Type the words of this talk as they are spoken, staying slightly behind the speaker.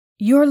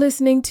You're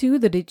listening to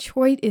the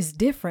Detroit is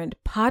Different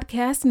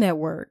podcast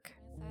network.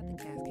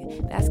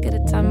 Basket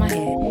of time my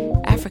head.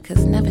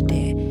 Africa's never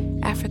dead.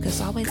 Africa's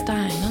always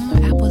dying. No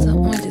more apples and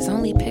oranges,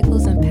 only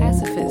pickles and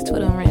pacifists.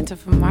 Twitter ranting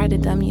from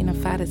martyrdom,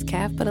 unified as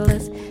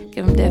capitalists.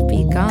 Give them death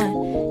be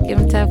gone. Give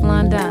them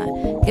Teflon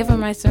Don. Give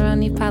them rice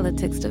around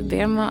politics to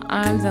bear more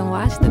arms and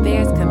watch the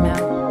bears come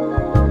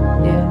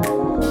out. Yeah.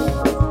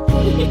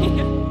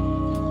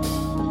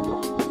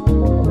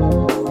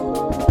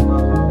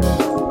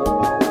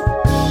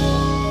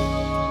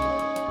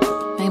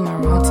 Make my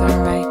wrong turn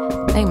right.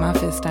 Make my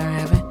fist start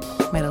having.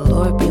 May the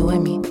Lord be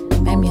with me.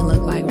 Make me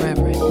look like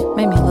Reverend.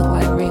 Make me look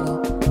like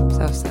Regal.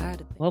 So sorry.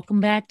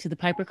 Welcome back to the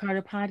Piper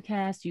Carter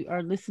podcast. You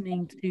are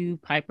listening to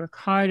Piper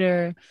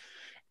Carter,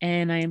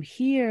 and I am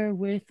here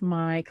with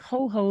my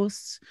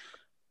co-hosts.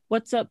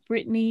 What's up,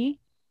 Brittany?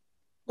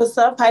 What's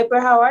up, Piper?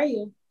 How are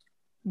you?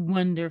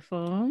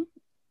 Wonderful.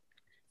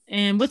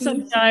 And what's up,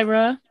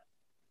 Jaira?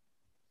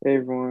 Hey,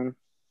 everyone.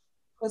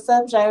 What's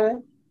up,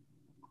 Jaira?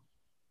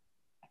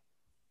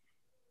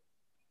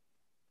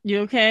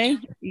 You okay?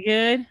 You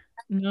good?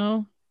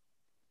 No?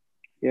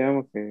 Yeah, I'm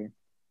okay.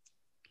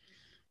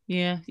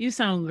 Yeah, you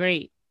sound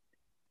great.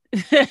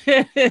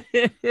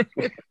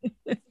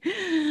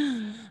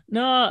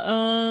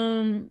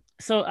 No,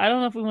 so I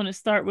don't know if we want to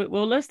start with,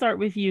 let's start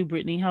with you,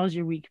 Brittany. How's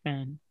your week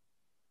been?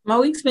 My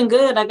week's been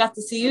good. I got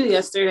to see you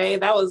yesterday.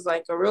 That was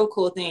like a real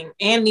cool thing.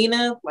 And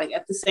Nina, like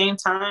at the same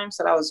time.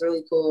 So that was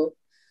really cool.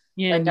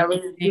 Yeah. Like I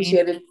really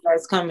appreciated you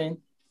guys coming.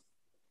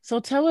 So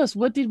tell us,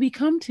 what did we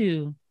come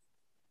to?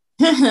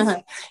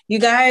 You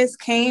guys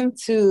came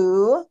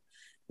to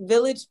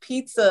Village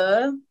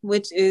Pizza,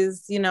 which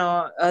is, you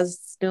know,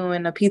 us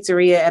doing a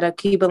pizzeria at a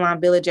Kibalan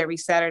Village every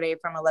Saturday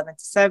from 11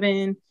 to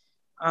 7.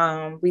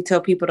 We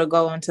tell people to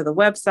go onto the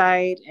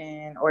website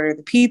and order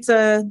the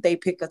pizza. They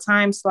pick a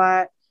time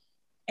slot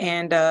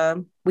and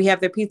we have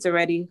their pizza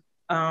ready.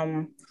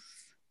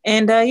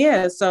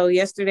 Yeah, so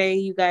yesterday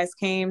you guys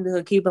came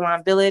to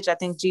Kibalan Village. I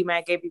think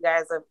GMAC gave you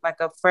guys a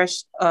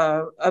fresh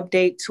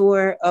update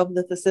tour of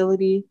the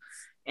facility.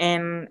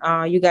 And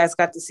you guys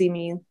got to see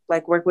me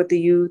like work with the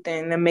youth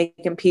and them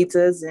making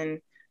pizzas.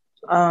 And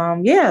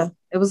yeah,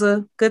 it was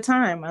a good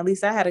time. At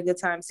least I had a good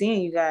time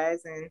seeing you guys.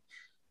 And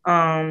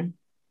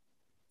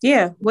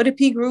yeah, what did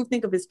P. Groove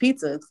think of his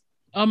pizzas?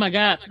 Oh my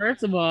God.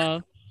 First of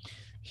all,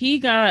 he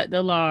got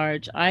the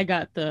large. I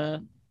got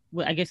I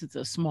guess it's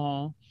a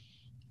small.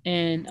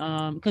 And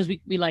because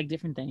we like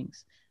different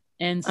things.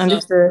 And so,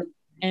 Understood.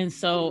 And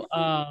so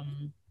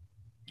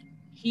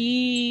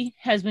he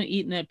has been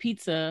eating that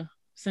pizza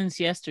since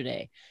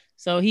yesterday.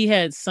 So he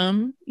had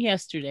some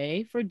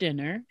yesterday for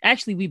dinner.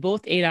 Actually, we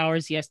both ate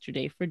ours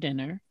yesterday for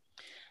dinner.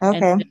 Okay.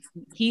 And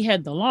he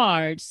had the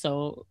large,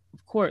 so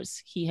of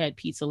course he had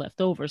pizza left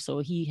over.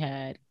 So he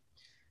had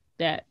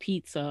that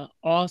pizza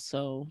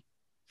also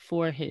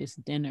for his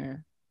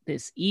dinner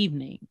this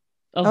evening,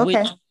 of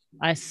which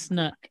I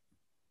snuck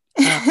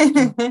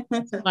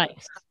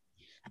slice.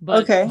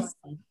 But okay.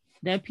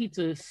 That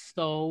pizza is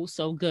so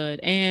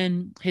good.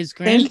 And his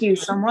Thank you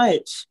so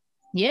much.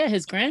 Yeah,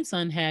 his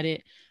grandson had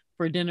it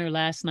for dinner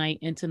last night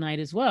and tonight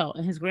as well.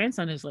 And his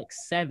grandson is like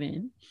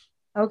 7.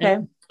 Okay.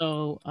 And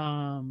so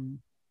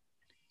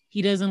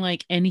he doesn't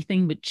like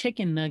anything but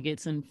chicken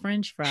nuggets and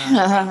French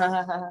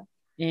fries.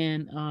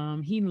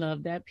 And he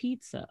loved that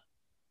pizza.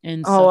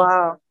 And so,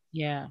 wow.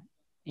 Yeah.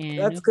 And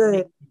that's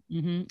good.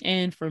 Mm-hmm.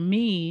 And for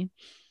me,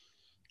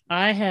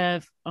 I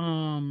have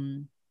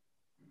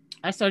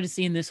I started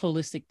seeing this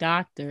holistic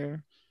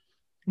doctor.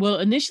 Well,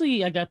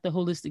 initially I got the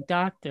holistic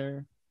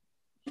doctor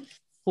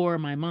for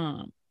my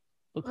mom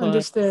because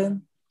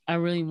Understood. I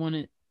really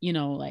wanted,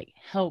 like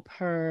help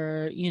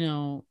her,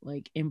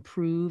 like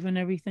improve and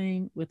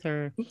everything with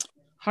her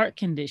heart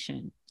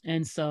condition.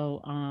 And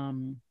so,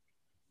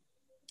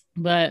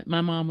 but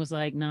my mom was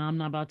like, "No, I'm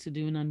not about to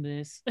do none of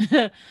this."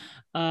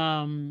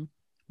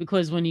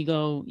 Because when you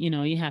go,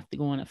 you have to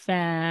go on a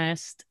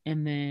fast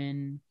and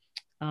then,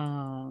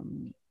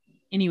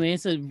 anyway,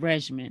 it's a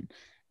regimen.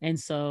 And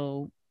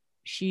so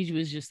she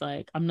was just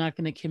like, "I'm not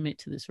going to commit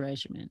to this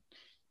regimen."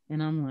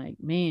 And I'm like,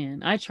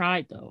 man, I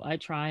tried though. I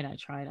tried.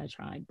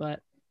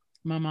 But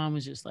my mom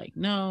was just like,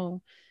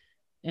 no.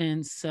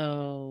 And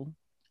so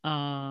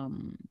I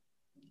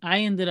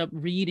ended up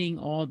reading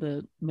all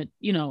the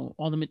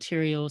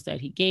materials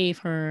that he gave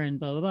her and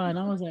blah, blah, blah. And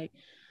I was like,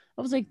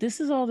 this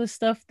is all the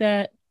stuff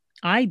that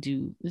I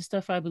do, the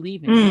stuff I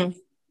believe in.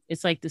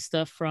 It's like the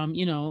stuff from,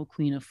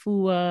 Queen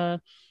Afua,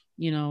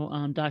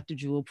 Dr.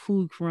 Jewel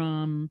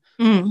Pookrum,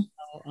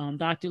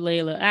 Dr.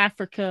 Layla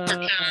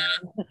Africa,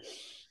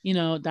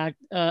 Dr.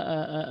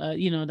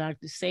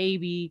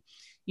 Sabi,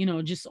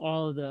 just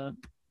all of the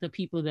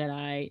people that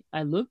I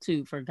look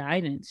to for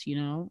guidance,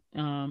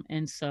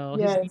 and so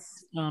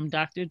yes.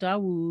 Dr.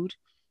 Dawood,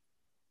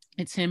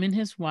 it's him and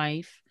his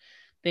wife.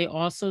 They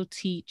also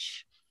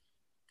teach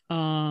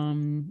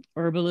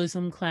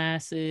herbalism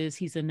classes.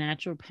 He's a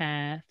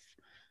naturopath,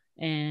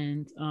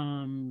 and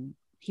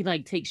he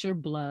like takes your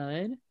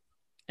blood,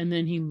 and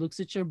then he looks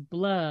at your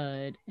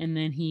blood, and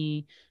then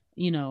he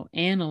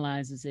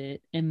analyzes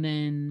it, and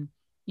then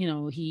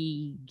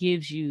he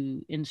gives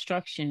you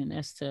instruction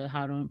as to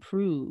how to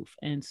improve.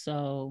 And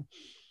so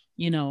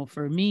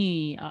for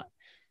me,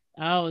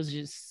 I was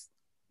just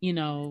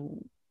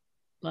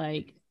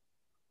like,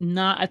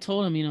 not, I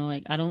told him,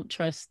 like, I don't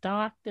trust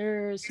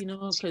doctors,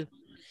 because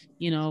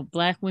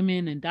Black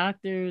women and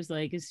doctors,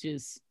 like, it's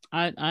just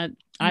I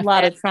A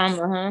lot fast, of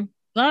trauma, huh?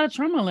 a lot of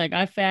trauma. Like,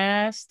 I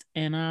fast,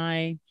 and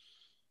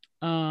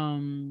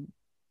um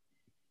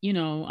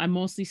I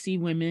mostly see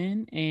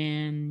women,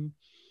 and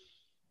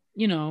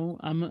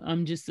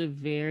I'm just a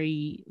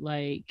very,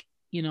 like,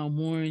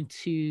 more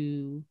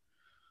into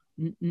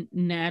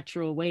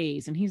natural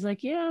ways. And he's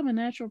like, yeah, I'm a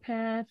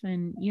naturopath,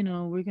 and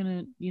we're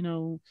gonna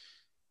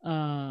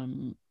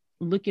um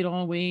look at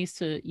all ways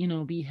to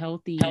be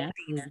healthy and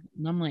active.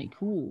 And I'm like,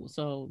 cool.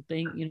 So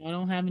I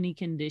don't have any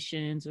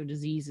conditions or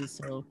diseases,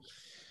 so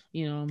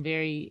I'm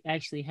very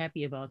actually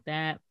happy about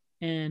that.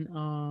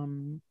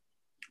 And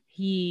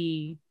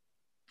he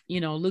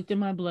looked at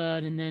my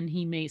blood, and then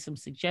he made some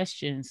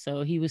suggestions.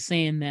 So he was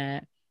saying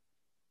that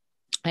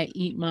I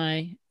eat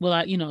my,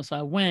 well, so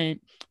I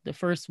went the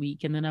first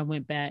week, and then I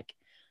went back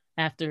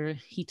after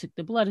he took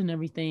the blood and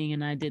everything,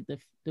 and I did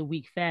the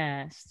week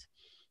fast.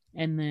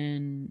 And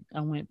then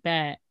I went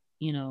back,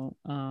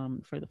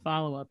 for the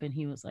follow up, and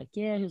he was like,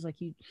 yeah, he was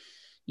like,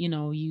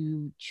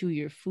 you chew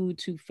your food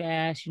too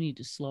fast. You need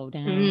to slow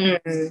down.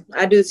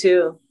 I do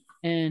too.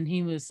 And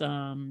he was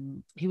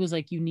like, he was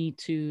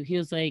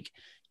like,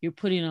 you're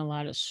putting a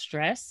lot of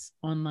stress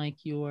on,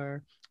 like,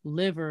 your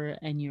liver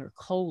and your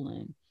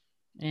colon.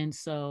 And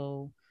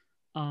so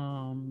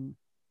I'm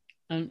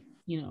gonna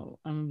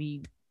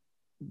be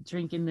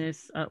drinking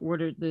this. I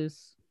ordered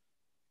this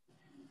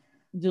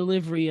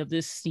delivery of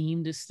this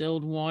steam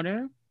distilled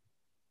water,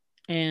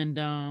 and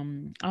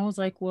I was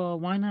like, well,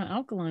 why not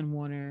alkaline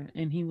water?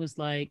 And he was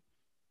like,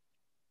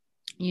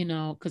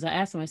 because I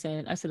asked him, I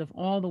said, of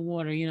all the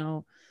water,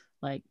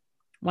 like,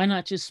 why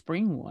not just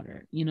spring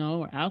water,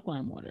 or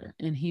alkaline water?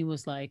 And he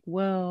was like,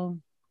 well,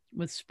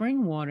 with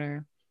spring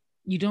water,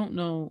 you don't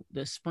know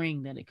the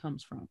spring that it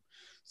comes from.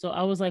 So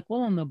I was like,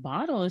 well, on the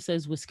bottle, it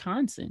says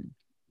Wisconsin,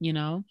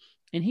 and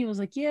he was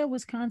like, yeah,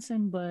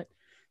 Wisconsin, but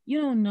you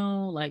don't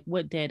know, like,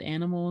 what dead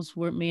animals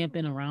may have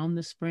been around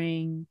the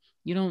spring.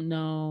 You don't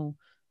know,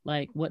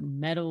 like, what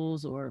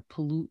metals or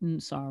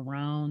pollutants are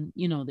around,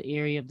 the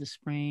area of the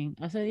spring.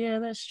 I said, yeah,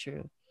 that's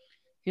true.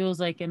 He was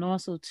like, and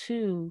also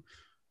too,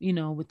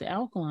 with the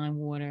alkaline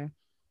water,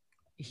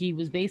 he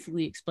was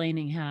basically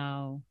explaining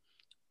how,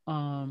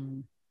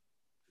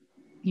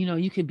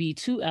 you could be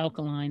too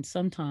alkaline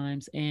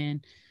sometimes,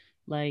 and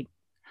like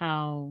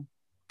how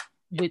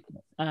with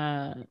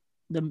the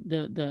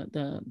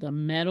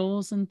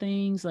metals and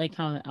things, like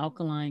how the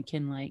alkaline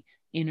can, like,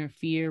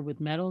 interfere with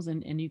metals,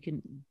 and you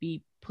can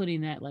be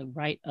putting that, like,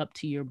 right up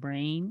to your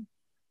brain.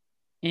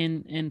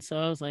 And so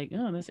I was like,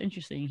 oh, that's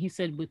interesting. He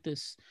said with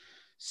this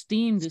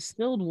steam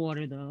distilled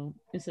water, though,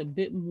 it's a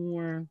bit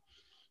more,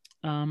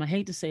 I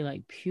hate to say,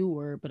 like,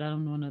 pure, but I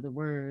don't know another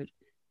word.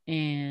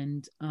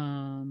 And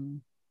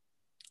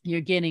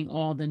you're getting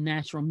all the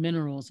natural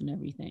minerals and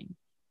everything,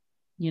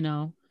 you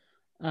know.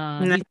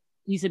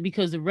 He said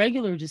because the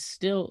regular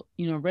distilled,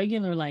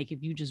 regular, like,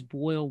 if you just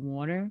boil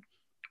water,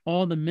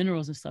 all the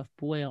minerals and stuff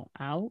boil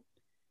out,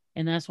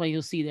 and that's why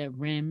you'll see that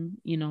rim,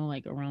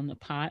 like, around the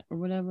pot or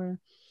whatever.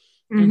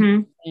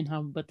 And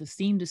how, but the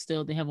steam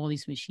distilled, they have all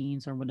these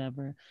machines or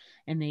whatever,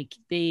 and they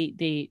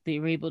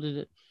were able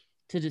to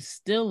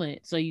distill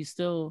it, so you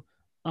still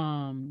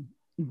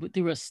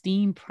through a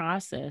steam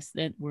process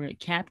that where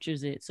it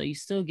captures it, so you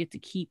still get to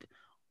keep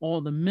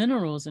all the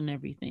minerals and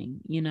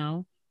everything, in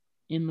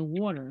the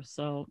water.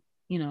 So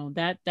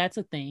that's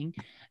a thing.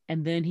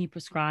 And then he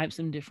prescribed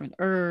some different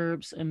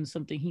herbs and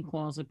something he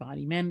calls a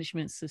body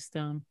management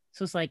system.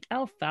 So it's like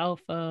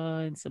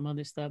alfalfa and some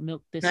other stuff,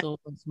 milk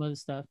thistle and some other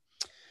stuff,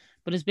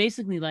 but it's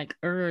basically like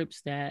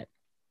herbs that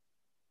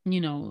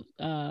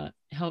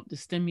help to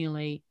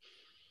stimulate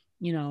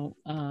your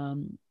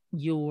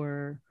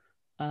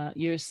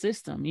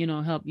system,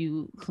 help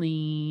you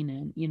clean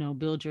and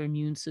build your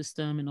immune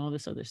system and all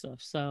this other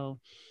stuff. So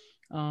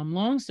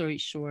long story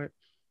short,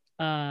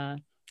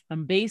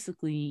 I'm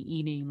basically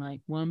eating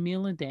like one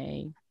meal a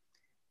day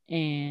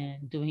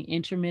and doing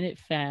intermittent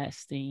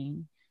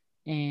fasting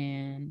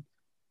and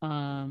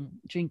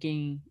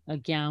drinking a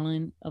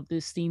gallon of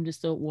this steam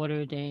distilled water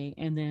a day,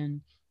 and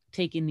then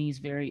taking these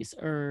various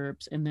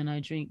herbs, and then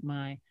I drink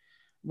my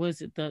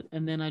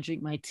and then I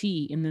drink my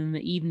tea, and then in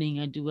the evening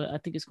I do I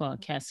think it's called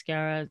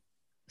Cascara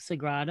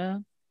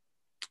Sagrada.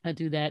 I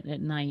do that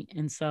at night.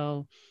 And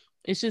so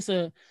it's just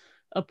a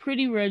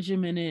pretty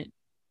regimented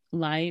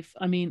life.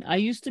 I mean, I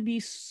used to be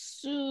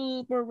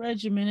super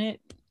regimented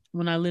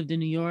when I lived in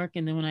New York,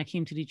 and then when I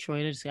came to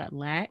Detroit, I just got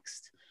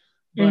laxed.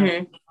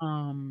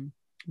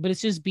 But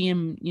it's just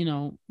being,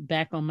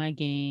 back on my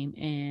game,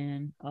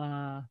 and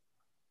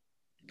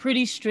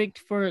pretty strict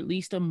for at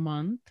least a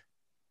month,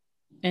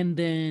 and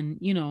then,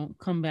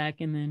 come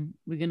back, and then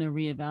we're going to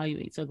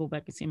reevaluate. So I go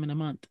back and see him in a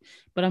month.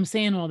 But I'm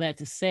saying all that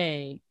to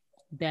say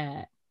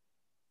that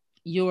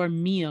your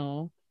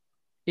meal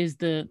is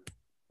the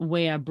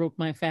way I broke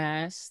my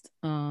fast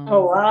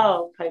Oh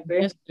wow, Piper.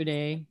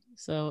 yesterday.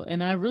 So,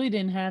 and I really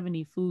didn't have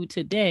any food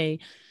today.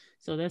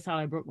 So that's how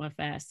I broke my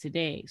fast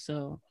today.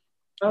 So,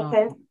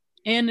 Okay.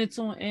 and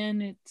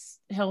it's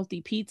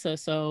healthy pizza.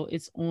 So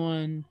it's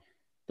on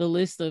the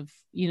list of,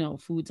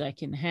 foods I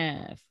can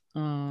have.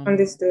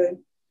 Understood.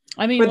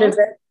 I mean, For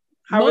the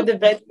how are most the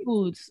of my veg?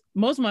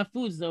 most of my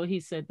foods though, he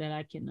said that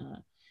I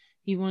can,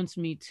 he wants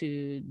me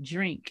to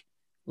drink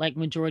like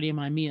majority of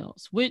my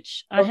meals,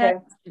 which I Okay.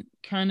 have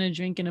kind of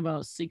drinking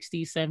about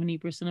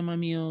 60-70% of my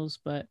meals,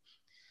 but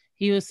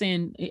he was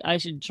saying I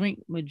should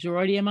drink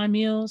majority of my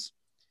meals.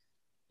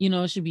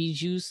 It should be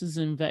juices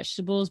and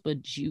vegetables, but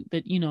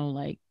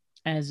like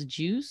as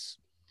juice.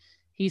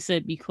 He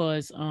said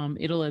because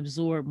it'll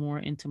absorb more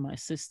into my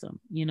system.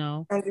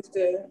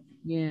 Understood.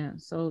 Yeah,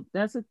 so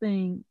that's a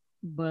thing.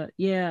 But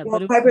yeah, Well,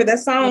 but it Piper, that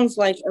was sounds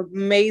like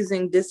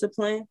amazing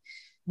discipline.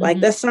 Like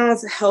Mhm. that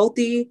sounds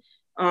healthy.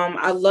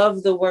 I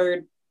love the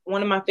word.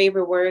 One of my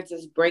favorite words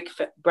is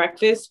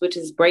breakfast, which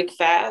is break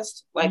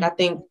fast. Like I Mhm.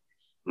 think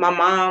my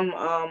mom,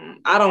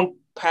 I don't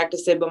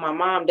practice it, but my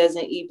mom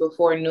doesn't eat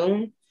before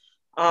noon,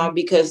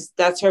 because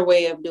that's her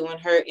way of doing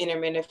her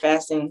intermittent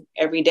fasting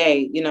every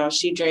day.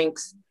 She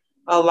drinks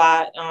a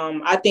lot.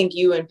 I think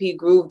you and P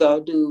Groove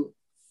though do.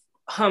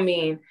 I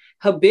mean,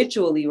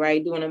 habitually,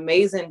 right? Do an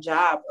amazing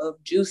job of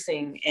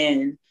juicing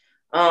and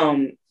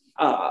um,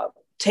 uh,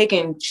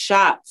 taking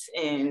shots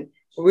and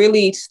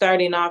really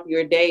starting off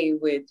your day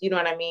with, you know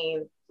what I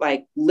mean?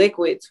 Like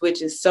liquids,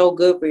 which is so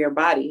good for your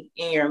body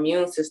and your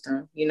immune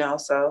system.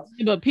 So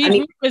But I P need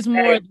Group is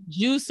more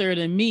juicer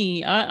than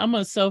me. I'm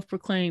a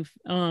self-proclaimed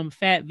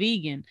fat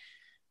vegan.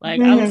 Like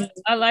Mhm.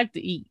 I like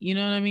to eat, you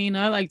know what I mean?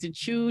 I like to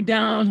chew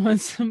down on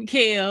some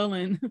kale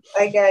and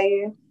I got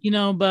you.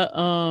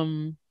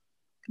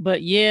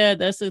 but yeah,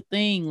 that's the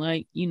thing.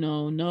 Like,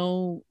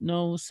 no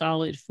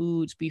solid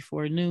foods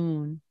before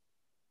noon,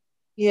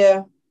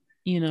 Yeah.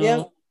 you Yeah.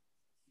 know.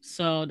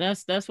 So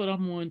that's what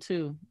I'm on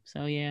too.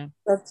 So yeah.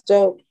 That's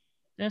dope.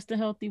 That's the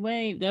healthy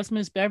way. That's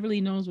Miss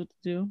Beverly knows what to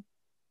do.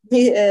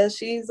 Yeah,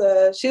 she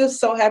was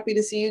so happy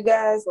to see you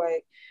guys.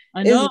 Like,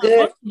 I know it's I'm good.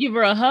 supposed to give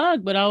her a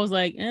hug, but I was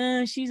like,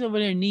 she's over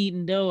there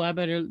kneading dough. I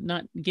better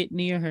not get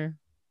near her.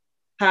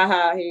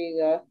 Haha, here you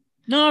go.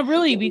 No,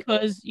 really,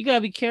 because you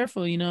gotta be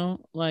careful,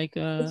 like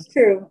It's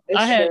true. I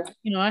It's had,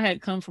 true. I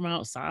had come from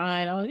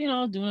outside. I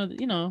was, doing,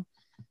 you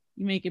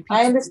making I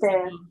pizza,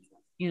 understand.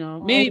 I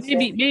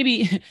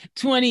maybe understand.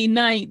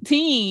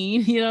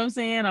 2019, you know what I'm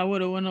saying? I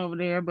would have went over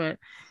there, but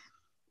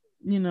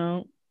you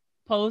know,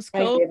 post I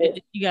COVID, get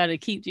it. you gotta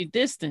keep your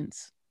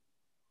distance.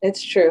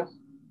 It's true.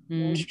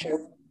 It's Mhm.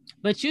 true.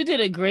 But you did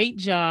a great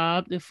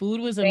job. The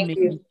food was Thank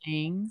you.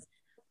 amazing.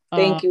 Uh,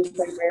 Thank you,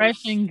 Piper.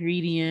 fresh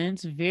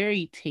ingredients,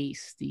 very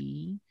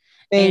tasty.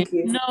 And Thank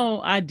you.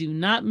 no, I do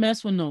not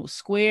mess with no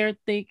square,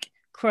 thick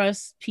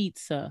crust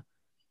pizza.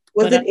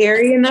 Was But I it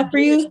airy I enough for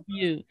do it you? for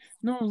you.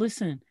 No,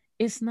 listen,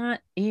 it's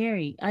not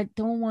airy. I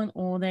don't want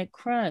all that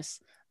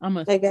crust.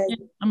 Like, I,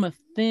 I'm a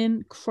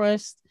thin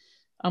crust.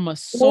 I'm a well,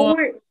 soft,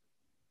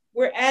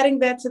 we're adding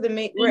that to the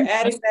main. thin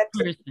crust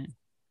person. New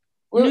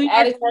We're York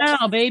adding that to.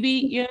 style, baby.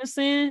 You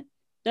understand?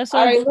 That's what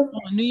All I'm right, listen.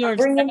 doing. New I'm York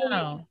bringing.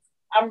 style.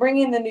 I'm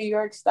bringing the New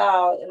York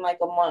style in like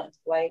a month.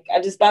 Like,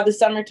 I just by the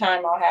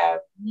summertime I'll have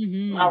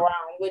my Hmm.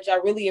 round, which I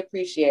really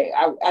appreciate.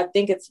 I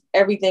think it's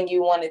everything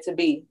you want it to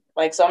be.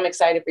 Like, so I'm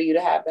excited for you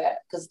to have that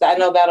because I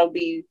know that'll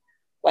be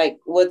like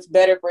what's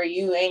better for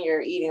you and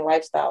your eating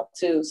lifestyle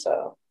too.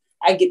 So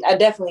I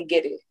definitely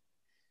get it,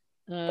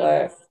 Uh,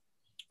 but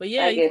but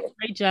yeah, I you did get it. a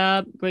great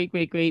job. Great,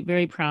 great, great.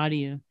 Very proud of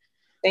you.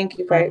 Thank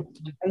you, Pipe.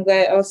 Um, I'm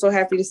glad. I was so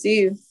happy to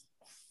see you.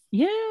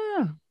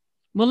 yeah.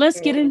 Well,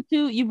 let's get Yeah.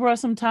 into. You brought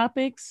some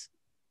topics.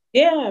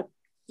 Yeah.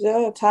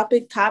 Yeah.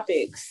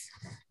 Topics.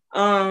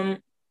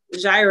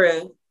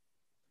 Jaira.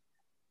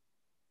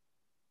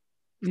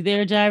 You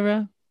there,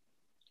 Jaira?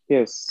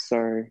 Yes,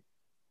 sorry.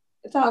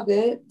 It's all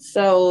good.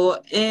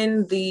 So,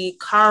 in the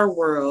car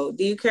world,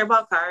 do you care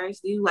about cars?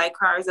 Do you like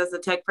cars as a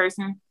tech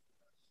person?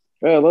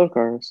 Yeah, I love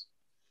cars.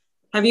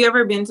 Have you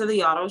ever been to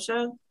the auto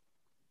show?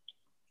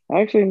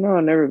 Actually, no,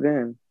 I've never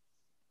been.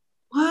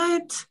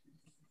 What?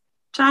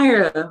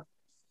 Jaira,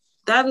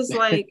 that is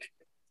like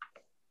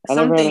I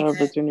never had something an that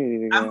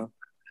opportunity to I'm, go.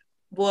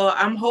 well,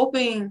 I'm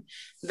hoping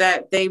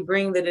that they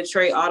bring the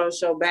Detroit Auto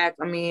Show back.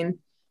 I mean,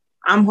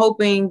 I'm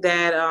hoping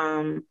that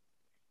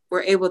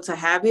we're able to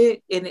have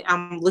it. And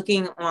I'm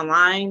looking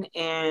online,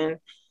 and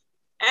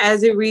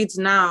as it reads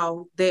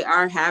now, they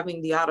are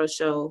having the auto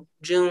show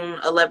June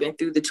 11th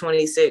through the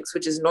 26th,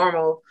 which is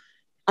normal.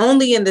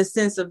 Only in the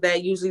sense of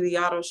that, usually the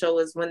auto show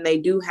is when they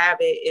do have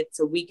it, it's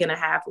a week and a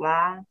half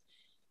long.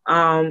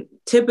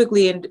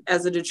 Typically,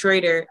 as a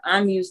Detroiter,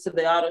 I'm used to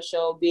the auto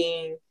show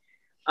being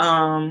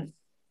um,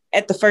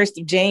 at the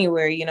 1st of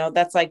January.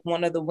 That's like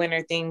one of the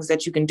winter things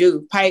that you can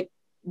do. Pipe,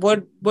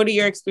 what are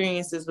your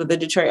experiences with the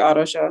Detroit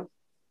Auto Show?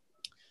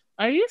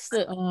 I used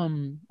to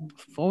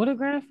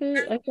photograph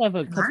it. I used to have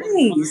a couple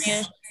Nice.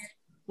 clients.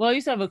 Well, I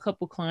used to have a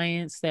couple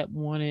clients that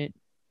wanted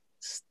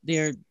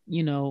their,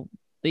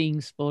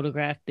 things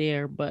photographed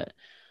there, but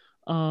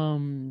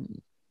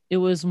it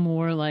was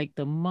more like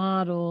the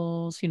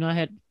models. I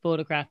had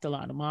photographed a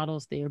lot of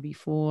models there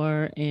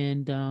before,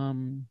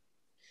 and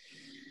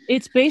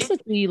it's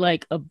basically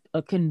like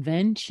a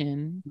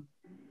convention.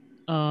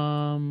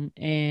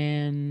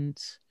 And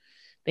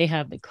they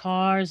have the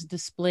cars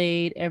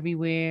displayed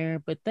everywhere,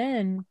 but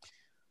then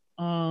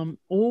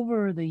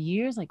over the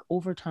years, like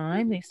over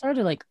time, they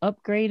started like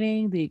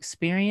upgrading the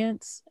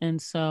experience,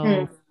 and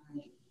so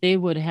they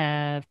would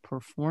have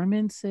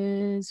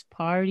performances,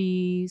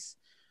 parties,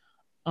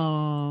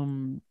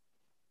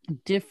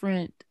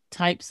 different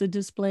types of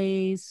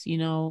displays,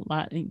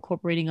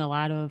 incorporating a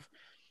lot of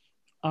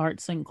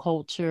arts and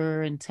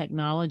culture and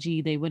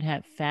technology. They would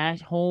have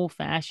whole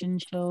fashion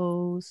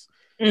shows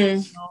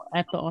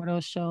at the auto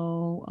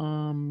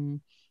show,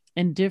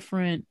 and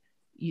different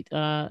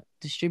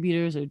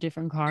distributors or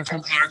different car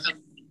companies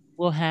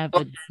will have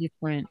a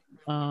different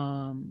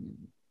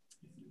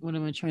what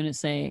am I trying to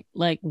say,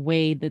 like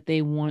way that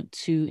they want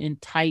to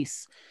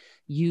entice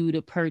you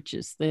to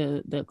purchase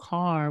the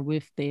car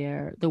with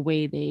the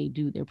way they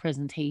do their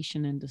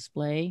presentation and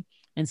display.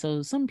 And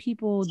so some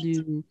people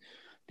do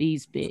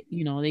these big,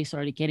 they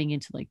started getting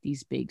into like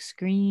these big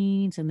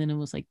screens, and then it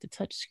was like the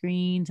touch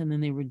screens, and then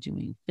they were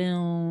doing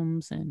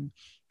films, and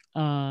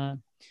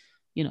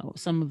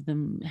some of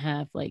them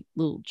have like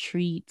little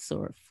treats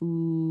or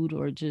food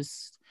or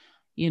just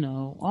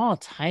all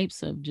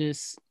types of,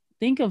 just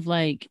think of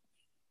like,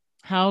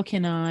 how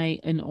can I,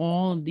 in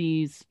all of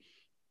these,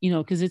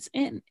 because it's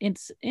in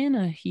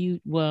a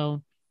huge,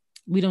 well,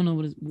 we don't know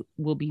what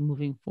will be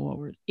moving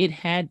forward. It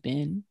had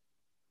been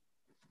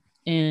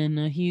in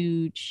a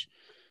huge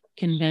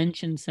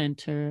convention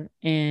center,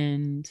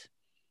 and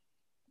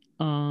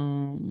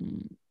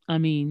I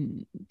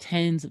mean,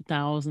 tens of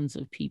thousands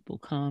of people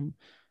come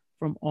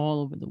from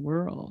all over the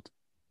world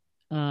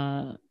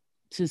to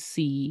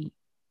see,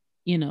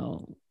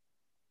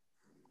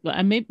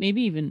 but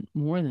maybe even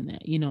more than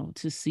that,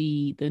 to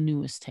see the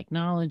newest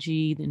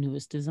technology, the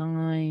newest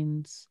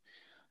designs,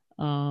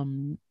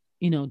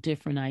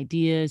 different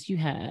ideas. You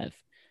have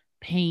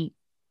paint,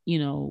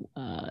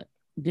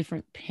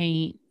 different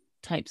paint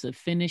types of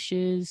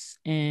finishes,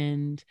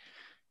 and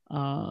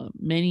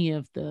many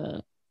of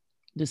the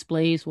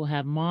displays will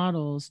have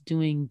models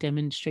doing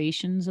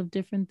demonstrations of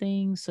different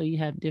things. So you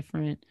have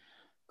different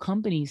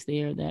companies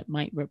there that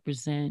might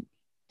represent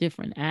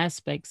different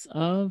aspects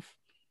of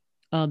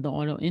the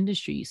auto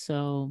industry.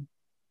 So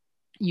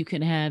you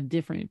can have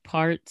different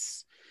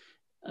parts,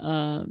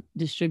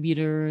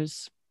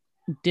 distributors,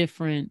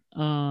 different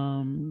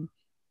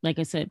like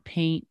I said,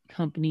 paint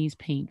companies,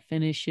 paint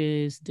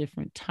finishes,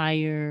 different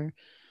tire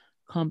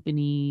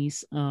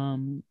companies,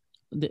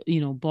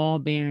 ball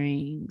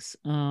bearings,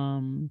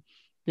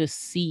 the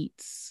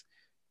seats,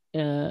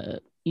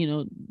 what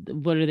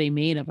are they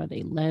made of? Are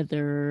they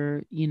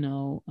leather?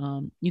 You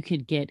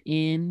could get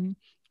in.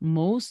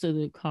 Most of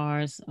the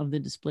cars of the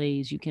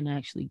displays, you can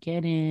actually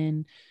get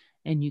in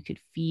and you could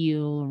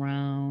feel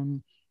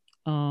around.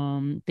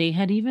 They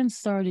had even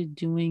started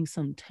doing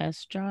some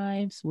test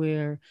drives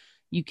where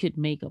you could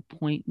make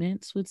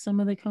appointments with some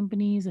of the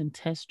companies and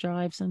test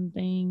drive some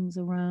things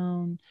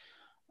around,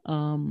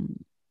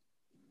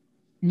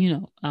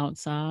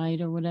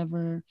 outside or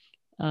whatever.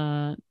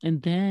 And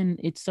then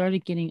it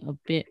started getting a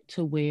bit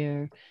to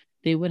where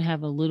they would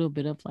have a little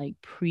bit of like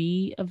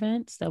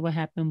pre-events that would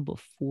happen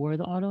before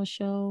the auto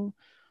show.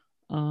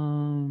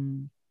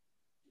 And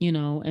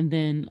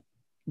then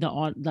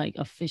the like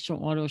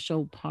official auto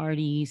show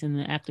parties and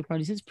the after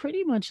parties. It's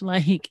pretty much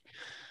like,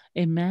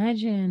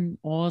 imagine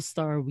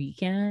All-Star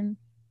Weekend.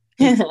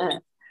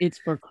 It's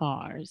for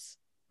cars.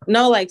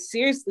 No, like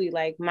seriously,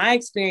 like my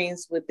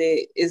experience with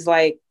it is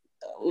like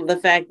the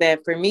fact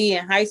that for me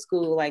in high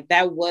school, like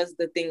that was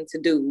the thing to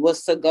do,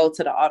 was to go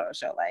to the auto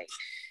show. Like,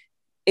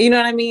 you know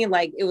what I mean?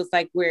 Like it was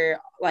like where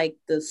like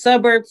the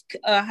suburbs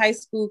high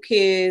school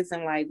kids,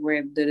 and like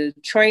where the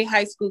Detroit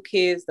high school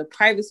kids, the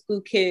private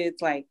school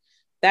kids, like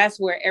that's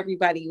where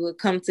everybody would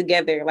come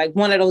together. Like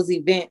one of those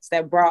events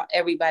that brought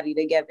everybody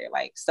together.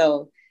 Like,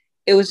 so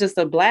it was just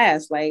a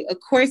blast. Like, of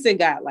course it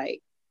got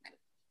like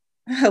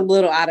a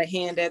little out of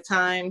hand at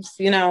times,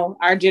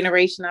 our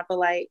generation, I feel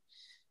like,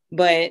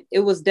 but it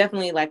was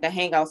definitely like a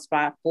hangout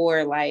spot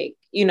for like,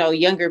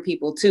 younger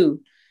people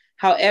too.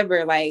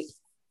 However, like,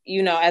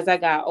 as I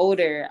got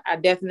older, I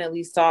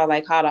definitely saw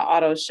like how the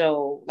auto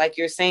show, like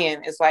you're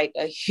saying, is like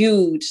a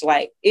huge,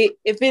 like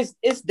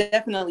it's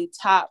definitely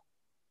top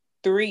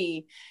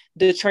 3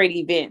 Detroit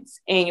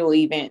annual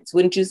events,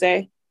 wouldn't you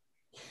say?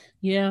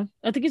 Yeah,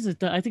 I think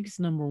it's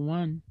number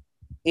 1.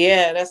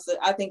 Yeah,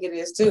 I think it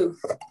is too.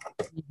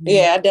 Mm-hmm.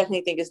 Yeah, I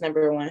definitely think it's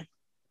number 1.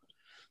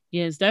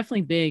 Yeah, it's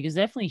definitely big. It's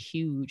definitely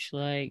huge.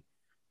 Like,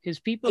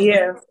 because people,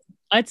 yeah,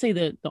 I'd say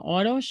the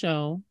auto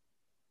show,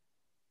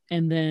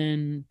 and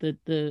then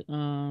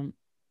the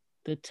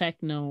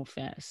Techno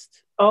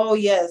Fest. Oh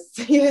yes,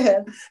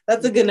 yeah,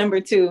 that's a good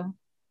number 2.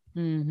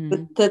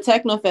 Mm-hmm. The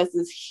Techno Fest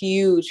is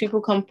huge.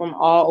 People come from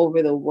all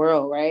over the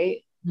world,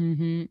 right?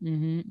 Mm-hmm,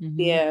 mm-hmm, mm-hmm.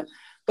 Yeah,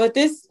 But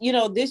this,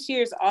 this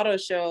year's auto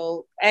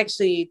show,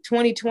 actually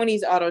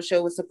 2020's auto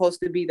show was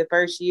supposed to be the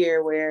first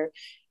year where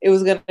it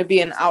was going to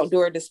be an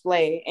outdoor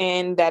display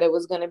and that it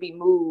was going to be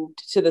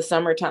moved to the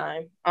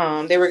summertime.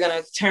 They were going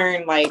to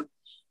turn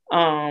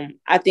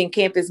I think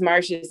Campus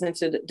Martius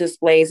into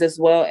displays, as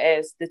well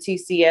as the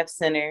TCF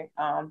Center,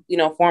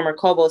 former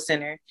Cobo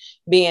Center,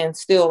 being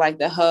still like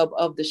the hub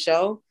of the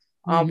show.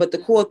 But the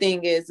cool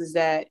thing is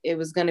that it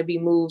was going to be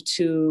moved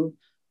to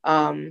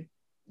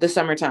the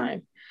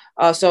summertime.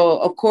 So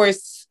of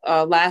course,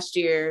 last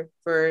year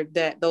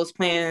those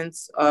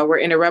plans were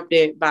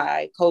interrupted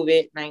by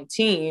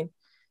COVID-19.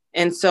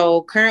 And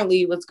so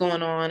currently what's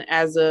going on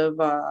as of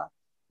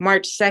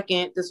March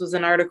 2nd, this was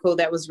an article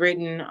that was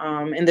written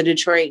in the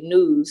Detroit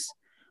News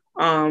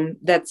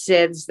that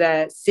says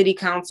that City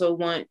Council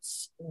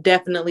wants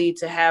definitely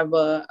to have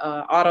a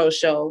auto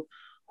show,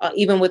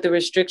 even with the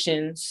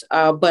restrictions.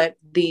 But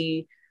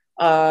the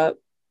DADA,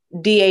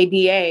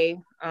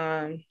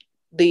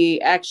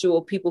 the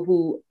actual people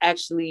who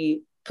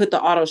actually put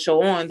the auto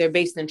show on, they're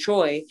based in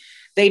Troy.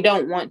 They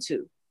don't want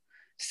to.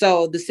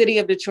 So the city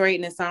of Detroit,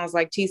 and it sounds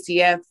like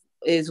TCF,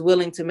 is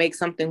willing to make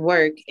something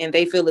work, and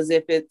they feel as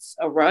if it's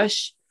a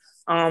rush.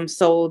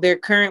 So they're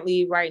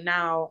currently right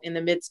now in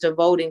the midst of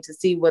voting to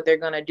see what they're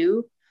going to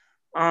do.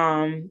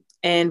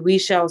 And we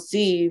shall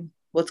see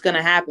what's going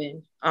to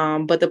happen.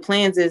 But the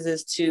plans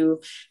is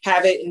to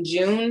have it in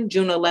June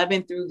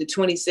 11th through the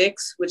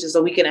 26th, which is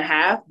a week and a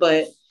half,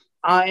 but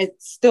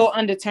it's still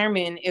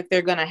undetermined if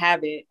they're going to have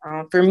it.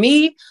 For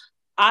me,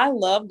 I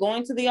love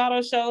going to the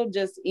auto show,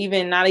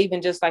 not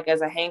even just like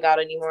as a hangout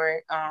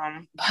anymore.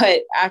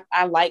 But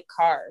I like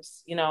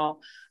cars,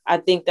 I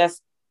think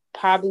that's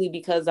probably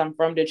because I'm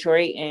from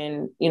Detroit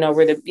and,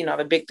 we're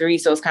the big three.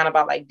 So it's kind of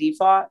about like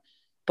default,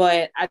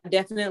 but I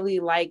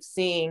definitely like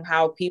seeing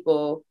how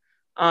people,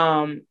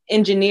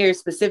 engineers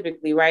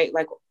specifically, right?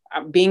 Like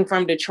being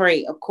from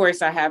Detroit, of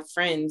course, I have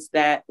friends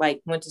that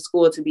like went to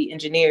school to be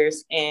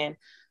engineers, and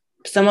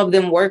some of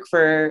them work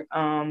for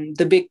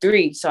the big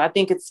three. So I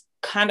think it's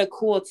kind of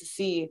cool to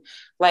see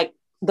like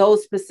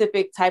those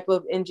specific type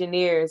of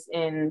engineers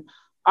and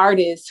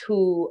artists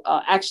who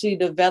actually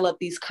develop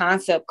these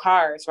concept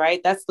cars, right?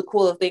 That's the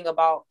cool thing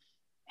about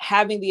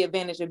having the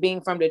advantage of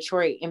being from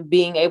Detroit and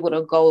being able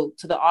to go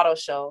to the auto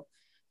show,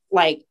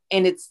 like,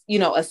 and it's,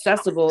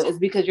 accessible, is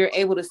because you're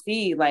able to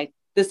see like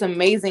this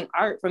amazing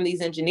art from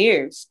these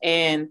engineers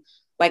and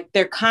like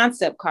their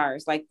concept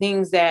cars, like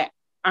things that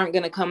aren't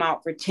going to come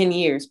out for 10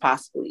 years,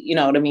 possibly, you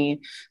know what I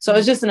mean? So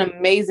it's just an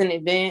amazing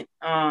event.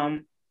 Piper,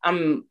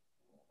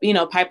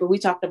 we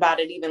talked about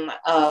it even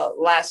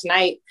last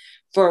night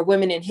for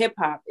women in hip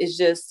hop. It's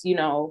just,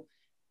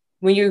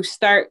 when you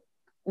start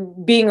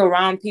being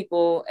around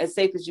people as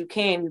safe as you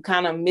can, you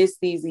kind of miss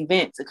these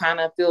events. It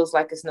kind of feels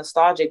like it's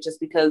nostalgic just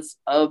because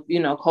of,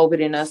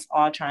 COVID and us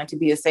all trying to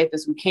be as safe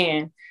as we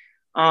can.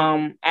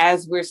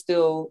 As we're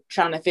still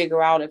trying to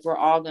figure out if we're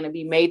all going to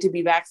be made to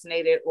be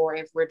vaccinated or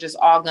if we're just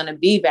all going to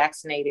be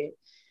vaccinated.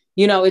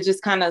 It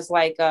just kind of is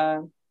like,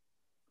 kind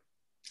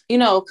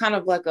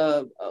of like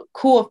a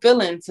cool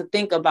feeling to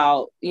think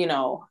about,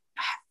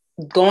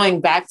 going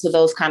back to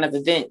those kind of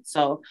events.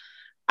 So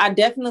I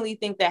definitely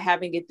think that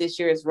having it this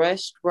year is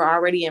rushed. We're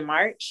already in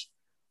March.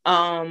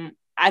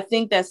 I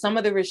think that some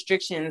of the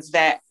restrictions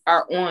that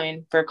are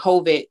on for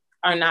COVID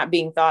are not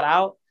being thought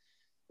out.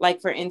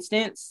 Like, for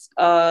instance,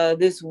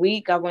 this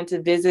week I went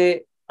to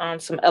visit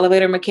some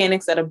elevator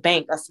mechanics at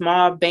a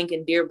small bank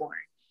in Dearborn.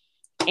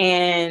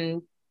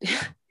 And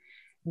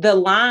the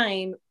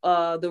line,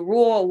 the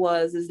rule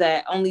is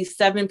that only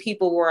 7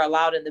 people were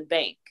allowed in the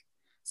bank.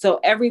 So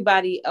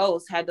everybody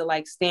else had to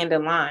like stand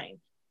in line.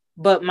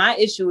 But my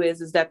issue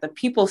is that the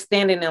people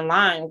standing in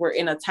line were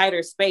in a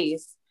tighter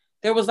space.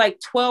 There was like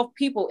 12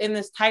 people in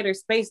this tighter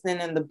space than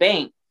in the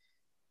bank.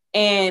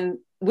 And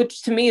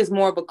which to me is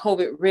more of a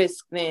COVID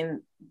risk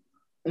than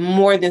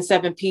more than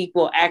 7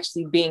 people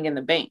actually being in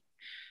the bank.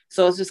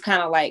 So it's just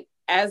kind of like,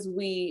 as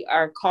we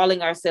are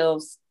calling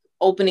ourselves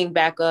opening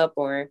back up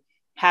or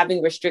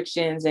having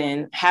restrictions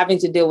and having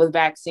to deal with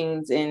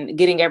vaccines and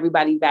getting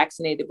everybody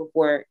vaccinated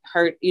before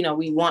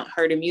we want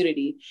herd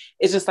immunity.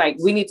 It's just like,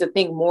 we need to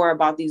think more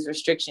about these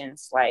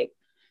restrictions. Like,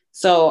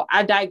 so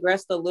I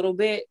digressed a little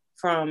bit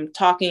from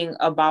talking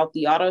about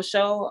the auto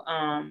show.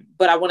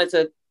 But I wanted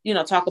to,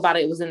 talk about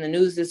it. It was in the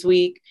news this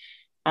week.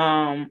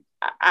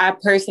 I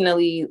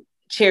personally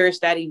cherish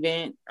that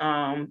event.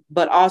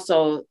 But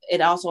also,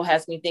 it also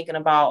has me thinking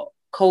about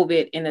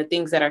COVID and the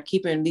things that are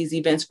keeping these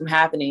events from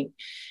happening.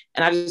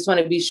 And I just want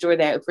to be sure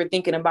that if we're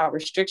thinking about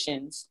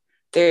restrictions,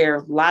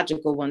 they're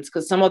logical ones,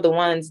 because some of the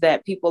ones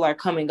that people are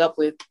coming up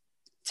with,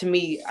 to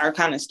me, are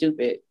kind of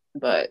stupid.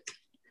 But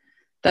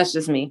that's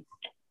just me.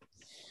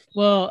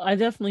 Well, I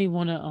definitely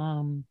want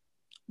to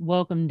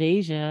welcome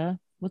Deja.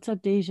 What's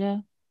up,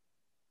 Deja?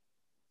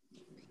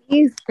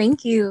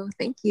 Thank you.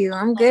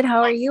 I'm good.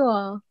 How are you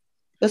all?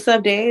 What's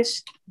up,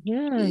 Deja?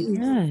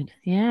 Good.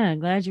 Yeah,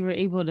 glad you were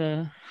able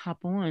to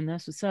hop on.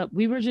 That's what's up.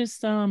 We were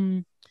just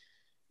talking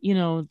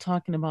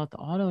about the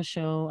auto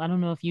show. I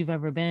don't know if you've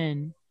ever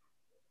been.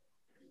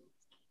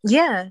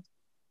 Yeah.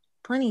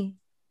 plenty,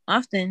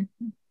 often.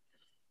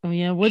 Oh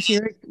yeah, what's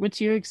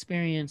your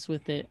experience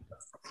with it?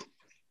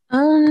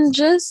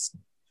 Just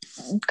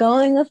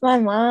going with my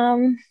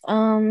mom.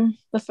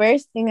 The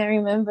first thing I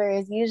remember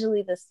is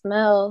usually the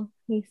smell.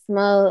 You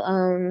smell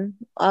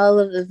all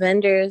of the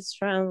vendors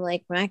from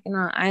like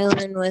Mackinac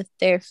Island with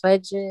their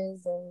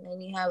fudges, and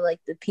then you have like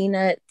the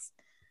peanuts.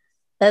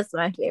 That's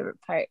my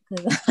favorite part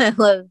because I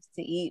love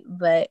to eat.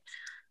 But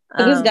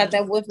I just got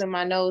that whiff in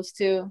my nose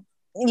too.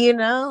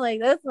 like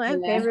that's my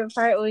favorite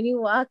part when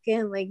you walk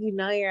in, like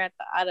you're at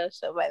the auto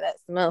show by that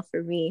smell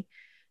for me.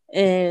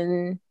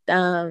 And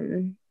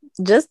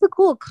just the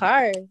cool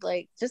cars,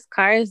 like just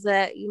cars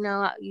that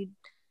you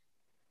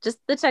just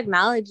the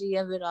technology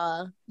of it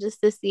all,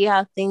 just to see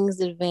how things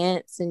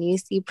advance and you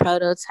see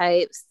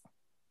prototypes.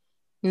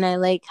 And I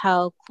like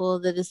how cool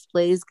the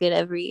displays get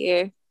every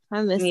year.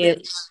 I miss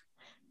it.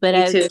 But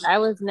I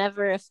was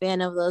never a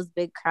fan of those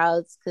big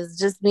crowds because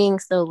just being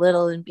so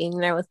little and being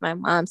there with my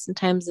mom,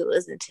 sometimes it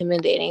was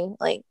intimidating,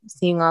 like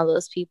seeing all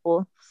those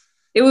people.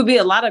 It would be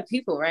a lot of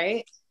people,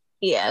 right?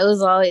 Yeah, it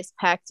was always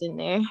packed in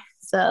there.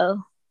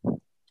 So,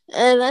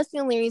 and that's the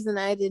only reason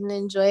I didn't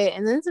enjoy it.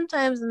 And then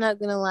sometimes, I'm not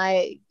going to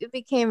lie, it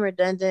became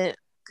redundant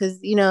because,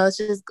 it's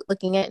just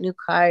looking at new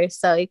cars.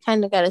 So you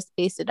kind of got to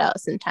space it out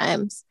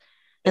sometimes.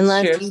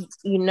 Unless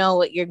you know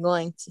what you're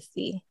going to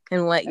see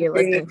and what you're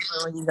looking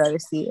for when you go to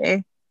see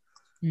it.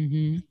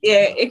 Mm-hmm.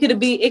 Yeah,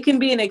 it can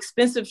be an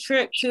expensive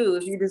trip too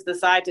if you just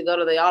decide to go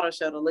to the auto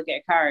show to look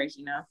at cars.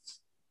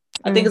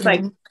 I think it's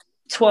like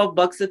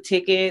 $12 a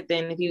ticket.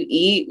 Then if you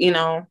eat,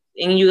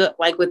 and you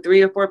like with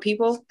 3 or 4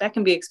 people, that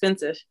can be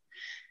expensive.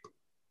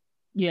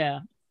 Yeah,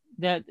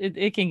 that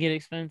it can get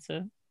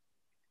expensive.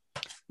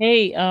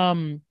 Hey,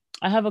 I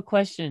have a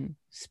question.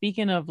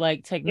 Speaking of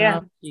like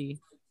technology,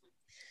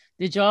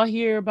 did y'all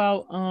hear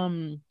about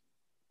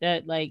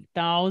that like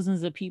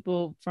thousands of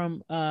people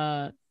from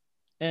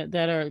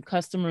that are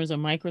customers of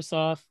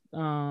Microsoft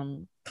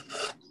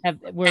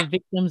were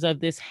victims of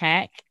this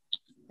hack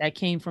that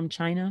came from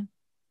China?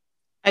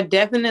 I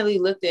definitely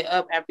looked it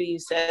up after you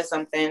said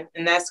something,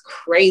 and that's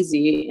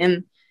crazy.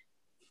 And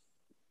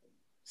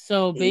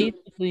so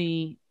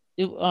basically,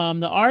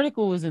 the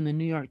article was in the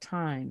New York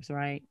Times,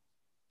 right?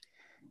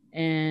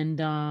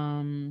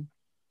 And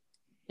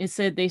it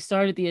said they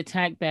started the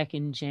attack back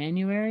in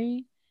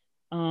January,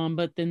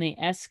 but then they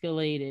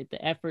escalated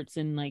the efforts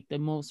in like the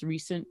most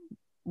recent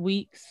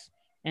weeks,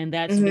 and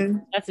that's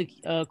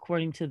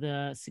according to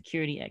the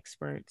security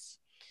experts.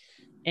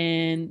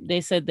 And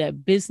they said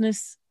that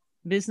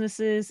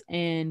businesses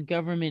and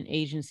government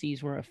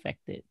agencies were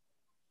affected.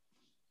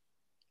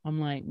 I'm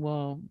like,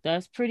 well,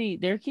 that's pretty.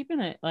 They're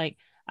keeping it like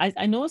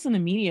I know it's in the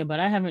media, but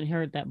I haven't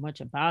heard that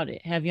much about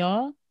it. Have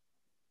y'all?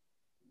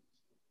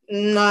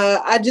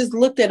 No, I just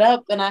looked it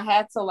up, and I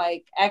had to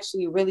like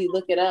actually really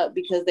look it up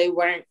because they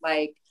weren't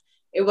like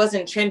it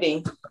wasn't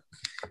trending,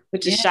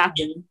 which is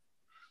shocking.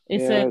 It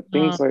said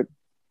things like.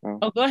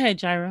 Oh, go ahead,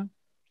 Jairo.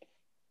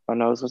 Oh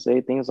no, I was gonna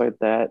say things like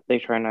that. They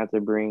try not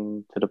to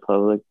bring to the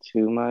public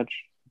too much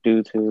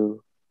due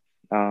to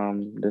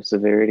the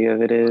severity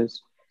of it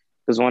is.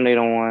 Because one, they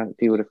don't want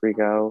people to freak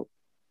out,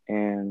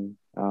 and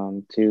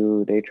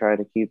two, they try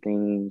to keep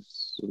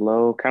things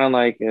low. Kind of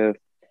like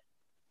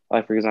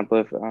for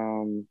example,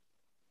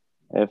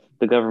 if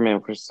the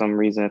government for some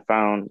reason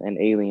found an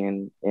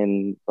alien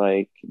in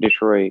like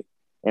Detroit,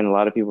 and a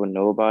lot of people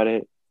know about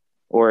it,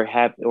 or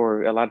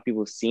a lot of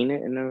people seen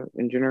it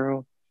in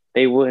general,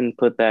 they wouldn't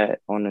put that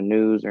on the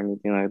news or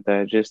anything like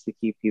that, just to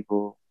keep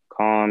people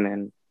calm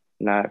and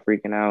not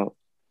freaking out,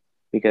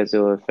 because it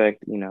will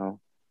affect,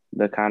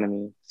 the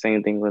economy.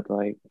 Same thing with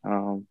like,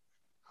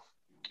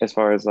 as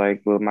far as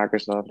like with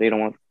Microsoft, they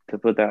don't want to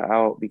put that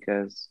out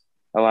because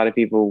a lot of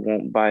people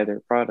won't buy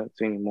their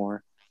products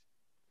anymore.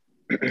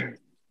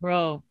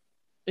 Bro,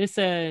 it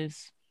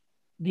says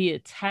the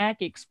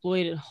attack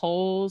exploited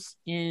holes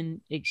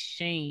in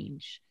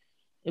Exchange,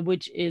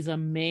 which is a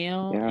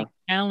mail and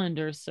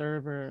calendar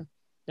server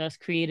that's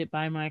created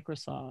by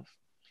Microsoft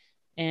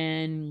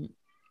and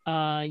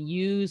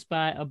used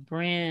by a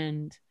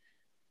brand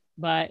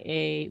by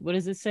a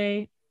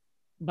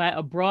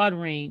broad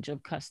range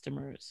of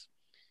customers.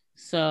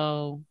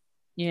 So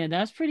yeah,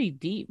 that's pretty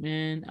deep,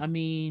 man. I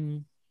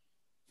mean,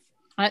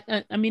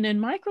 and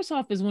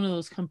Microsoft is one of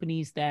those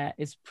companies that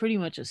is pretty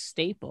much a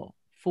staple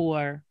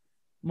for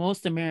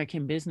most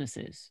American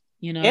businesses,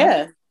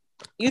 Yeah.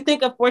 You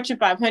think of Fortune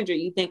 500,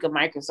 you think of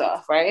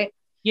Microsoft, right?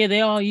 Yeah,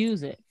 they all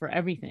use it for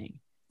everything.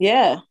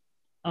 Yeah.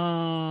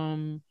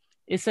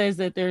 It says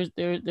that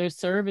their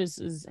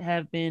services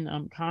have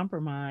been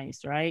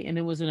compromised, right? And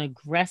it was an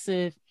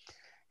aggressive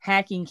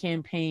hacking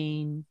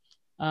campaign.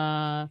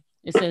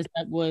 It says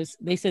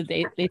they said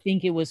they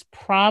think it was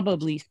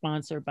probably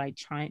sponsored by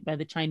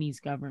the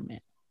Chinese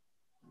government.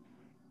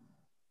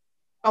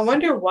 I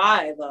wonder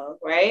why though,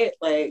 right?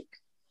 Like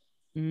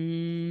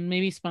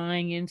maybe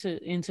spying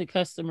into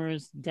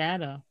customers'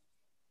 data.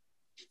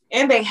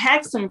 And they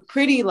hacked some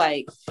pretty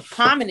like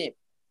prominent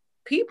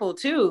people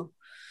too.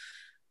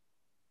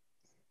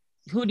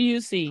 Who do you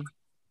see?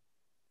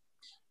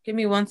 Give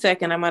me 1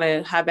 second. I'm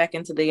gonna hop back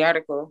into the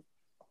article.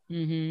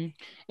 Mm-hmm.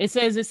 It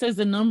says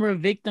the number of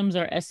victims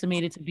are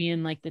estimated to be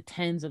in like the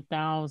tens of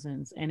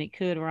thousands, and it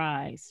could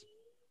rise.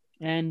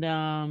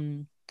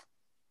 And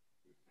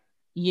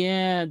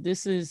yeah,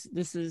 this is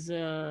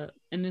and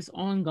it's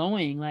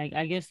ongoing. Like,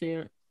 I guess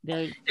they're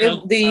the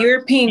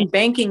European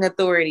Banking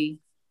Authority.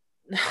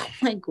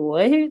 Like,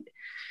 what?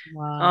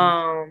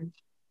 Wow.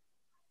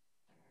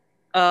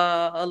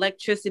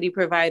 Electricity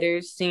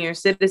providers, senior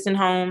citizen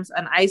homes,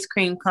 an ice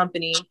cream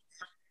company,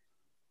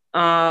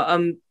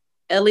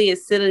 Elliott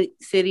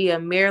City, a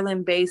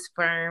Maryland-based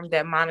firm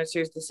that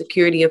monitors the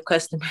security of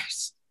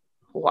customers.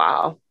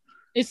 Wow.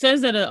 It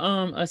says that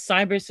a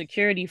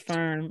cybersecurity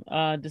firm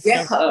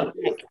discovered,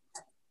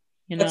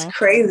 you know, that's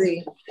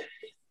crazy.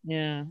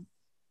 Yeah.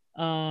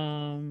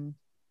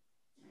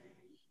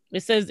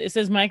 It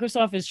says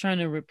Microsoft is trying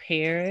to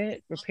repair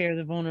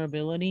the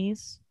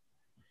vulnerabilities.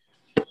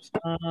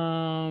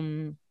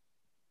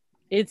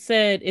 It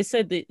said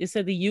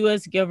the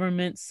U.S.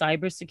 government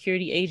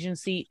cybersecurity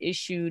agency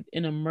issued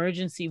an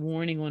emergency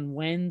warning on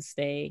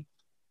Wednesday.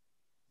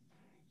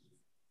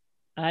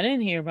 I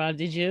didn't hear about it.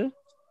 Did you?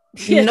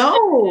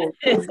 No,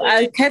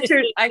 I catch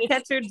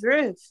her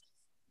drift.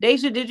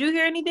 Deja, did you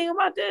hear anything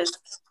about this?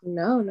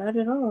 No, not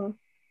at all.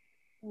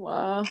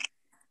 Wow.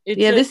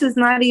 This is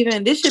not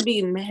even. This should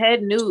be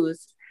head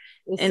news.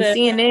 And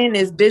CNN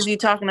is busy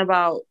talking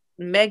about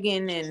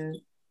Meghan and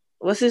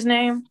what's his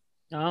name?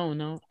 I don't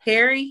know.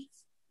 Harry?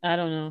 I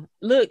don't know.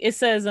 Look, it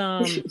says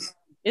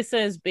it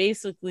says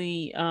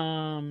basically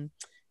the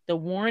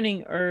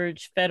warning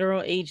urged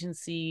federal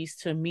agencies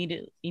to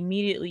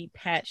immediately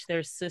patch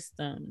their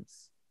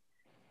systems.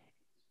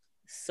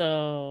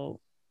 So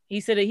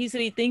he said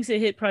he thinks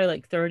it hit probably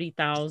like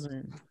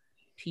 30,000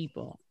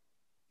 people.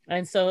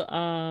 And so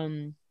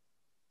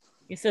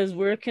it says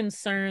we're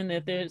concerned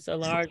that there's a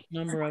large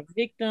number of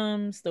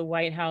victims. The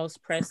White House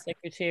press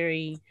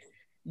secretary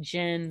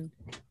Jen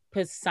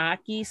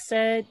Psaki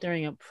said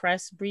during a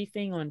press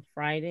briefing on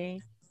Friday.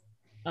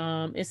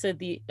 It said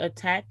the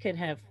attack could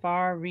have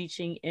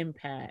far-reaching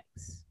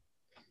impacts.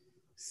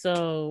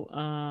 So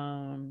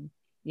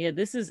yeah,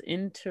 this is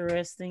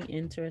interesting.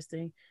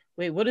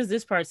 Wait, what does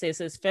this part say? It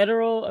says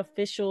federal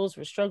officials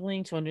were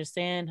struggling to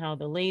understand how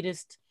the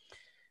latest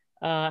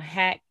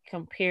hack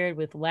compared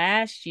with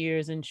last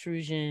year's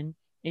intrusion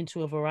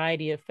into a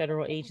variety of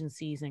federal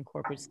agencies and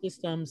corporate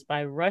systems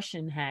by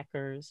Russian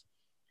hackers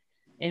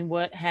in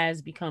what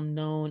has become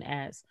known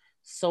as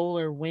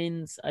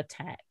SolarWinds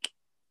attack.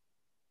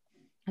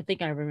 I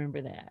think I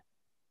remember that.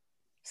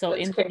 So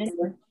it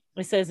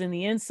says in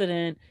the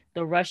incident,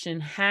 the Russian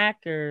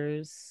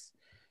hackers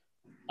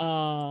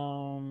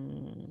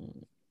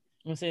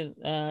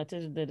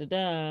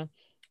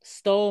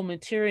stole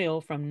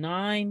material from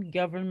 9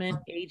 government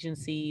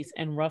agencies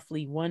and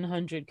roughly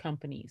 100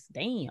 companies.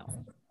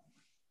 Damn.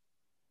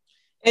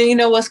 And you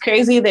know what's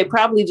crazy? They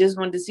probably just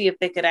wanted to see if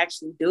they could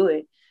actually do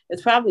it.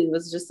 It probably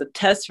was just a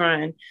test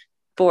run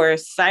for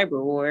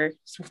cyber war.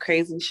 Some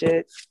crazy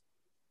shit.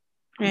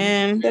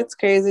 Man, that's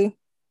crazy.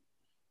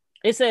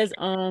 It says,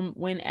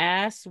 when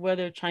asked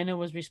whether China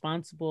was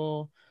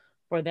responsible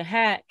for the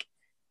hack,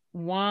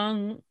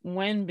 Wang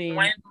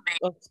Wenbin,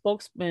 a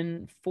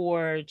spokesman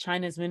for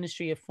China's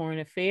Ministry of Foreign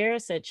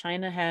Affairs, said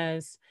China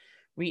has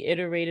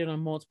reiterated on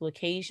multiple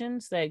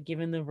occasions that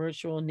given the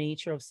virtual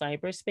nature of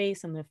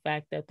cyberspace and the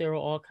fact that there are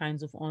all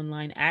kinds of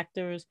online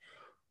actors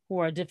who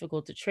are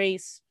difficult to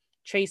trace,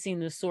 tracing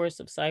the source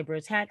of cyber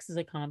attacks is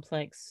a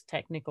complex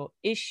technical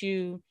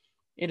issue.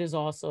 It is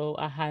also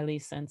a highly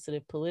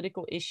sensitive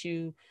political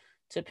issue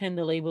to pin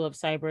the label of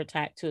cyber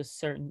attack to a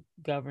certain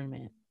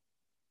government.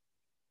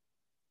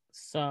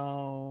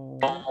 So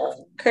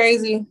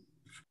crazy,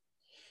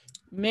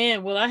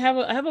 man. Well, I have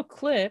a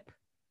clip,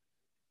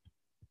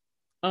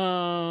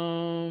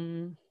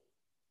 and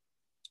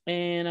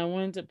I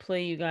wanted to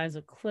play you guys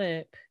a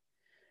clip.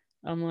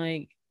 I'm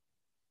like,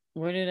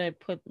 where did I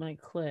put my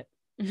clip?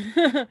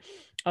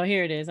 Oh,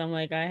 here it is. I'm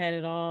like, I had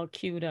it all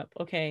queued up.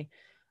 Okay.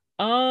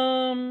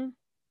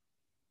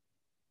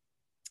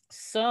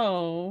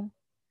 So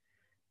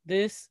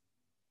this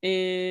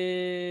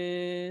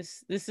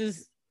is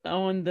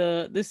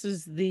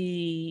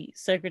the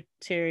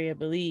secretary, I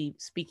believe,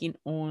 speaking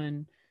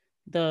on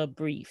the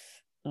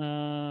brief.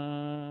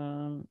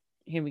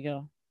 Here we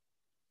go.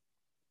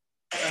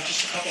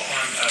 Just a couple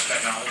on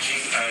technology.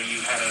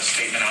 You had a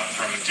statement out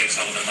from Jake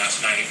Sullivan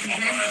last night on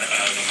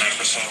the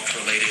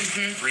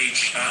Microsoft-related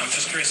breach. I'm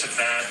just curious if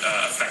that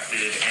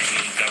affected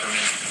any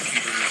government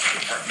computers,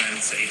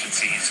 departments,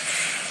 agencies,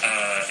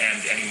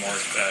 and any more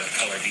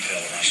color detail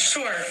around that.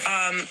 Sure.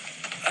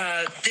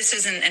 this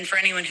isn't, and for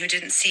anyone who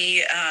didn't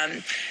see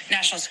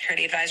National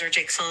Security Advisor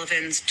Jake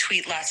Sullivan's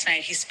tweet last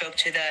night, he spoke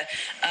to the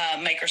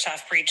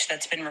Microsoft breach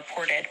that's been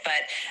reported,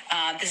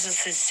 but this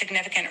is a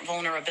significant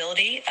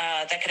vulnerability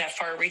that could have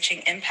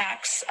far-reaching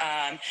impacts.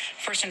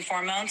 First and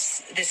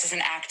foremost, this is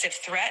an active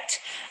threat,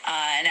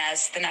 and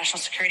as the National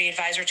Security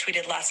Advisor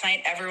tweeted last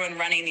night, everyone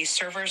running these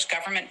servers,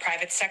 government,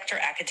 private sector,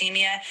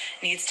 academia,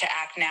 needs to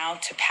act now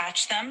to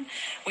patch them.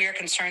 We are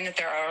concerned that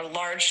there are a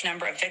large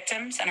number of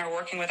victims and are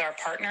working with our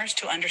partners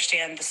to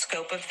understand the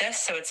scope of this.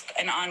 So it's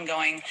an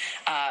ongoing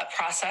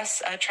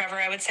process, Trevor,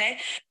 I would say.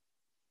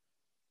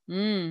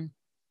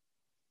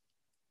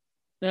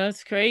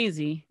 That's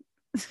crazy.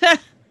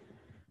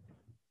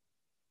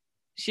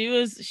 She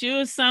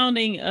was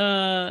sounding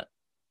a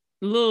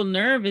little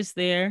nervous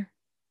there.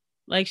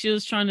 Like she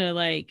was trying to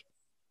like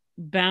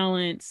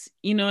balance,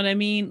 you know what I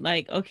mean?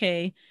 Like,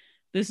 okay,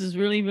 this is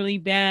really, really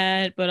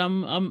bad, but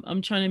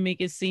I'm trying to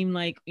make it seem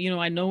like, you know,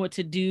 I know what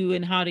to do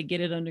and how to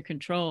get it under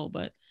control.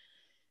 But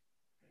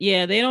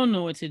yeah, they don't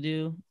know what to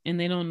do and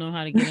they don't know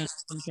how to get it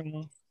under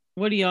control.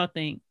 What do y'all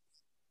think?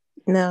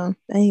 No,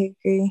 I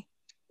agree.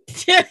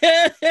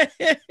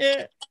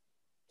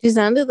 She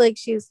sounded like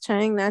she was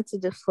trying not to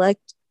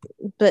deflect,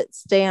 but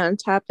stay on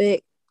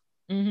topic.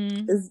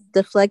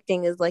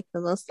 Deflecting is like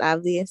the most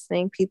obvious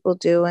thing people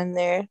do when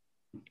they're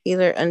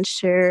either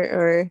unsure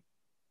or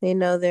they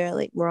know they're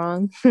like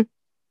wrong.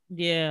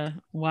 Yeah.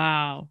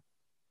 Wow.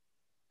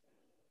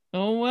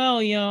 Oh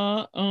well,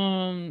 y'all.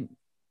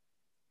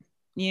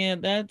 Yeah,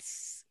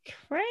 that's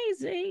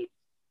crazy.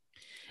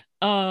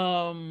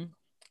 I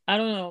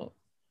don't know.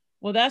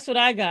 Well, that's what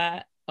I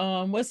got.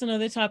 What's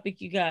another topic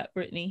you got,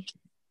 Brittany?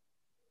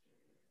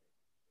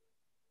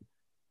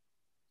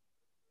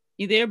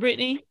 You there,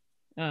 Brittany?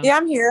 Yeah,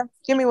 I'm here.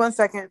 Give me 1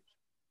 second.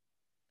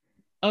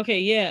 Okay,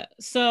 yeah.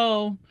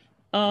 So,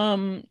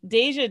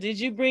 Deja, did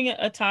you bring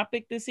a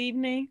topic this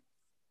evening?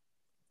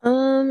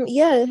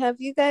 Yeah.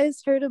 Have you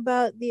guys heard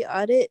about the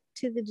audit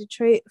to the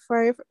Detroit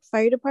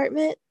Fire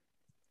Department?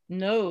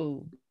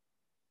 No.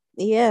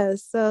 Yeah,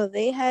 so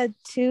they had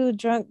 2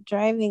 drunk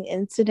driving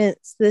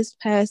incidents this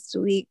past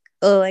week.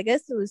 Oh, I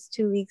guess it was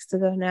 2 weeks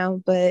ago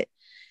now, but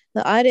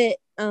the audit,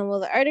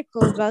 the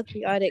article about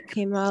the audit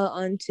came out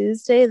on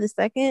Tuesday, the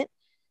 2nd.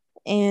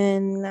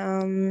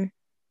 And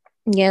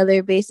yeah,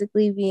 they're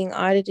basically being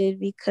audited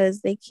because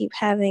they keep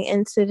having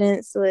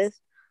incidents with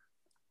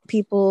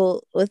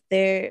people, with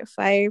their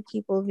fire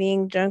people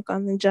being drunk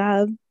on the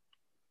job.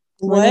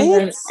 One of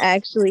them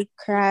actually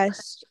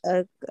crashed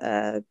a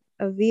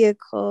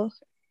vehicle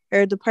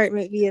or a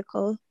department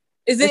vehicle.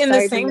 Is it in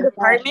the same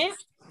department?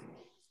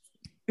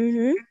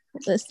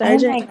 The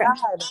sergeant. Oh my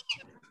God.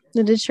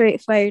 The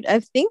Detroit Fire.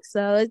 I think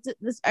so. It's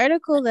this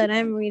article that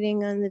I'm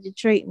reading on the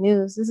Detroit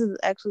News. This is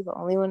actually the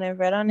only one I've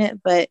read on it,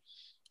 but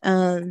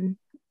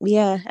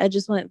yeah, I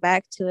just went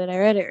back to it. I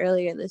read it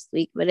earlier this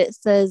week, but it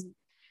says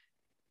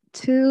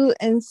 2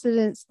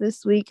 incidents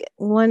this week,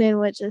 one in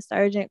which a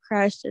sergeant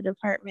crashed a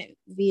department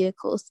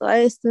vehicle. So I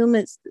assume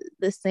it's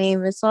the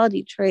same. It's all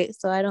Detroit,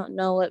 so I don't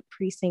know what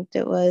precinct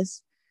it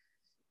was.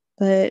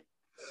 But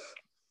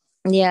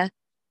yeah.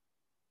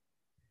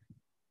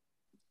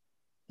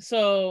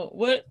 So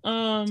what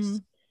are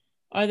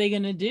they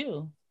gonna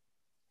do?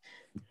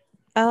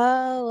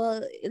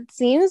 Well, it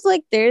seems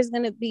like there's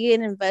gonna be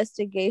an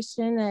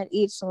investigation at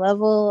each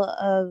level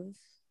of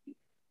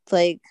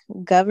like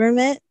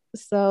government.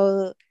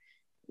 So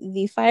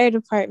the fire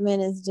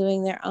department is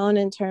doing their own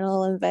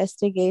internal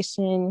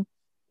investigation,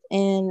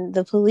 and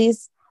the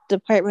police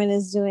department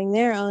is doing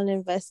their own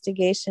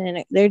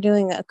investigation. They're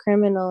doing a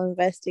criminal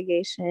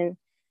investigation,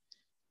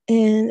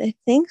 and I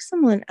think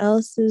someone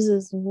else is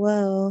as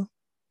well.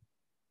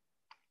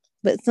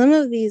 But some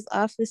of these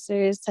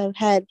officers have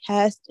had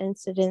past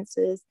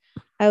incidences.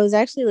 I was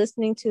actually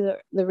listening to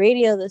the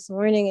radio this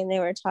morning and they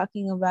were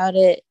talking about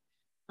it.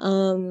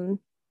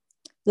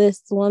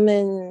 This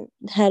woman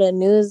had a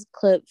news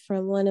clip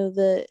from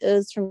it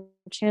was from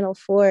Channel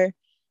 4.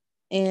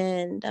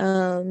 And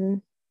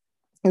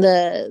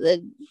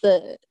the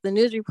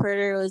news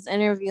reporter was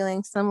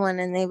interviewing someone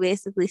and they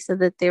basically said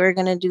that they were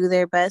going to do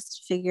their best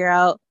to figure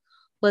out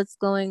what's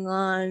going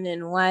on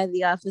and why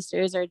the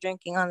officers are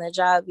drinking on the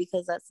job,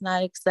 because that's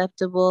not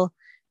acceptable,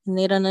 and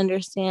they don't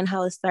understand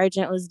how a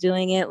sergeant was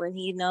doing it when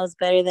he knows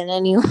better than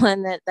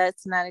anyone that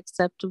that's not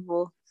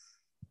acceptable.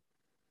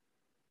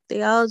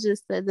 They all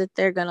just said that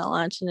they're going to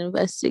launch an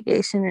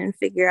investigation and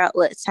figure out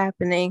what's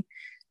happening.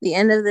 The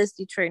end of this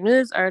Detroit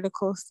News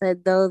article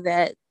said, though,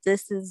 that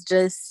this is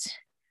just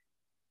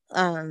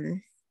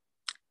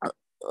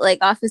like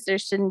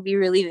officers shouldn't be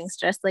relieving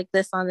stress like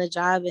this on the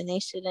job, and they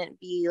shouldn't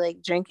be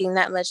like drinking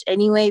that much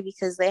anyway,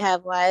 because they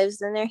have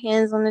lives in their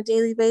hands on a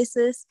daily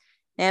basis.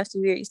 They have to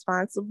be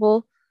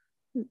responsible.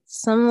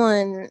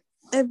 Someone,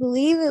 I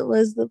believe it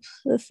was the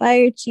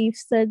fire chief,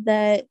 said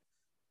that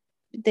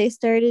they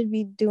started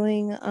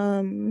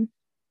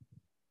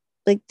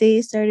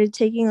they started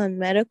taking on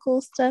medical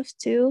stuff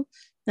too,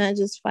 not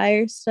just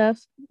fire stuff.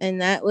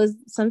 And that was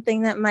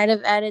something that might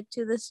have added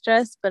to the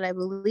stress, but I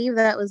believe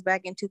that was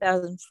back in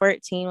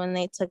 2014 when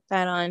they took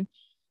that on.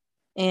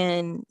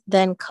 and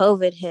then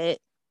COVID hit.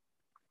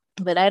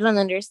 But I don't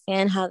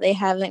understand how they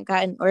haven't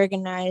gotten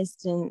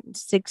organized in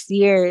 6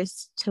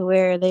 years to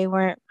where they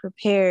weren't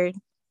prepared.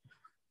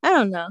 I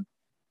don't know.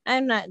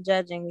 I'm not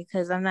judging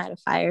because I'm not a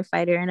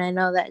firefighter and I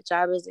know that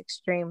job is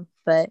extreme,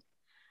 but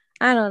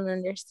I don't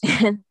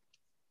understand.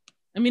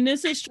 I mean,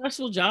 it's a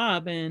stressful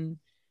job, and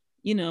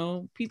you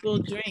know, people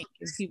drink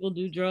and people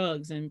do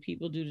drugs and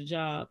people do the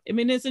job. I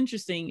mean, it's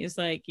interesting. It's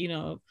like, you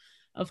know,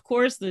 of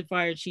course the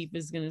fire chief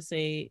is going to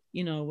say,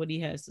 you know, what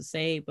he has to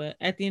say, but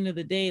at the end of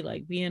the day,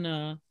 like being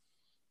a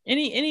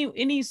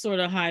any sort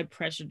of high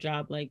pressure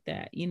job like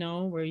that, you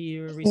know, where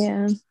you're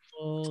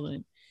responsible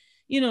and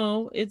you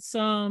know, it's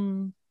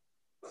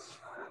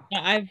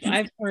I've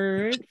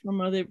heard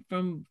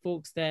from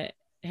folks that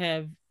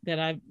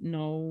I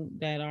know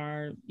that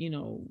are, you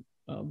know,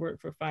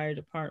 work for fire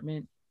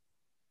department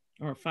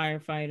or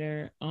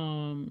firefighter,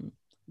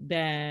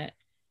 that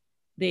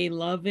they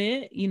love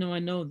it. You know, I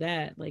know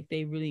that like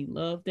they really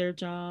love their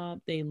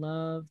job. They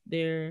love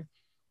their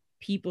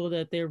people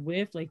that they're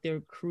with, like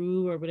their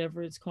crew or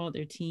whatever it's called,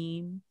 their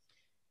team.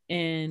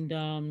 And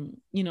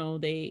you know,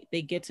 they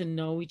get to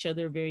know each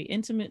other very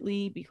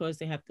intimately because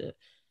they have to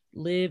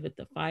live at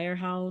the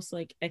firehouse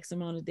like X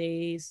amount of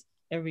days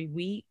every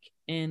week,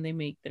 and they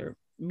make their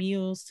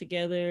meals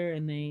together,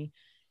 and they,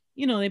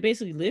 you know, they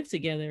basically live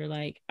together.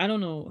 Like, I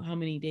don't know how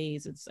many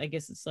days. I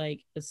guess it's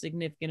like a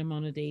significant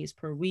amount of days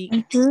per week.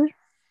 Mm-hmm.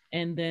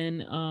 And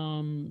then,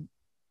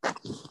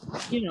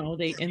 you know,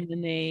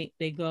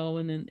 they go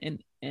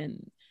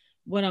and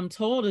what I'm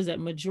told is that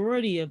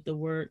majority of the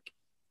work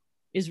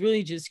is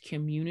really just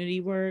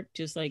community work,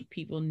 just like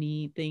people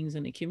need things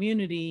in the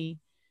community.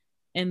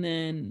 And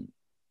then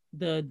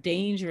the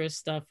dangerous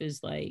stuff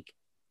is like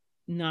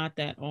not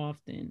that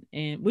often,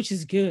 and which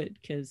is good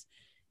because,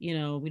 you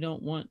know, we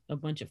don't want a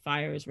bunch of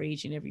fires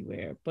raging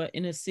everywhere. But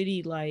in a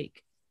city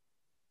like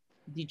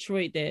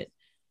Detroit that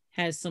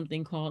has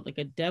something called like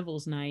a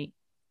Devil's Night,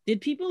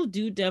 did people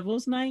do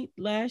Devil's Night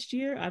last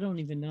year? I don't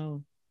even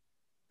know.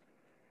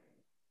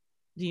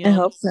 Do you know? I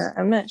hope not.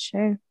 I'm not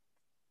sure.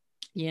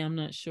 Yeah, I'm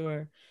not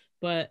sure.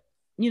 But,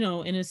 you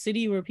know, in a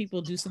city where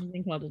people do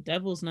something called a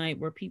Devil's Night,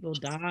 where people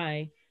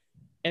die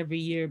every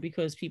year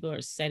because people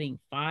are setting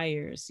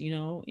fires, you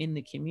know, in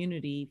the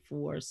community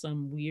for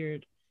some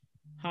weird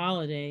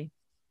holiday,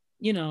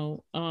 you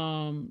know,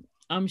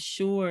 I'm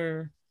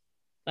sure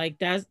like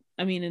that's,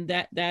 I mean, and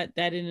that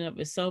in and of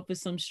itself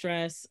is some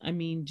stress. I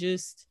mean,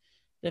 just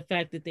the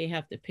fact that they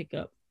have to pick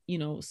up, you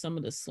know, some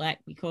of the slack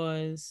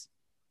because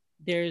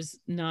there's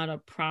not a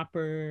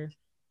proper,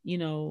 you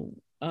know,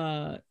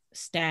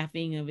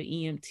 staffing of an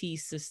EMT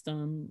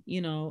system,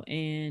 you know,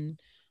 and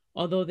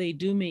although they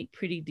do make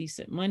pretty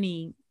decent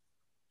money,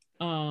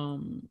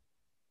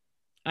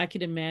 I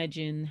could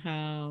imagine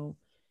how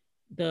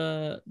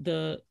the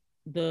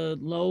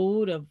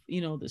load of,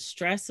 you know, the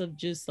stress of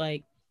just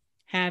like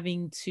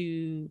having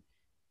to,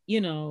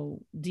 you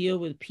know, deal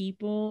with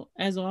people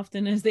as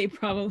often as they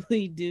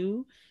probably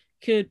do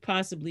could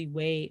possibly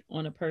weigh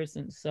on a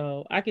person.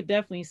 So I could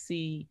definitely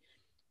see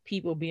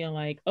people being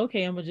like,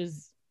 okay, I'm gonna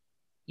just,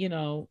 you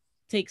know,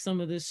 take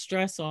some of this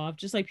stress off,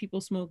 just like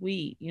people smoke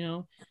weed, you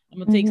know, I'm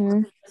gonna take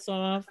some stress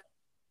off,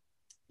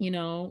 you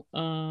know,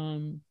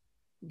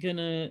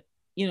 gonna,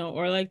 you know,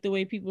 or like the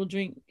way people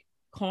drink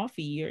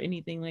coffee or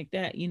anything like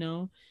that, you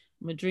know,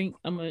 I'm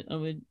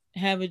gonna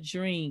have a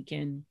drink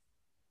and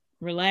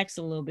relax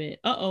a little bit.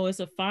 Uh-oh,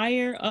 it's a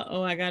fire.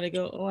 Uh-oh, I gotta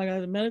go. Oh, I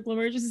got a medical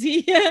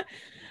emergency. Yeah.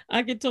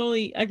 I could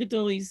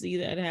totally see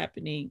that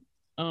happening.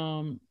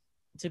 To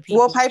people.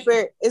 Well,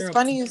 Piper, it's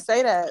funny you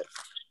say that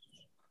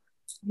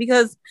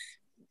because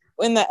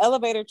in the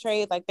elevator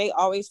trade, like they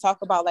always talk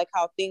about like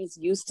how things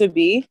used to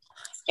be.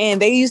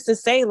 And they used to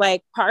say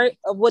like part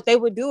of what they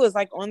would do is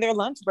like on their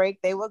lunch break,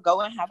 they would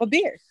go and have a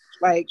beer.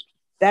 Like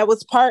that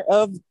was part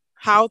of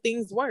how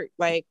things work.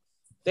 Like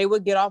they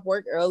would get off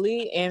work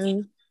early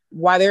and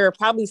while they were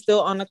probably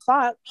still on the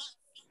clock,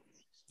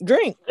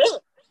 drink.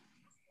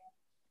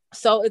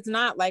 So it's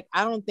not like,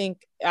 I don't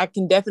think I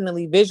can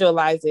definitely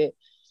visualize it,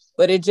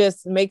 but it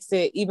just makes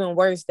it even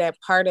worse that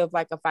part of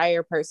like a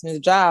fire person's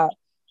job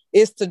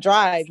is to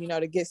drive, you know,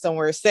 to get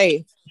somewhere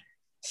safe.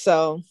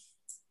 So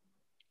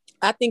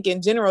I think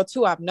in general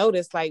too, I've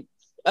noticed like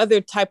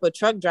other type of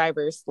truck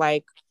drivers,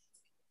 like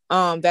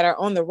that are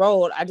on the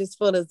road. I just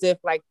feel as if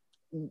like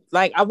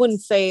I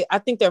wouldn't say, I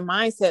think their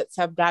mindsets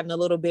have gotten a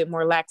little bit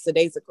more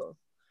lackadaisical.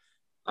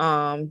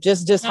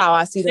 Just how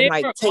I see them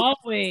like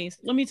always.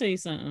 Let me tell you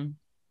something.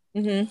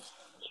 Mm-hmm.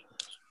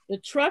 The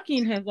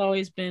trucking has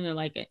always been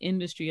like an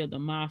industry of the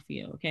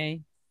mafia.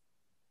 Okay.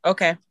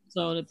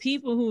 So the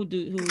people who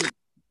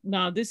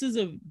now this is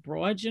a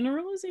broad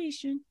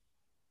generalization,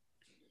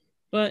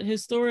 but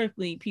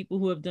historically people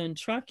who have done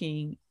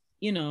trucking,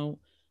 you know,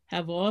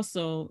 have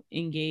also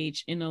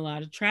engaged in a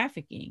lot of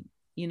trafficking,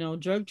 you know,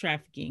 drug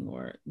trafficking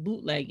or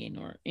bootlegging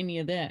or any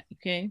of that.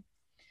 Okay.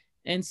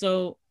 And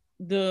so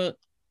the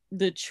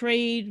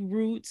trade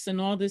routes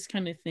and all this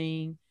kind of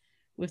thing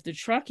with the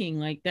trucking,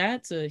 like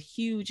that's a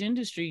huge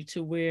industry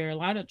to where a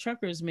lot of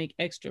truckers make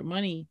extra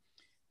money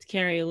to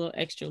carry a little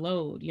extra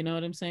load. You know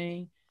what I'm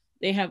saying?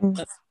 They have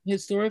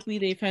historically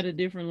they've had a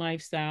different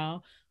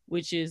lifestyle,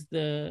 which is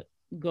the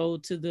go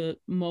to the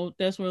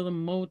that's where the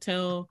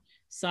motel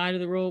side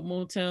of the road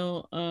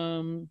motel,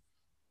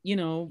 you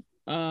know,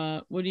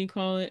 what do you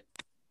call it?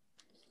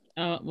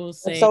 We'll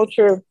That's say so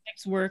true.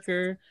 sex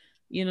worker,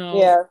 you know,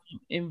 Yeah.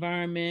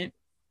 environment.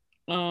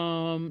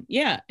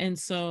 Yeah, and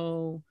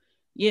so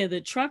yeah,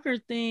 the trucker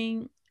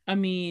thing, I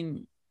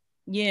mean,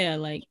 yeah,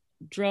 like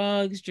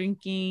drugs,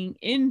 drinking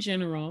in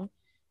general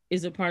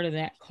is a part of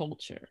that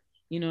culture.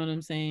 You know what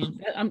I'm saying?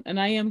 And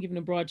I am giving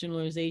a broad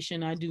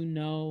generalization. I do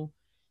know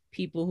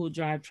people who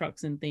drive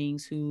trucks and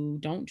things who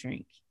don't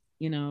drink,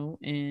 you know,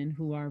 and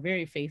who are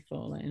very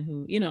faithful and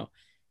who, you know,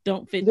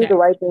 don't fit Do that the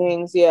right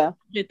things. Yeah.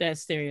 fit that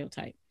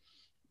stereotype.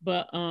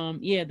 But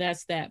yeah,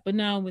 that's that. But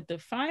now with the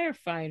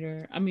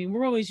firefighter, I mean,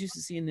 we're always used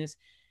to seeing this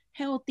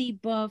healthy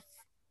buff,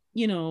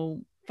 you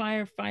know,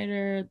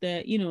 firefighter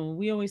that, you know,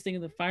 we always think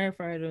of the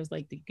firefighter as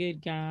like the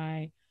good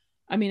guy.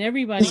 I mean,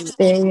 everybody,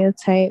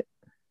 Stereotype.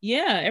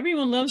 yeah,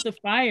 everyone loves the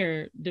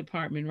fire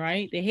department,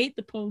 right? They hate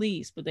the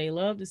police, but they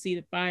love to see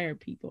the fire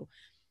people.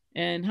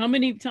 And how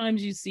many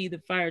times you see the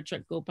fire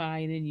truck go by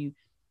and then you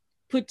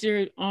put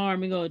your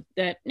arm and go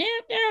that nah,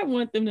 nah, I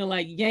want them to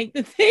like yank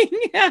the thing.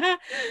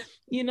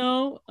 You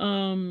know,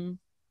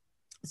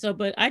 so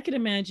but I could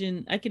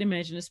imagine,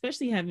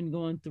 especially having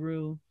gone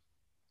through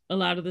a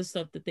lot of the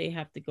stuff that they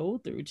have to go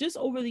through just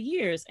over the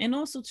years. And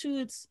also too,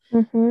 it's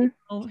you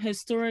know,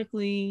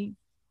 historically,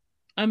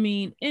 I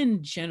mean,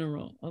 in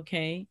general,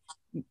 okay,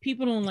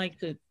 people don't like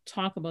to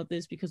talk about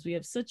this because we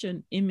have such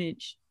an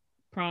image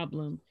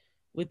problem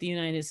with the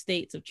United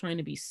States of trying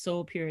to be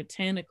so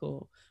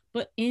puritanical.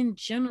 But in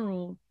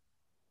general,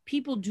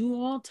 people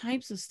do all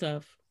types of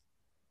stuff,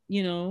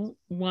 you know,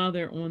 while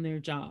they're on their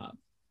job.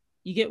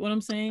 You get what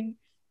I'm saying?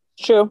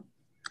 True.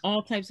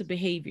 All types of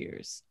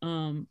behaviors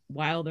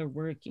while they're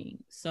working.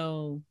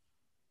 So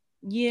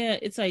yeah,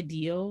 it's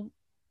ideal.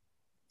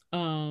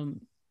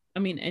 I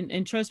mean,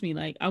 and trust me,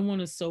 like I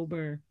want a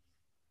sober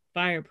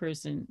fire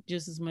person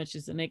just as much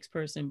as the next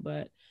person,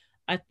 but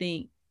I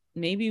think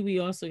maybe we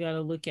also got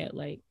to look at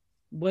like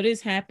what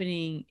is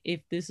happening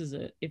if this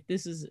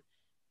is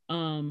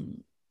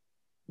um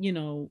you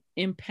know,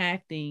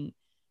 impacting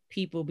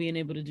people being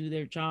able to do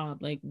their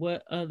job. Like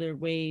what other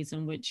ways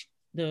in which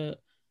the,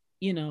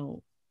 you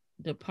know,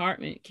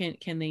 department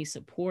can they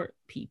support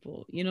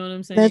people? You know what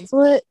I'm saying? That's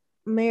what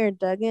Mayor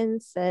Duggan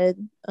said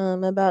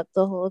about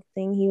the whole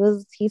thing.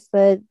 He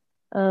said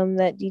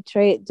that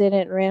Detroit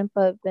didn't ramp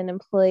up an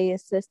employee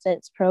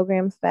assistance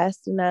program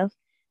fast enough,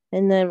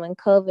 and then when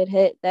COVID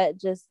hit, that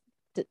just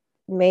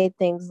made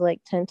things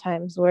like 10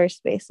 times worse,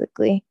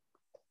 basically.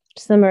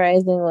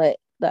 Summarizing what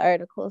the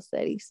article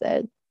said, he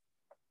said.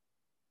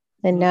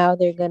 And now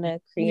they're gonna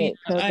create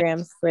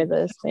programs for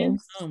those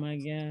things. Oh my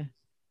god!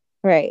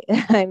 Right,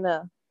 I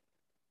know.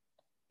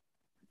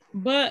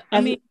 But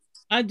I mean,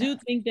 I do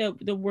think that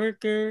the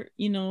worker,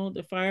 you know,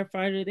 the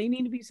firefighter, they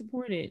need to be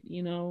supported.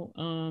 You know,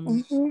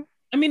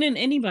 I mean, and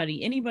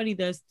anybody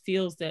that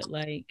feels that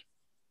like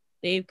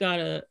they've got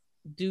to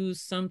do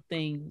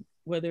something,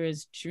 whether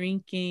it's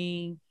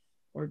drinking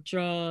or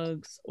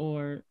drugs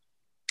or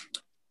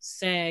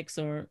sex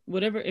or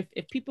whatever,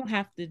 if people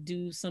have to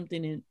do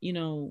something and you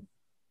know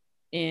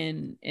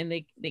and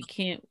they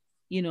can't,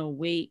 you know,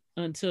 wait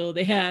until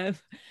they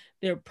have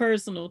their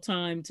personal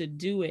time to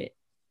do it,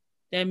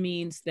 that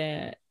means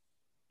that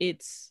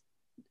it's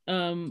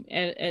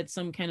at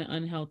some kind of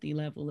unhealthy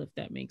level, if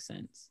that makes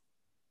sense.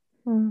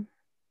 You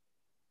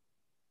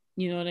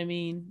know what I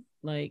mean?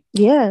 Like,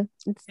 yeah,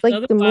 it's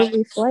like the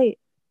movie Flight.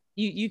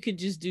 You could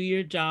just do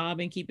your job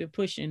and keep it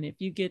pushing.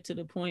 If you get to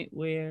the point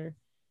where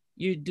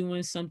you're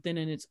doing something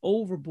and it's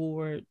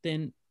overboard,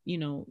 then you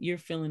know you're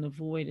filling a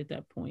void at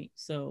that point.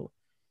 So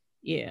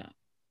yeah.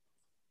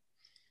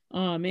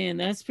 Oh man,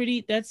 that's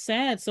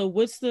sad. So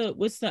what's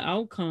the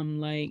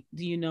outcome? Like,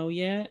 do you know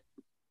yet?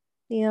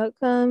 The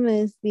outcome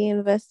is the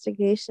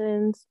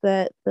investigations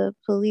that the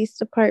police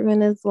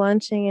department is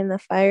launching and the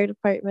fire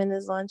department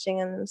is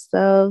launching on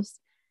themselves,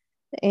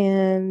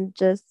 and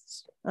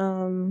just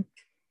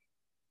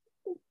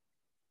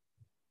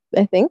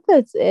I think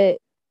that's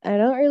it. I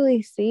don't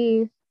really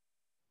see,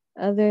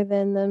 other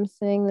than them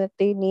saying that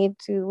they need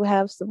to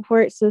have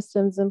support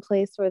systems in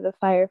place for the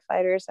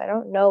firefighters. I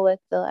don't know what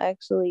they'll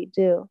actually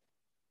do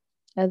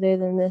other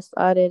than this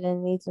audit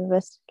and these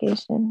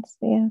investigations.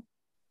 Yeah.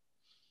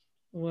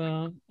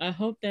 Well, I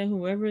hope that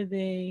whoever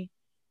they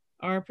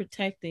are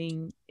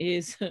protecting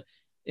is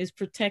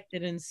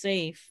protected and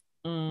safe.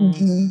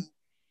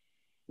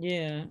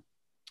 Yeah.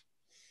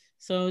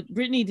 So,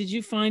 Brittany, did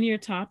you find your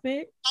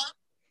topic?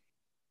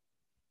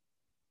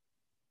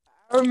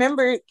 I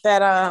remember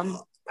that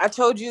I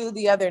told you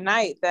the other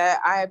night that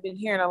I have been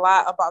hearing a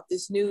lot about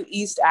this new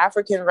East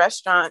African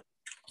restaurant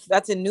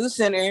that's in New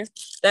Center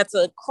that's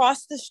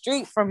across the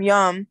street from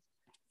Yum.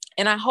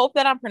 And I hope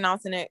that I'm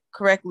pronouncing it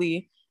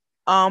correctly.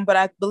 But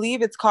I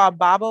believe it's called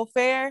Babo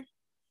Fair.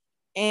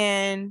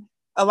 And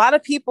a lot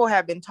of people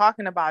have been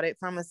talking about it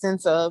from a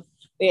sense of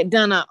they had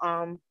done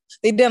a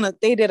they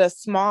did a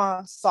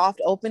small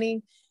soft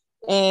opening,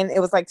 and it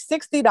was like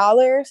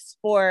 $60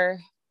 for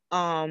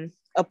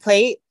a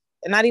plate,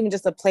 and not even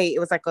just a plate. It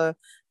was like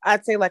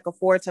I'd say like a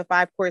 4 to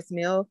 5 course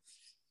meal.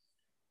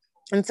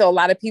 And so a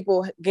lot of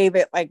people gave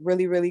it like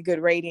really, really good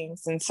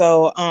ratings. And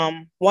so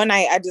one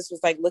night I just was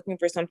like looking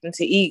for something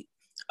to eat.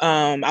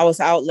 I was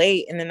out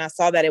late, and then I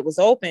saw that it was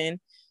open.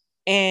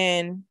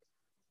 And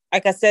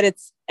like I said,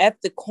 it's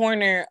at the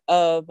corner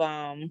of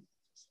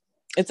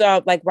it's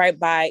like right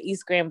by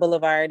East Grand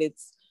Boulevard.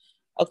 It's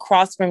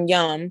across from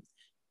Yum.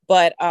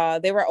 But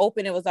they were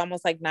open. It was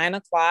almost like 9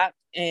 o'clock.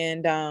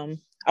 And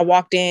I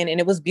walked in, and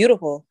it was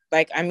beautiful.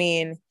 Like, I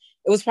mean,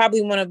 it was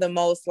probably one of the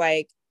most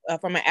like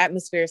from an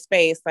atmosphere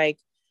space, like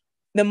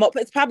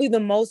it's probably the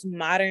most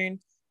modern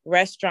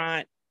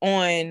restaurant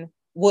on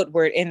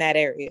Woodward in that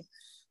area.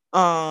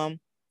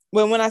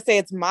 When I say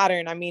it's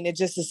modern, I mean, it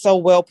just is so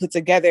well put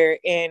together,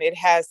 and it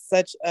has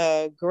such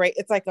a great,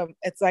 it's like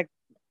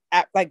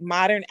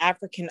modern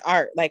African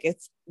art. Like,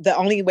 it's the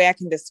only way I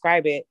can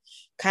describe it.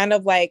 Kind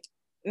of like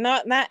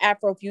not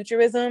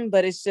Afrofuturism,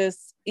 but it's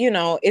just,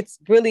 it's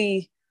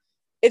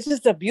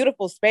just a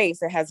beautiful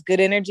space. It has good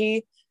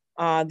energy.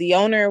 The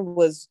owner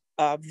was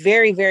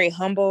very, very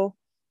humble.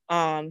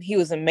 He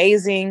was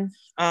amazing.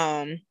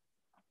 The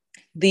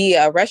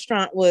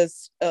restaurant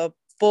was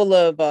full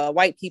of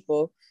white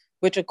people,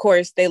 which of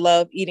course they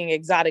love eating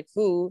exotic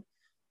food.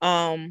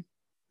 However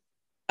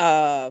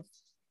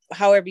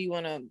you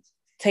want to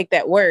take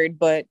that word,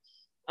 but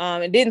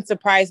it didn't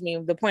surprise me.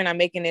 The point I'm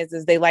making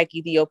is they like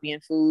Ethiopian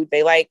food.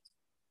 They like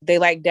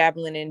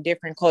dabbling in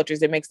different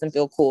cultures. It makes them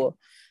feel cool.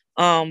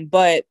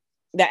 But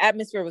the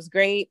atmosphere was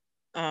great.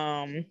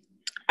 I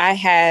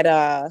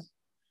had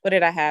what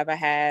did I have? I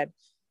had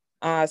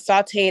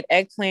sauteed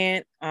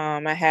eggplant.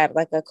 I had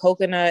like a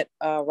coconut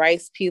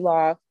rice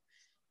pilaf.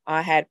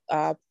 I had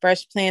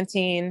fresh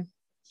plantain,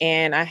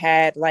 and I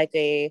had like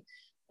a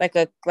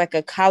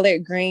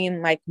collard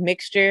green like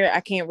mixture.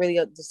 I can't really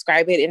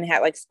describe it, and it had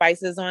like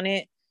spices on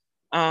it.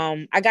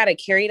 I got it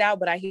carried out,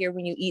 but I hear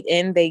when you eat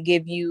in, they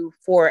give you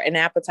for an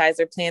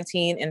appetizer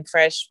plantain and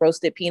fresh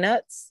roasted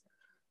peanuts.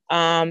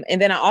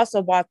 And then I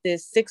also bought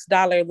this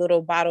 $6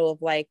 little bottle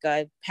of like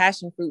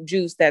passion fruit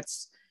juice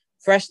that's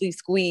freshly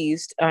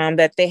squeezed,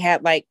 that they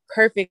had like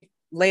perfect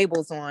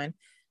labels on.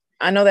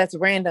 I know that's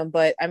random,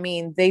 but I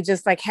mean, they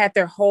just like had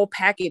their whole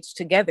package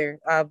together,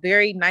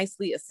 very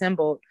nicely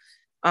assembled.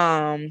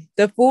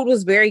 The food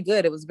was very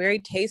good. It was very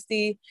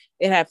tasty.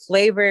 It had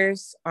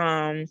flavors.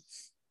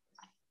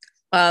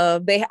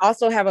 They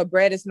also have a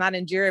bread. It's not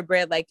injera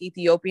bread like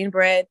Ethiopian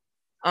bread.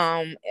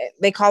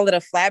 They call it a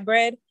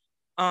flatbread.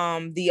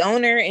 The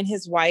owner and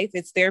his wife,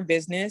 it's their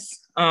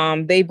business.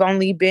 They've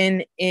only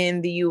been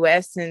in the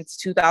US since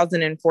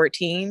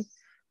 2014.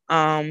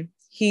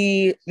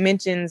 He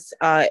mentions,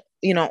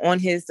 on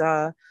his,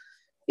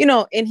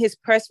 in his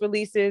press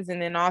releases, and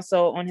then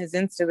also on his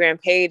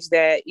Instagram page,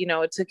 that,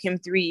 it took him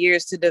 3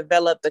 years to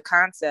develop the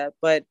concept,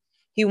 but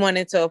he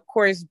wanted to, of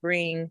course,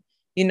 bring,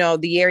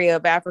 the area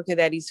of Africa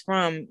that he's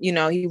from,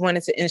 he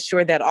wanted to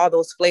ensure that all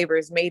those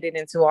flavors made it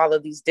into all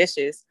of these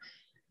dishes.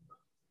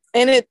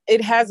 And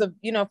it has a,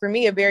 for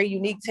me, a very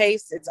unique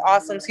taste. It's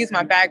awesome. Excuse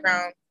my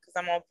background because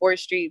I'm on 4th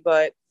Street,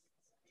 but,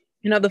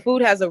 the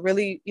food has a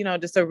really,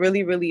 just a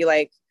really, really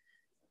like,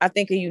 I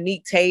think a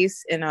unique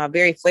taste, and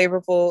very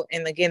flavorful.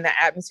 And again,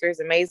 the atmosphere is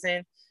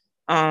amazing.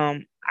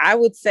 I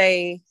would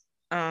say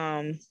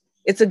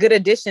it's a good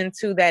addition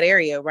to that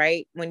area,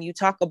 right? When you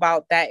talk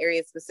about that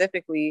area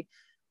specifically,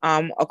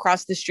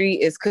 across the street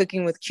is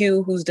Cooking with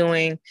Q, who's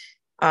doing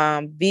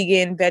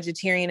vegan,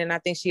 vegetarian, and I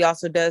think she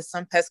also does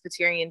some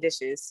pescatarian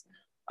dishes.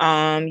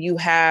 You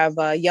have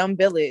Yum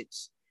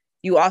Village.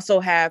 You also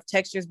have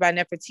Textures by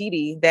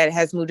Nefertiti that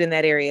has moved in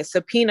that area.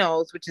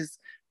 Sapino's, which is,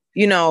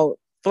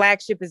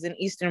 flagship is in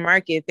Eastern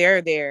Market.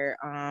 They're there.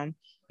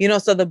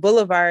 So the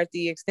boulevard,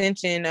 the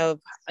extension of,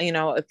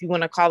 if you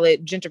want to call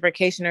it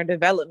gentrification or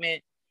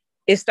development,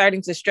 is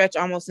starting to stretch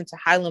almost into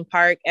Highland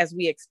Park as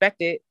we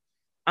expected.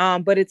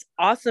 But it's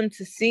awesome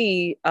to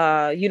see,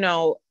 in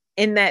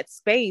that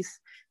space,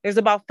 there's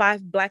about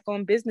 5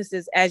 Black-owned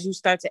businesses as you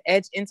start to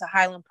edge into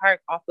Highland Park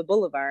off the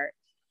boulevard.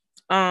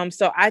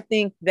 So I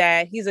think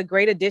that he's a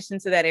great addition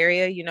to that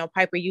area.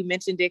 Piper, you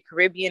mentioned it,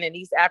 Caribbean and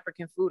East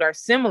African food are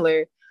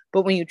similar,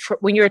 but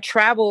when you're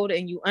traveled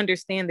and you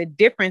understand the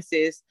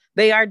differences,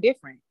 they are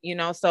different,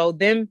 so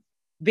them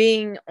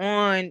being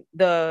on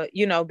the,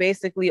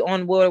 basically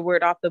on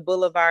Woodward off the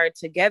boulevard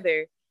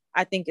together,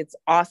 I think it's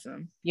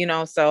awesome,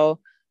 so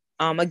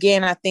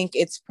again, I think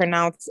it's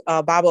pronounced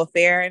Baba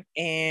Fair,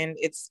 and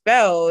it's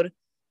spelled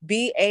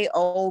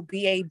Baobab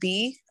Fare.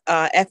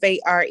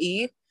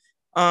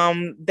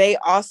 They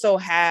also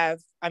have,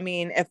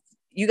 if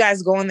you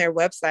guys go on their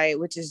website,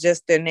 which is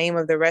just the name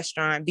of the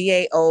restaurant,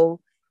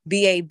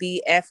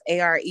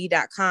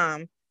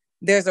 BAOBABFARE.com,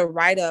 there's a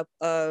write-up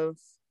of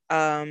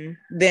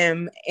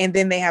them, and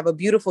then they have a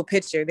beautiful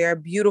picture. They're a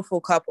beautiful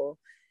couple.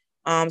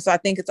 So I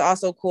think it's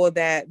also cool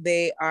that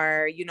they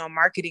are,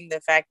 marketing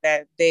the fact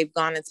that they've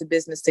gone into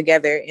business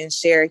together and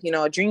share,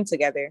 a dream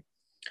together.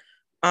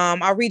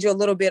 I'll read you a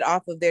little bit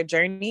off of their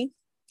journey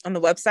on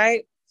the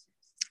website.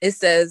 It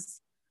says,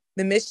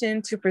 the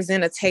mission to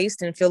present a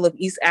taste and feel of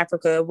East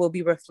Africa will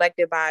be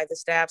reflected by the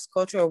staff's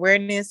cultural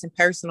awareness and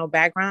personal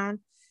background.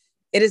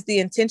 It is the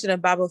intention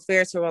of Bible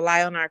Fair to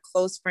rely on our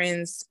close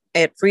friends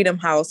at Freedom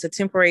House, a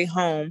temporary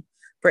home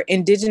for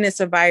Indigenous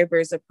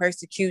survivors of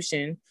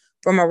persecution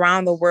from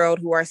around the world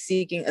who are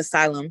seeking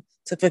asylum,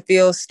 to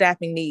fulfill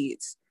staffing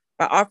needs.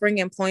 By offering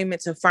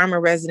employment to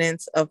farmer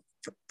residents of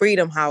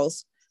Freedom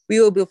House, we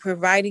will be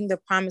providing the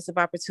promise of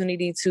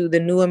opportunity to the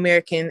new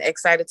American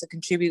excited to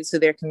contribute to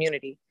their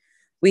community.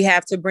 We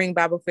have to bring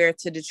Bible Fair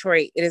to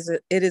Detroit. It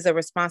is a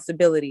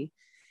responsibility.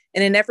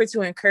 In an effort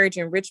to encourage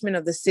enrichment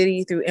of the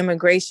city through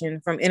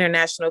immigration from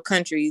international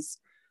countries,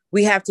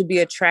 we have to be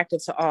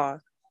attractive to all.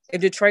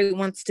 If Detroit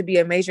wants to be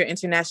a major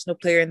international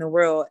player in the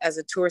world as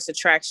a tourist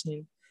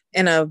attraction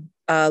and a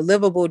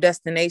livable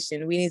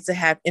destination, we need to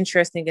have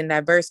interesting and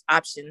diverse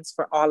options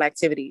for all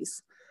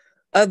activities.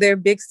 Other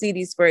big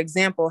cities, for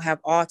example, have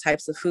all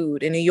types of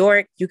food. In New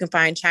York, you can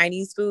find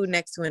Chinese food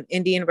next to an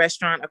Indian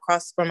restaurant,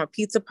 across from a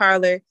pizza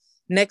parlor,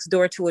 next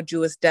door to a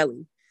Jewish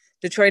deli.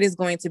 Detroit is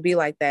going to be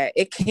like that.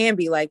 It can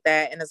be like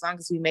that, and as long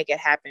as we make it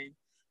happen.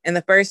 And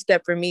the first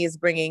step for me is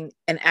bringing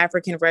an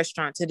African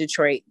restaurant to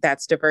Detroit.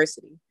 That's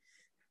diversity.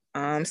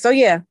 So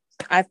yeah,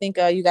 I think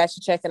you guys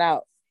should check it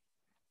out.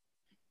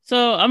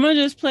 So I'm gonna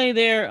just play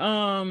their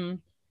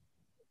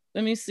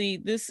let me see.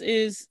 This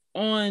is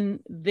on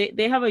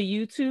they have a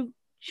YouTube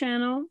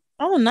channel.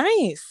 Oh,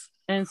 nice.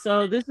 And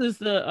so this is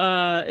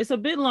the it's a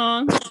bit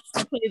long.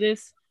 I'll play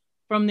this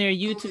from their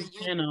YouTube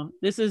channel.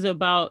 This is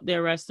about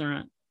their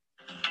restaurant.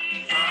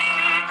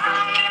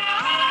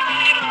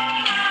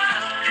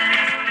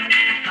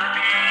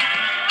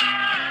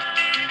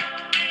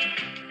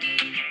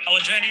 Our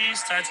journey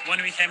started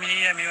when we came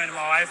here, me and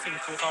my wife, in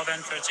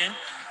 2013.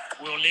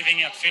 We were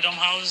living at Freedom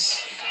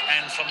House,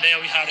 and from there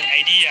we had an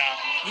idea.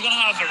 We're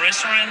gonna have a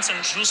restaurant and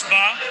juice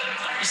bar,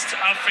 East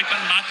African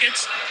market.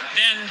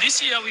 Then this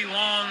year we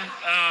won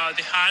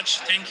the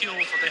Hajj. Thank you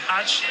for the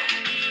Hajj.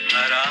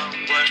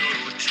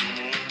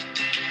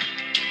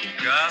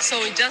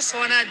 So we just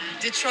wanted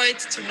Detroit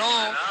to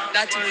know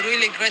that we're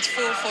really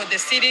grateful for the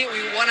city.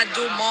 We want to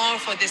do more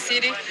for the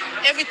city.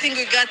 Everything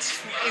we got is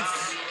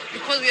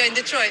because we are in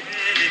Detroit.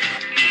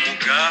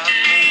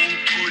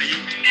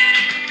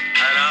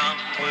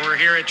 We're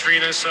here at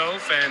Trina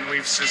Sof, and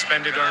we've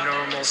suspended our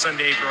normal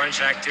Sunday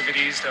brunch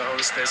activities to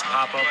host this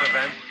pop-up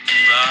event.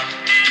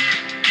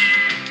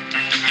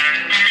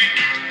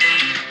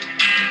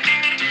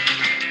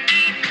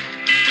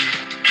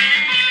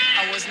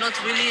 I was not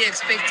really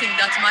expecting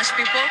that much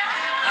people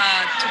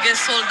to get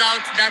sold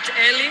out that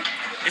early.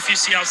 If you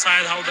see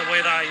outside how the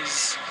weather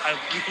is,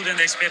 we couldn't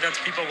expect that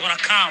people are gonna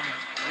come.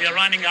 We are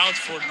running out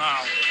food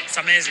now. It's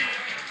amazing.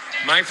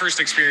 My first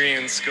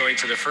experience going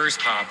to the first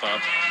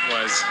pop-up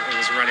was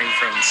running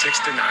from 6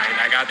 to 9.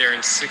 I got there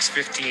in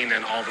 6:15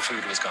 and all the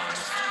food was gone.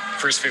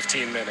 First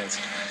 15 minutes.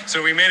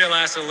 So we made it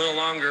last a little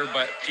longer,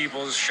 but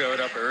people showed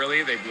up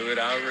early. They blew it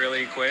out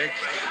really quick.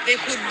 They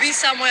could be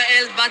somewhere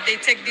else, but they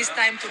take this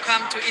time to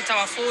come to eat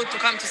our food, to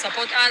come to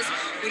support us.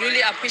 We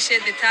really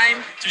appreciate the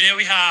time. Today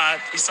we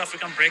had East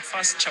African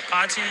breakfast,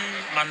 chapati,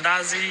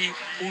 mandazi,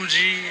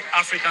 uji,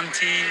 African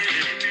tea.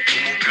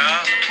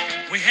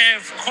 We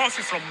have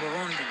coffee from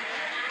Burundi.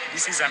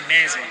 This is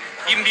amazing.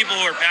 Even people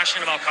who are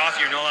passionate about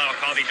coffee or know a lot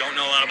about coffee don't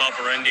know a lot about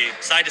Burundi.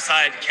 Side to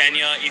side,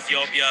 Kenya,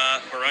 Ethiopia,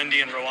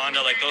 Burundi, and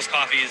Rwanda, like those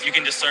coffees, you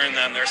can discern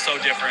them. They're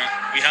so different.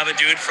 We have a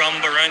dude from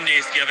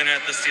Burundi giving it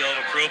the seal of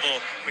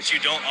approval, which you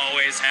don't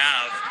always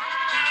have.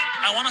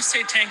 I want to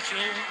say thank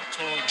you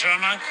to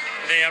Jermac.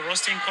 They are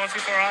roasting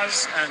coffee for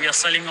us, and we are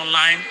selling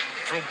online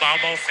through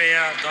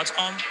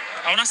baobaofair.com.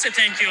 I want to say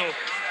thank you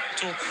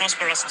to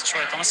Prosperous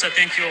Detroit. I want to say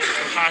thank you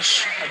to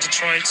Hash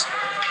Detroit.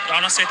 I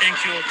want to say thank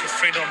you to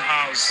Freedom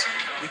House.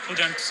 We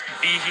couldn't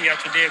be here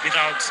today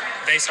without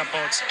their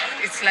support.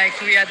 It's like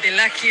we are the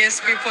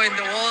luckiest people in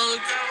the world.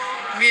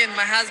 Me and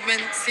my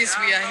husband, since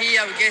we are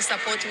here, we get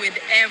support with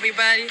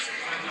everybody.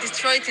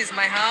 Detroit is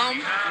my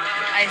home.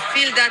 I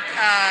feel that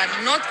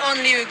not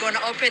only we're going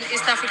to open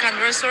East African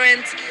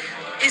restaurants,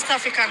 East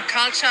African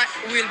culture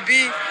will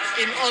be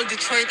in all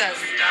Detroiters.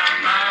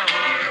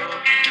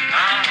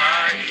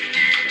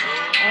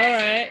 All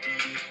right.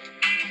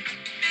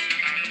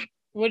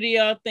 What do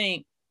y'all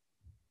think?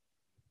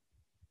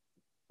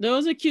 There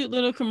was a cute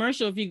little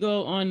commercial. If you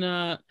go on,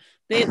 that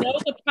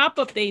was a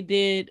pop-up they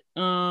did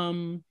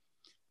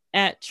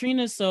at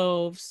Trina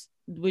Sov's,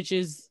 which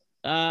is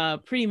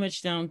pretty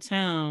much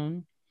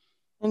downtown.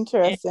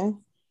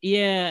 Interesting.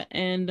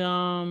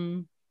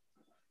 And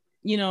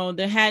you know,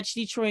 the Hatch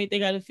Detroit, they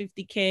got a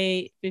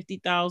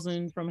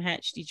 50,000 from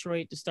Hatch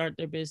Detroit to start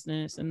their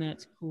business, and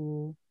that's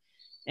cool.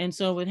 And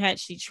so with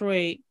Hatch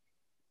Detroit,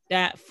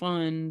 that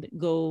fund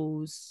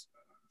goes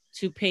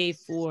to pay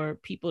for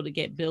people to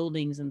get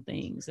buildings and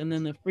things. And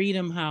then the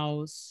Freedom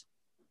House,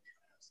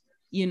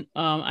 I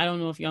don't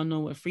know if y'all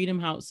know what Freedom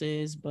House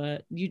is,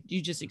 but you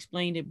just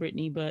explained it,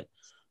 Brittany. But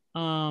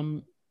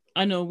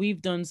I know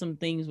we've done some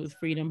things with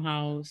Freedom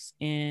House,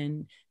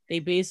 and they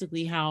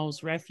basically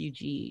house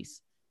refugees.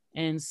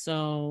 And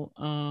so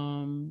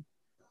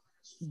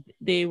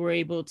they were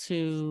able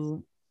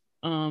to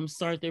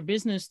start their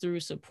business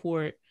through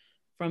support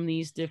from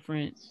these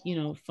different,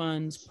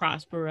 funds.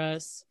 Prosper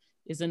Us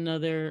is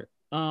another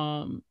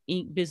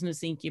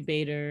business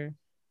incubator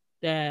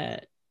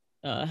that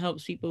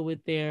helps people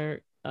with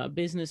their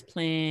business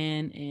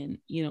plan and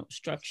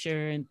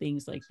structure and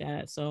things like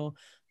that. So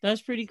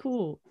that's pretty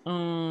cool.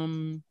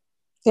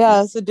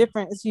 Yeah,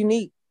 it's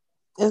unique.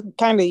 It's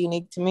kind of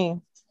unique to me.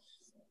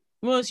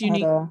 Well, it's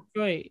unique to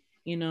Detroit,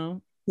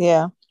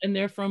 Yeah. And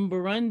they're from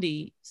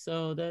Burundi,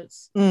 so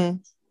that's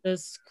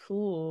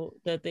cool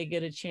that they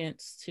get a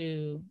chance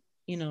to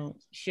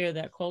share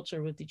that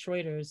culture with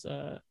Detroiters.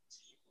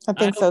 I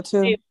think so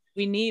too.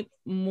 We need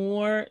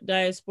more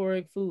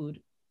diasporic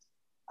food.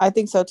 I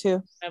think so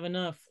too. Have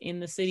enough in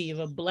the city of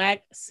a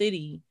Black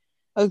city.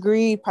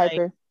 Agreed,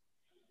 Piper.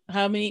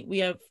 How many? We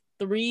have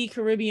 3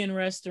 Caribbean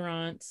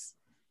restaurants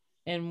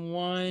and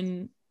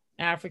 1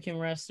 African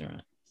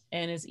restaurant,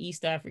 and it's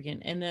East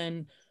African. And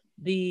then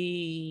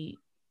the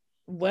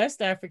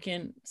West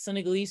African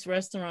Senegalese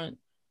restaurant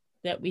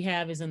that we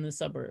have is in the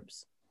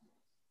suburbs.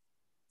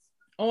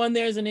 Oh, and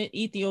there's an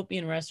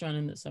Ethiopian restaurant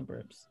in the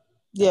suburbs.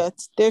 Yeah,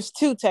 there's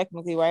 2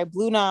 technically, right?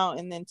 Blue Nile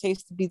and then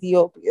Taste of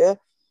Ethiopia.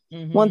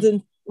 Mm-hmm.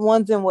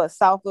 One's in what,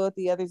 Southfield,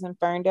 the other's in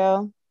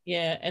Ferndale.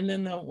 Yeah, and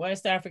then the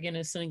West African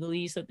is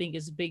Senegalese. I think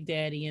it's Big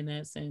Daddy, and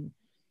that's in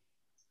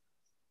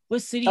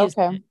what city is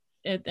that?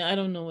 I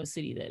don't know what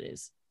city that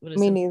is.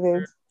 Me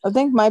neither. I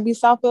think it might be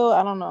Southfield.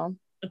 I don't know.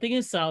 I think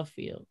it's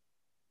Southfield.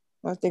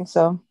 I think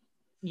so.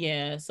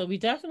 Yeah, so we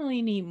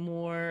definitely need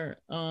more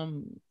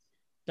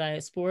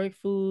diasporic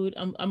food.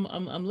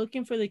 I'm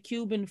looking for the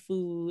Cuban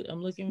food.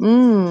 I'm looking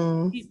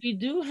for, we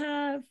do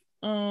have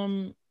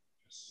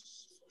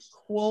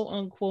quote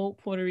unquote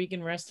Puerto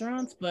Rican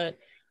restaurants, but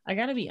I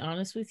gotta be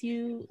honest with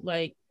you,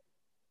 like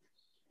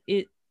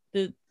the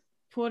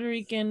Puerto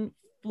Rican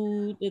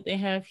food that they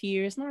have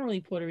here, it's not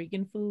really Puerto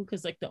Rican food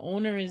because like the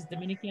owner is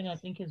Dominican. I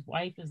think his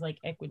wife is like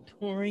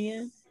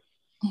Ecuadorian.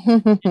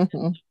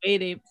 The way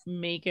they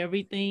make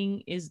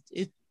everything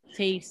it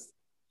tastes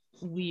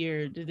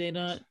weird.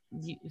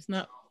 It's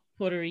not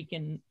Puerto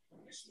Rican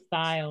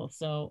style.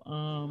 So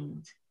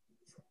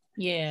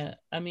yeah,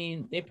 I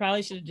mean they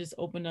probably should have just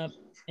opened up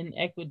an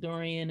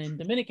Ecuadorian and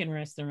Dominican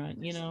restaurant,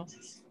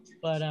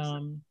 but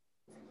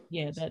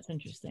yeah, that's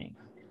interesting.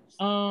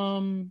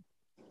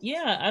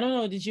 Yeah, I don't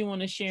know, did you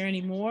want to share any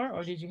more,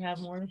 or did you have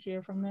more to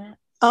share from that?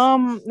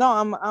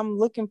 No, I'm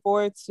looking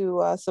forward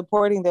to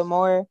supporting them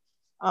more.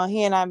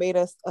 He and I made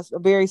a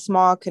very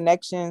small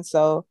connection,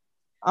 so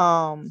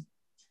I'm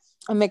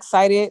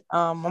excited.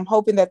 I'm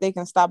hoping that they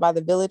can stop by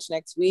the village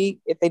next week.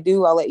 If they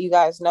do, I'll let you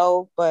guys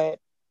know. But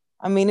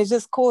I mean, it's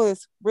just cool.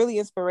 It's really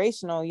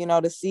inspirational,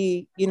 to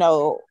see, he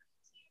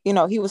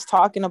was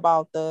talking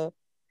about the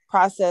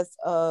process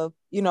of,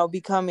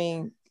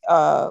 becoming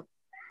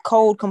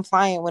code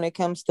compliant when it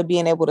comes to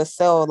being able to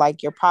sell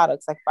like your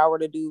products. Like if I were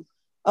to do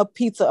a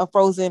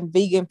frozen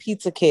vegan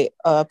pizza kit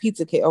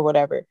or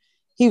whatever,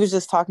 he was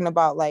just talking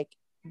about like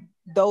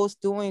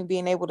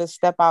being able to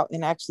step out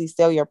and actually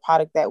sell your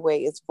product that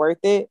way is worth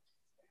it.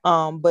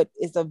 But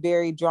it's a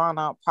very drawn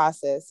out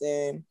process.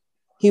 And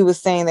he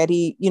was saying that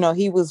he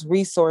was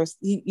resourced.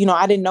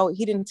 I didn't know,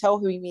 he didn't tell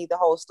me the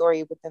whole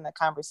story within the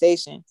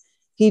conversation.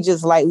 He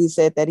just lightly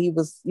said that he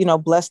was,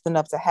 blessed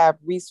enough to have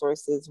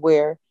resources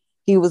where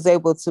he was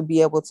able to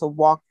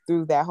walk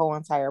through that whole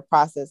entire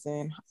process.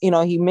 And,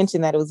 he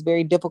mentioned that it was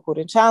very difficult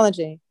and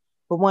challenging,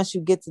 but once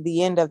you get to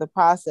the end of the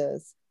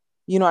process,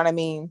 you know what I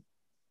mean?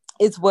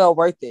 It's well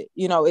worth it.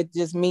 It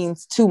just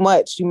means too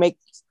much. You make,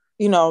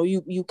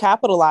 you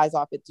capitalize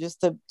off it.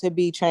 Just to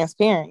be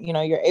transparent,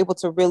 you're able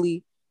to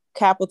really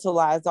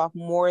capitalize off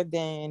more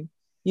than,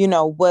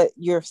 what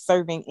you're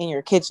serving in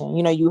your kitchen.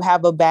 You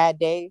have a bad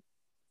day,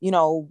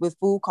 with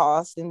food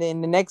costs, and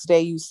then the next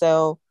day you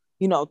sell,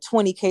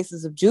 20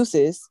 cases of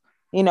juices,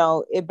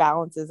 it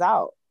balances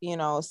out,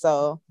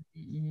 so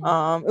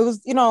it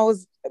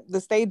was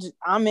the stage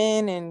I'm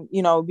in, and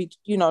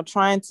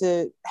trying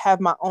to have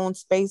my own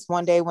space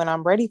one day when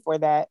I'm ready for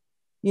that.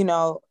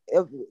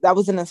 That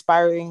was an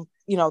inspiring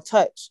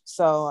touch.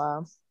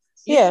 So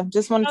yeah,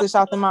 just wanted to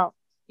shout them out.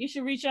 You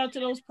should reach out to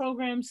those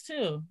programs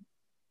too.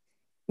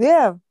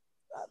 Yeah,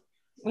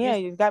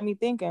 you got me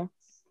thinking.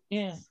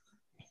 Yeah.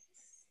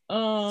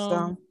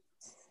 All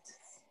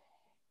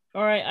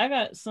right, I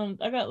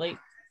got like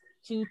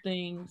 2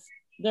 things.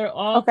 They're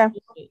all okay.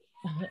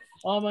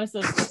 All my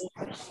stuff.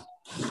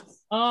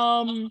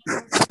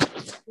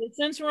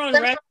 Since we're on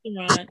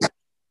restaurant,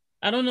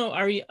 I don't know.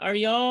 Are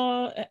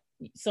y'all?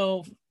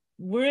 So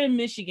we're in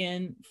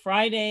Michigan.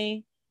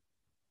 Friday,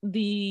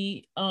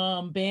 the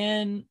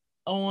ban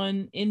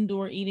on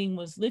indoor eating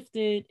was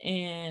lifted,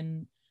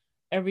 and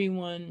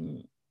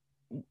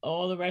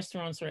all the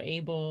restaurants are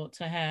able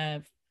to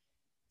have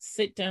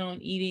sit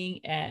down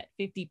eating at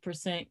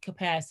 50%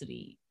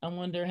 capacity. I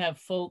wonder, have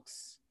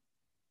folks,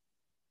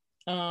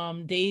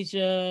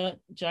 Deja,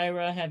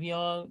 Jaira, have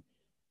y'all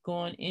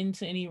gone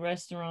into any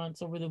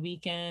restaurants over the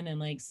weekend and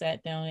like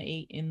sat down and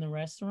ate in the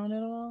restaurant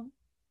at all?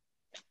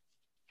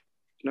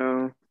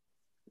 No,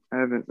 I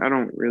haven't. I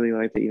don't really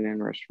like to eat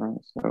in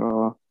restaurants at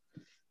all.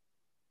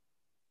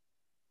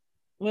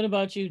 What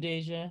about you,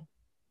 Deja?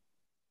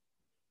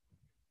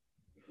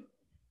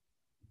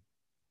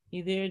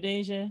 You there,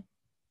 Deja?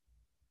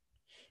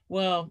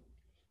 Well,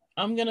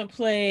 I'm gonna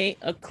play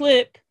a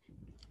clip,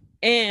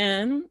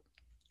 and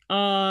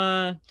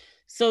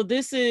so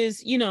this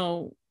is, you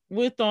know,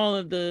 with all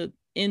of the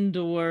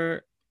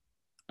indoor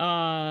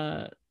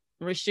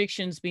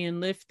restrictions being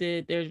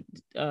lifted,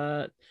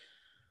 they're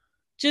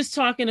just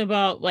talking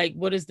about like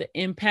what is the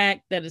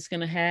impact that it's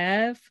gonna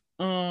have.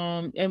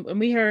 And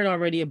we heard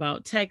already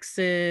about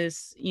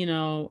Texas, you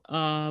know,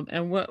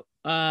 and what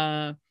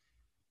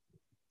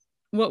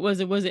was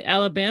it? Was it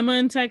Alabama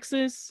and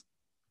Texas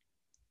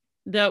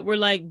that were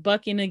like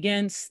bucking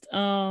against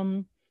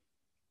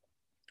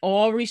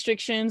all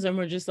restrictions, and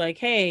we're just like,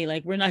 hey,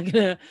 like we're not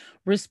gonna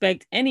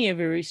respect any of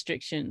your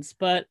restrictions.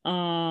 But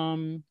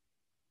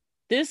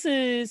this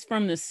is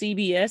from the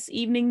CBS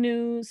Evening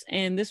News,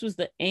 and this was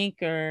the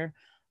anchor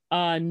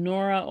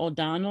Nora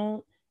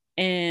O'Donnell,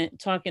 and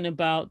talking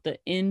about the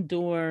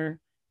indoor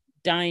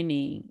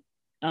dining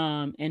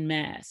and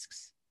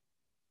masks.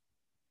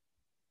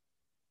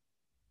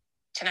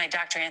 Tonight,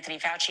 Dr. Anthony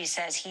Fauci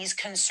says he's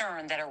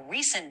concerned that a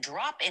recent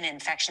drop in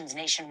infections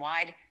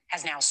nationwide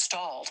has now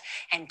stalled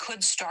and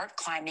could start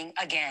climbing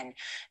again.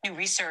 New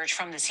research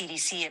from the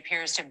CDC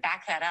appears to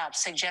back that up,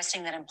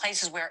 suggesting that in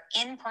places where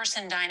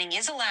in-person dining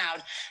is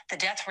allowed, the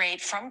death rate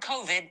from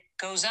COVID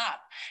goes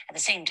up. At the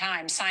same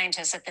time,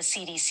 scientists at the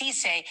CDC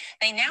say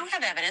they now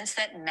have evidence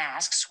that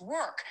masks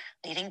work,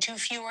 leading to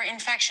fewer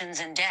infections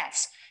and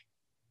deaths.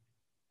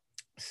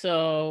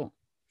 So,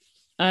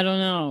 I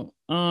don't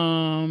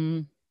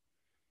know.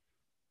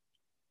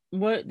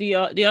 What do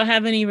y'all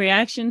have any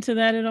reaction to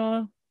that at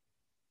all?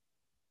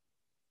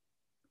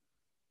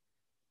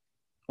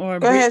 Or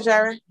go ahead,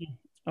 Jaira.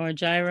 Or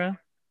Jaira.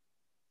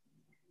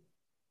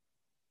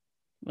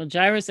 Well,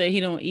 Jaira said he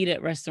don't eat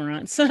at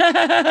restaurants.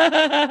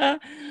 Yeah,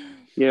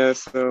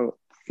 so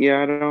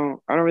yeah,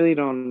 I really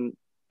don't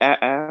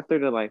after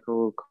the like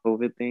whole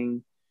COVID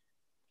thing,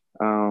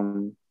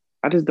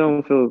 I just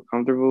don't feel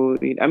comfortable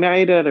eating. I mean, I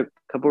ate at a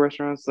couple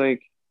restaurants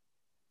like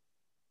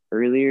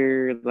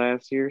earlier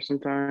last year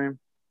sometime,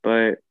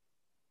 but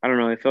I don't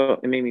know,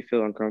 it made me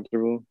feel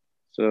uncomfortable.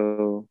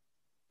 So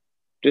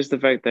just the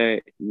fact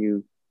that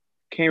you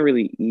can't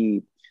really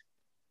eat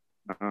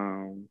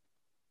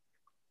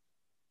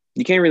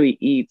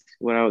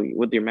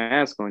with your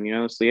mask on, you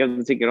know, so you have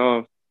to take it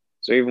off,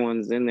 so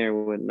everyone's in there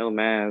with no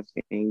mask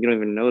and you don't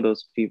even know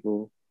those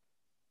people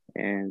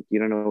and you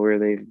don't know where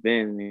they've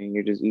been, and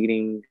you're just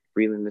eating,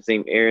 breathing the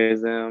same air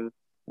as them.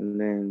 And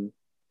then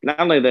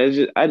not like that, it's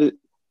just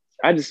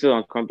I just feel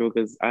uncomfortable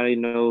because I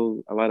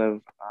know a lot of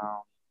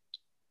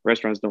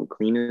restaurants don't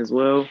clean as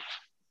well,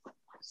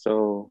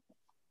 so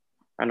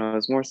I know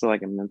it's more so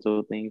like a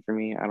mental thing for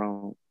me. I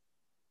don't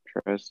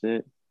trust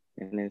it,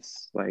 and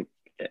it's like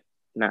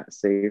not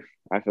safe,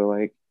 I feel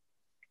like.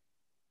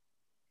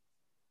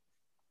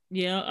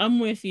 Yeah, I'm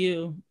with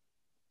you.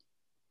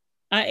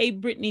 I ate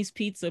Brittany's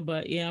pizza,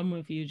 but yeah, I'm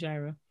with you,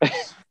 Jaira.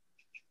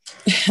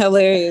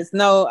 Hilarious.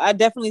 No, I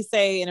definitely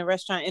say in the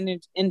restaurant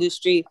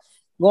industry,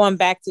 going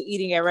back to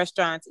eating at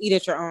restaurants, eat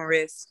at your own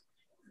risk.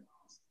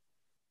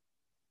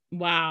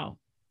 Wow.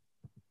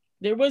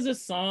 There was a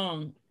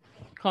song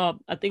called,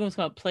 I think it was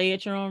called Play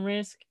at Your Own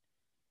Risk.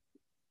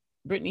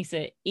 Brittany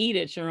said, eat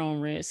at your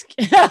own risk.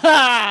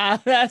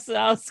 That's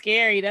so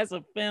scary. That's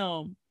a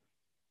film.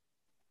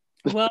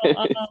 Well,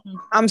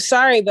 I'm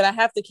sorry, but I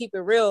have to keep it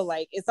real.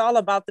 Like, it's all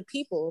about the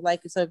people.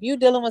 Like, so if you're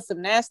dealing with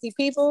some nasty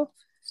people,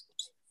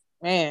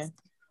 man,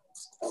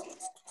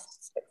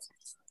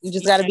 you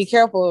just got to be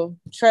careful.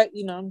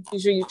 You know, be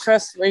sure you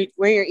trust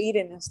where you're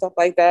eating and stuff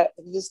like that.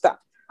 It's just the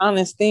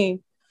honest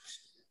thing.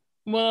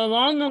 Well,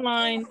 along the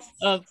lines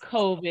of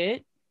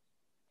COVID,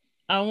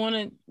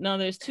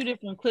 there's two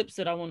different clips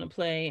that I want to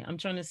play. I'm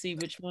trying to see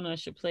which one I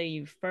should play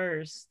you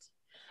first.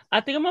 I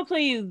think I'm going to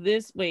play you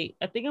this. Wait,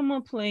 I think I'm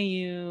going to play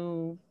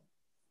you.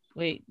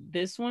 Wait,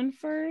 this one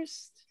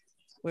first.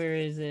 Where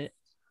is it?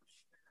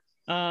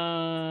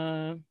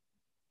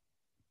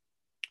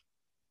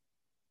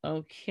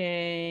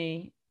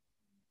 Okay.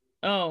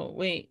 Oh,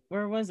 wait,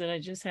 where was it? I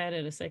just had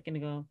it a second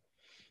ago.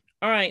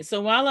 All right, so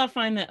while I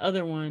find that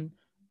other one,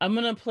 I'm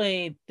going to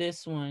play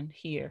this one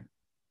here.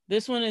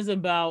 This one is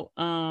about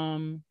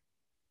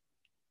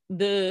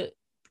the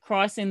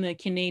crossing the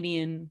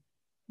Canadian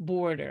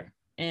border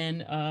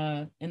and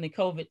the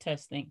COVID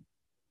testing.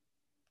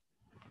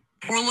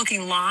 We're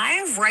looking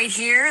live right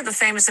here, the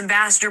famous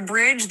Ambassador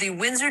Bridge, the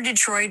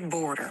Windsor-Detroit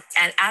border.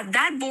 And at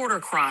that border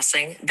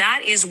crossing,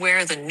 that is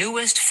where the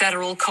newest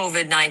federal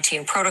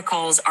COVID-19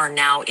 protocols are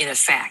now in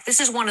effect.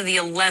 This is one of the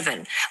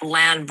 11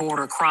 land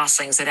border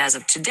crossings that, as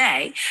of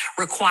today,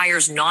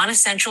 requires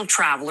non-essential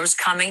travelers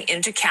coming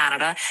into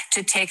Canada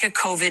to take a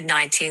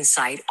COVID-19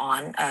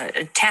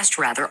 test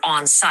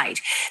on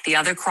site. The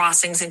other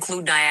crossings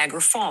include Niagara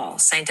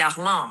Falls,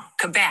 Saint-Armand,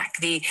 Quebec,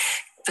 the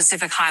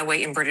Pacific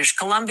Highway in British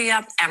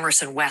Columbia,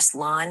 Emerson West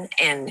Line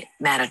in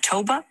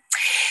Manitoba.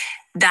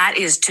 That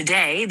is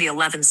today, the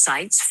 11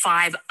 sites.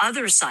 5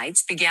 other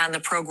sites began the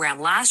program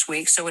last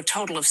week, so a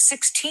total of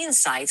 16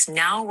 sites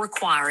now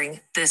requiring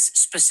this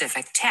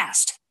specific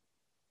test.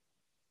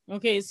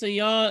 Okay, so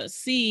y'all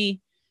see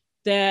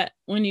that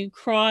when you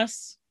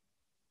cross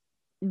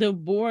the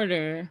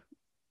border,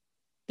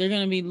 they're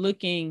going to be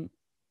looking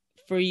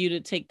for you to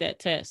take that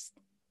test.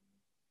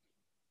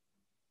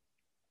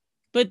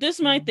 But this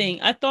is my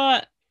thing. I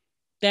thought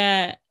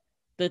that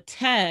the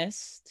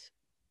test,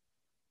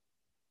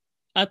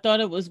 I thought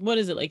it was, what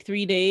is it, like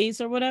 3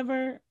 days or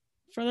whatever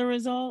for the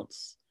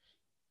results?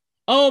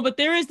 Oh, but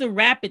there is the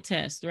rapid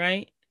test,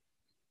 right?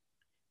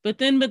 But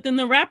then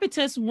the rapid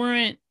tests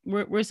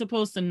were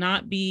supposed to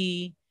not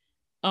be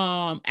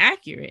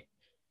accurate.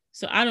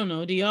 So I don't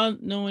know. Do y'all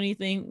know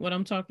anything what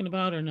I'm talking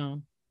about or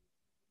no?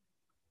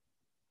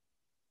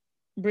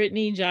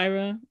 Brittany,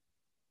 Jaira?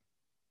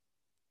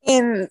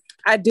 And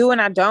I do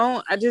and I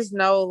don't. I just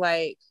know,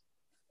 like,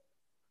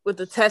 with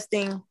the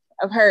testing,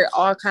 I've heard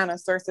all kind of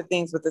sorts of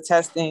things with the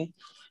testing.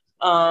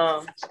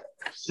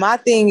 My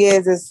thing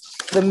is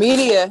the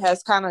media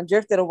has kind of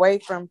drifted away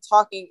from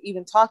talking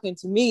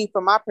to me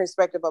from my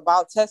perspective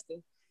about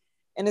testing.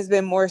 And it's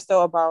been more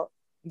so about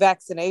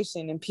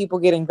vaccination and people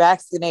getting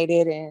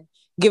vaccinated and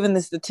giving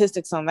the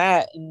statistics on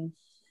that. And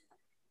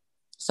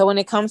so when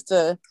it comes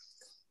to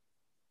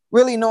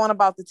really knowing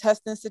about the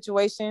testing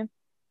situation,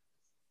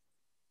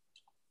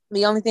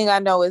 the only thing I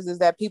know is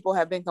that people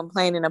have been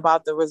complaining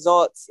about the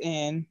results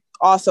and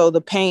also the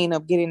pain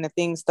of getting the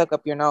thing stuck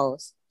up your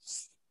nose.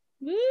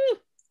 Woo.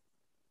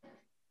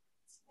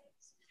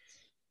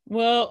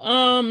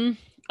 Well,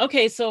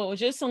 okay, so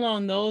just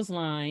along those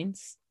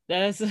lines,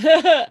 that's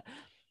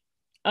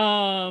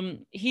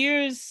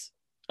here's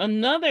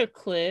another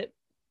clip.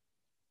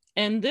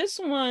 And this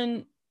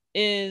one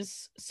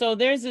is, so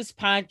there's this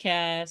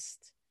podcast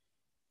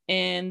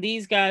and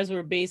these guys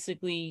were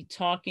basically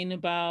talking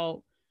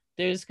about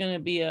there's going to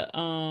be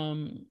a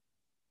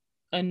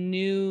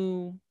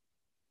new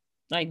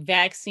like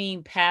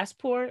vaccine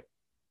passport,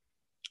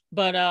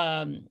 but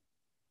I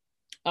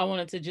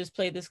wanted to just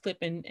play this clip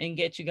and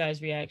get you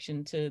guys'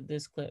 reaction to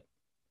this clip.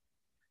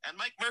 And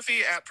Mike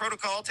Murphy at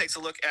Protocol takes a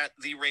look at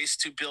the race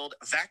to build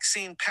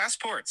vaccine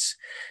passports.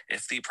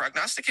 If the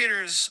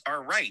prognosticators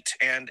are right,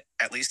 and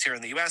at least here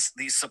in the US,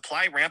 the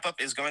supply ramp up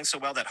is going so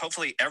well that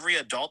hopefully every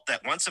adult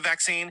that wants a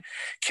vaccine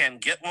can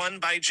get one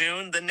by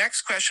June, the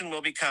next question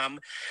will become,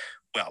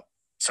 well,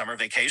 summer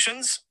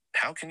vacations?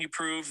 How can you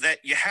prove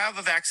that you have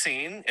a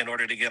vaccine in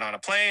order to get on a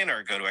plane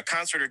or go to a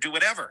concert or do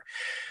whatever?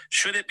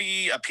 Should it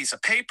be a piece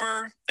of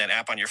paper, an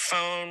app on your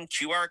phone,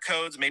 QR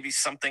codes, maybe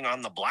something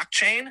on the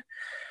blockchain?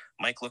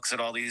 Mike looks at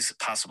all these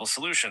possible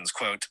solutions.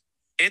 Quote,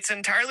 "It's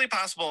entirely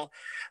possible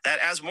that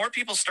as more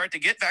people start to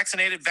get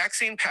vaccinated,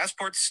 vaccine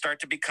passports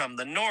start to become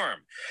the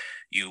norm.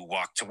 You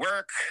walk to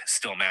work,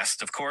 still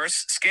masked, of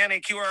course, scan a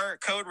QR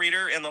code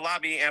reader in the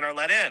lobby and are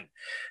let in.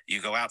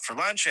 You go out for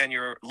lunch and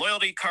your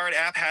loyalty card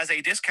app has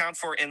a discount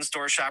for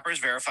in-store shoppers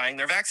verifying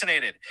they're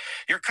vaccinated.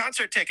 Your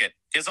concert ticket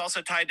is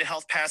also tied to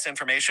Health Pass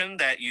information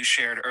that you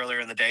shared earlier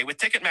in the day with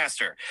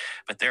Ticketmaster.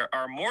 But there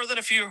are more than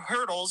a few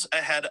hurdles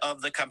ahead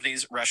of the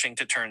companies rushing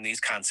to turn these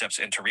concepts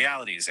into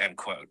realities," end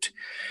quote.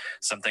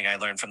 Something I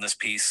learned from this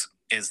piece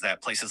is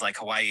that places like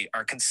Hawaii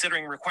are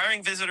considering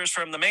requiring visitors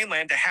from the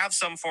mainland to have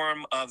some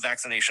form of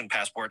vaccination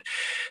passport.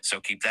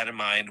 So keep that in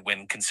mind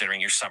when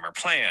considering your summer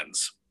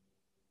plans.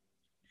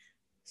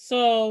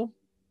 So,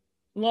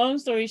 long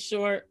story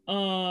short,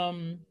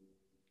 you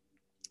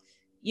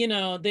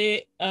know,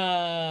 they're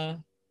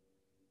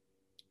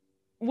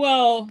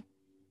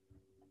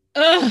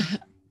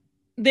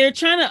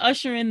trying to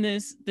usher in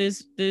this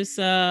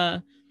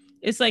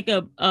it's like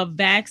a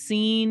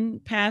vaccine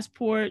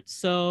passport.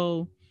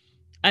 So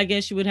I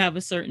guess you would have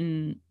a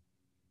certain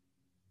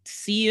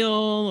seal,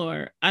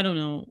 or I don't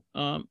know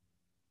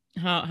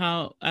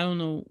how I don't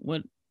know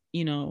what,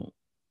 you know,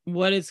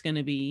 what it's going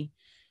to be.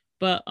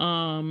 But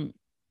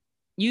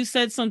you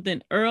said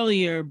something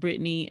earlier,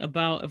 Brittany,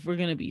 about if we're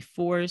going to be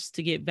forced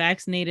to get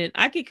vaccinated.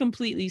 I could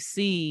completely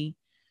see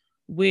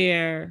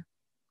where,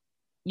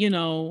 you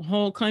know,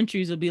 whole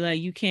countries will be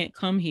like, you can't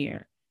come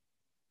here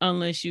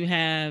unless you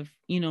have,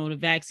 you know, the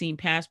vaccine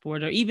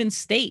passport, or even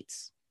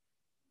states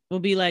will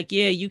be like,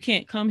 yeah, you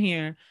can't come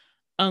here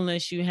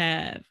unless you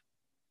have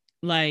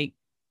like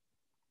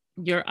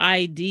your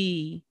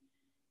ID,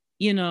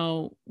 you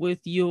know,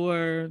 with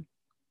your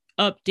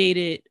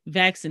updated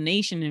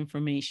vaccination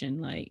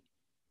information. Like,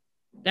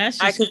 that's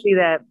just, I could see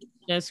that.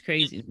 That's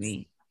crazy to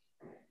me.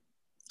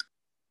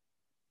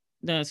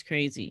 That's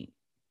crazy.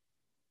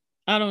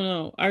 I don't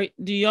know. Are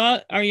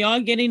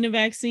y'all getting the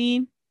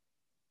vaccine?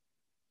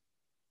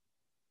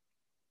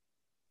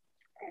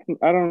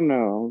 I don't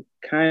know.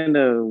 Kind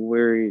of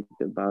worried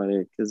about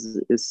it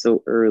because it's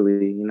so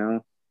early, you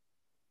know.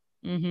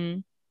 Mm-hmm.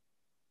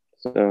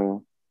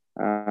 So,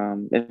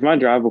 if my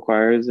job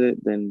requires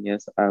it, then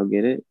yes, I'll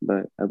get it.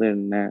 But other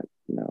than that,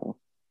 no.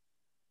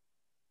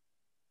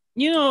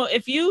 You know,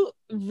 if you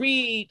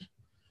read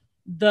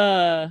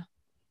the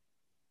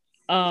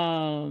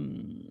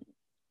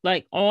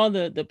like all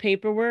the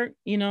paperwork,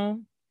 you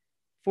know,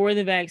 for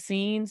the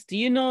vaccines, do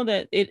you know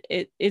that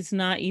it's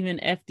not even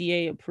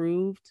FDA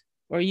approved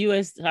or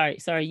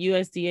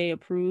USDA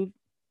approved?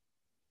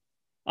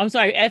 I'm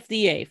sorry,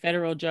 FDA,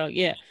 Federal Drug.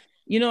 Yeah.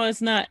 You know,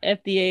 it's not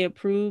FDA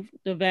approved,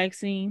 the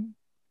vaccine.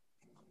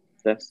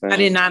 I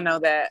did not know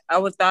that. I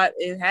would thought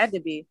it had to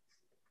be.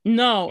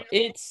 No,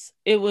 it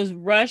was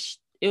rushed.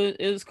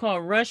 It was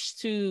called rush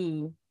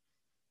to,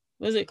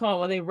 what is it called?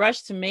 Well, they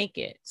rushed to make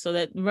it, so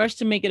that rushed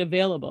to make it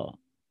available,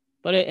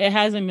 but it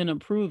hasn't been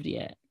approved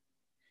yet.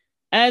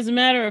 As a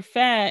matter of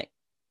fact,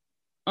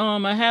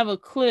 I have a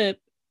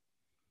clip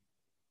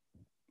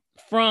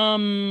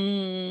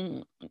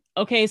from,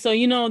 okay, so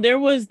you know,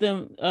 there's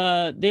the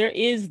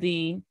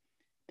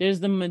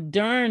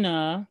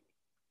Moderna,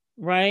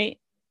 right?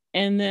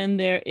 And then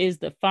there is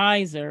the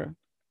Pfizer.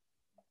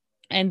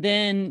 And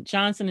then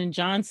Johnson &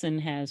 Johnson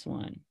has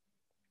one.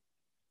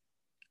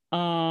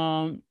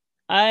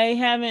 I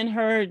haven't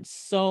heard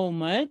so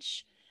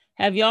much.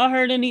 Have y'all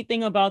heard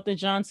anything about the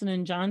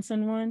Johnson &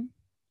 Johnson one?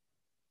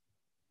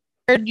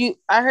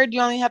 I heard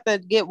you only have to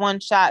get one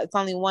shot. It's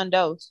only one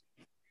dose.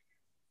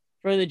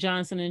 For the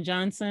Johnson &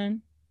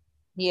 Johnson?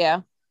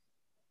 Yeah.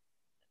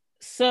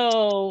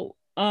 So,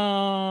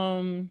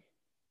 well,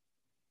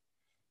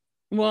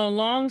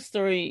 long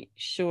story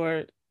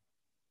short,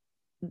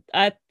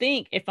 I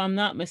think, if I'm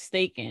not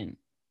mistaken,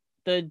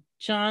 the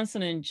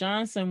Johnson &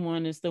 Johnson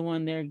one is the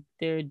one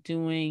they're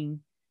doing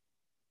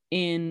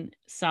in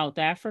South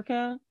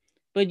Africa.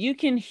 But you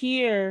can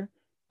hear,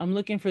 I'm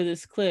looking for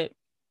this clip,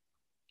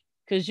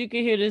 because you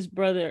can hear this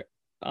brother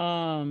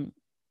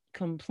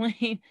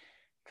complaining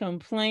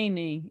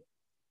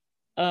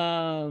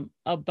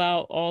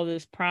about all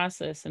this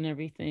process and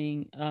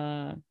everything.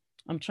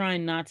 I'm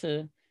trying not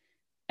to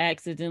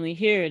accidentally,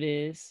 here it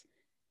is.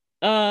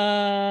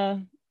 Let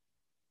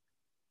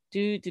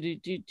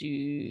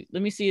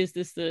me see, is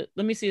this the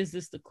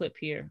clip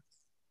here?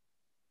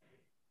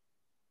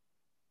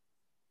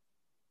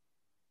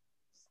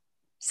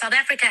 South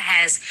Africa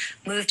has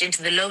moved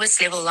into the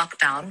lowest level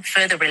lockdown,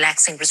 further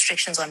relaxing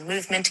restrictions on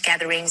movement,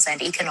 gatherings, and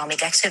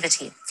economic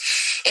activity.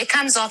 It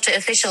comes after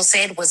officials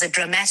said was a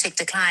dramatic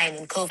decline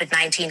in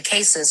COVID-19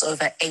 cases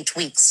over 8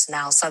 weeks.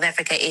 Now, South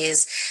Africa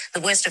is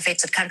the worst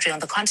affected country on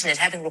the continent,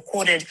 having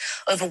recorded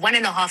over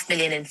 1.5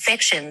 million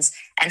infections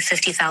and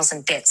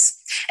 50,000 deaths.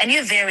 A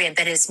new variant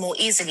that is more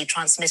easily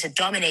transmitted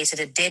dominated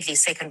a deadly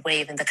second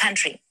wave in the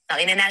country. Now,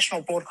 in a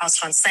national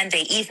broadcast on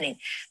Sunday evening,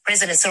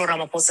 President Cyril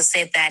Ramaphosa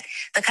said that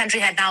the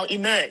country had now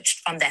emerged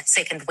from that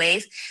second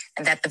wave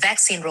and that the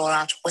vaccine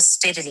rollout was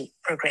steadily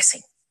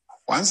progressing.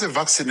 Once the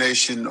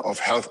vaccination of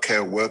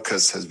healthcare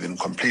workers has been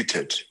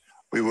completed,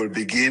 we will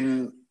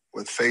begin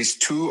with phase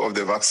 2 of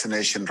the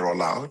vaccination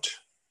rollout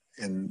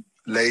in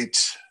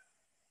late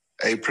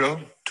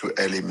April to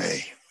early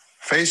May.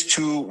 Phase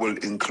 2 will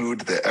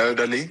include the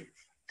elderly,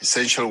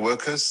 essential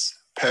workers,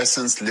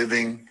 persons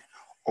living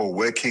or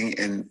working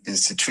in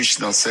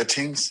institutional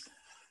settings,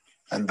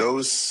 and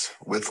those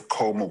with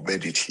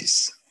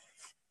comorbidities.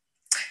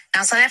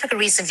 Now, South Africa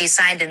recently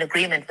signed an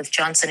agreement with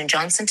Johnson &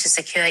 Johnson to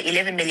secure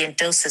 11 million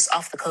doses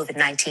of the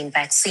COVID-19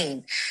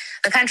 vaccine.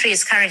 The country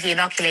is currently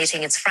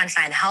inoculating its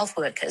frontline health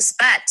workers,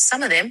 but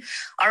some of them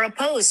are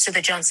opposed to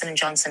the Johnson &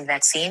 Johnson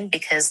vaccine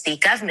because the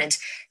government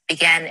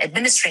began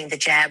administering the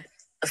jab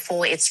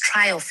before its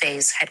trial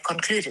phase had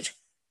concluded.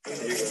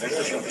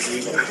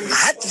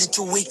 Hardly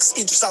 2 weeks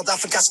into South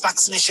Africa's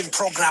vaccination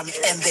program,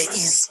 and there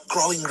is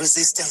growing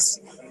resistance.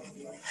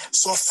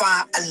 So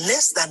far,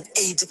 less than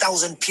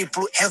 80,000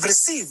 people have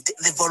received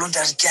the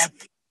voluntary jab.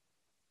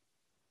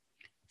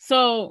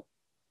 So,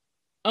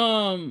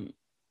 I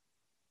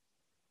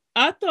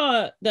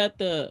thought that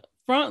the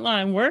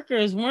frontline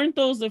workers, weren't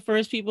those the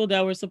first people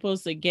that were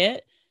supposed to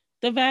get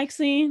the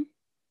vaccine?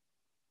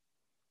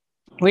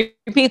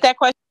 Repeat that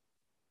question.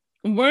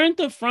 Weren't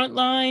the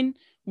frontline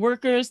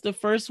workers the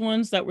first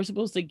ones that were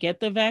supposed to get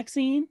the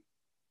vaccine?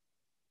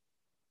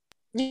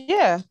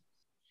 Yeah.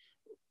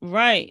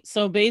 Right.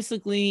 So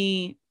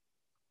basically,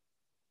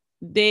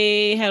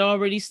 they had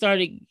already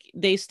started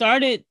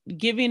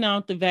giving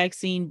out the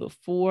vaccine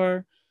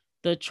before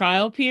the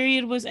trial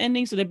period was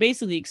ending. So they're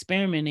basically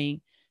experimenting.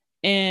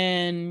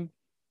 And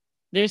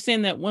they're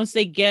saying that once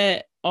they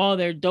get all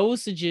their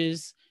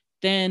dosages,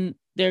 then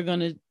they're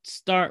going to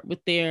start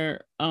with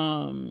their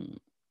frontline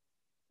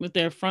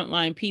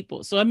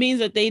people. So it means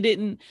that they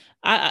didn't,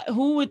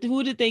 who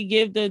did they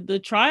give the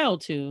trial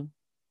to?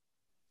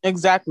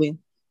 Exactly.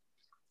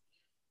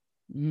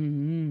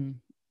 Mm-hmm.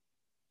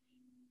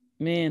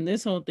 Man,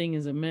 this whole thing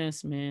is a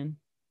mess, man.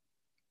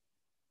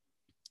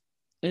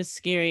 It's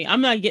scary.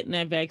 I'm not getting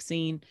that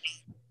vaccine.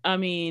 I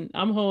mean,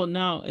 I'm holding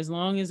out as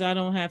long as I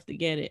don't have to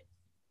get it.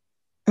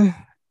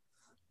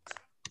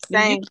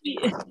 Did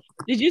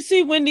you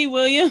see Wendy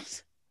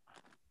Williams?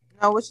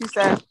 No, what she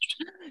said?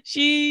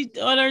 She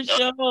on her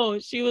show,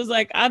 she was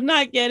like, I'm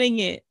not getting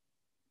it.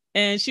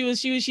 And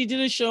she did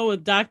a show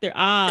with Dr.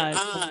 Oz.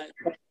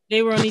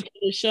 They were on each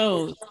other's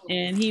shows,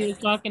 and he was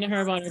talking to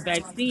her about her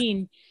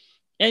vaccine.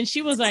 And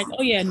she was like,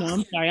 oh yeah, no,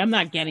 I'm sorry, I'm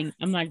not getting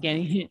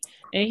it.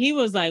 And he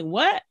was like,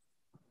 what?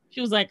 She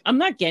was like, I'm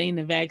not getting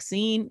the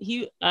vaccine.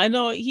 I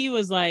know he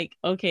was like,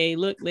 okay,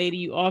 look, lady,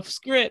 you off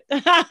script.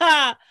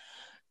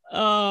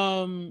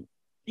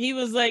 He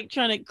was like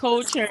trying to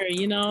coach her,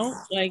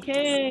 like,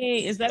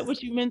 hey, is that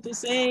what you meant to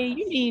say?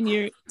 You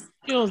mean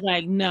she was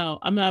like, no,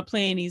 I'm not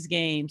playing these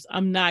games.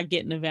 I'm not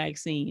getting the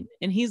vaccine.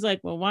 And he's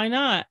like, well, why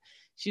not?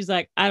 She's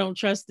like, I don't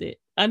trust it.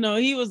 I know.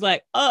 He was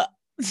like,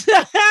 because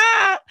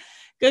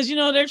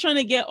they're trying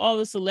to get all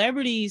the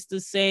celebrities to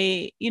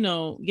say,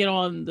 get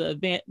on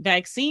the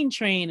vaccine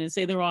train and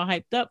say they're all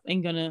hyped up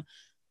and gonna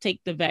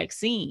take the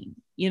vaccine,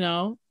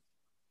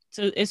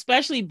 so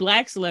especially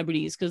Black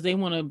celebrities, because they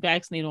want to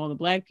vaccinate all the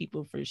Black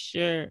people for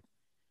sure.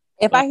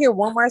 If I hear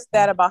one more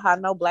stat about how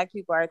no Black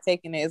people are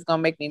taking it, it's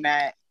gonna make me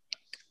mad.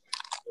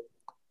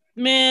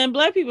 Man,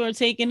 Black people are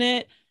taking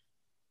it.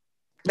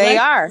 They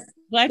are.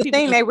 Black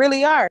people. They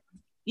really are.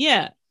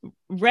 Yeah,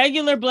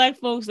 regular Black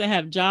folks that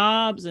have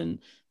jobs and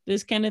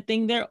this kind of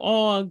thing, they're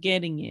all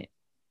getting it.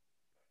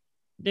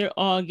 They're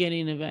all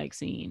getting the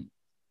vaccine.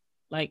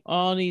 Like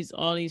all these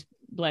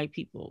Black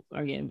people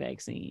are getting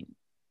vaccine.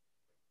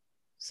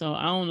 So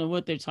I don't know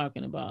what they're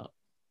talking about.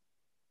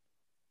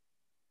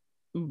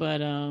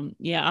 But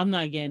yeah, I'm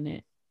not getting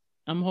it.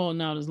 I'm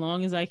holding out as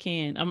long as I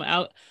can.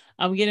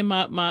 I'm getting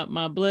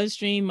my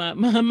bloodstream,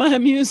 my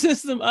immune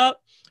system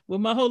up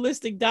with my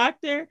holistic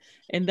doctor,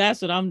 and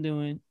that's what I'm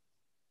doing.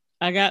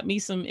 I got me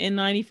some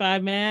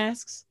N95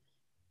 masks,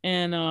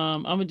 and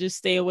I'm gonna just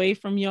stay away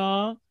from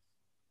y'all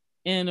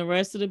and the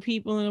rest of the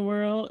people in the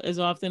world as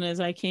often as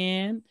I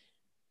can,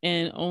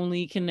 and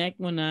only connect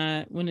when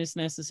it's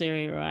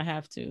necessary or I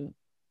have to.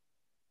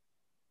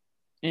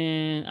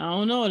 And I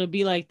don't know, it'll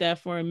be like that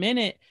for a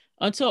minute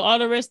until all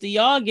the rest of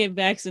y'all get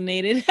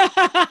vaccinated.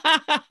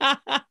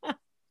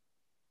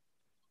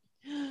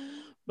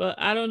 But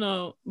I don't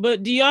know.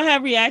 But do y'all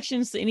have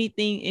reactions to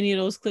any of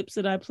those clips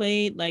that I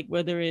played? Like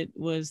whether it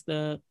was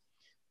the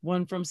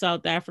one from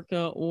South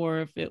Africa or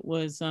if it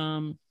was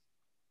the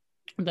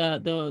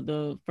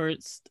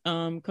first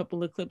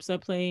couple of clips I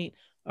played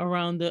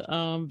around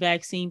the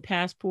vaccine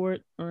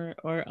passport or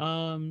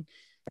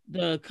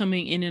the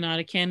coming in and out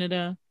of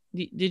Canada.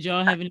 Did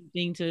y'all have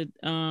anything to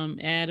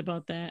add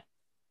about that?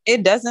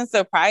 It doesn't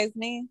surprise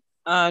me,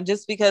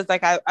 just because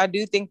like I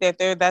do think that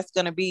that's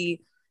going to be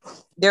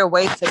their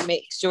way to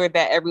make sure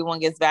that everyone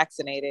gets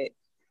vaccinated.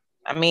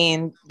 I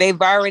mean,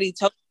 they've already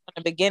told in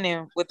the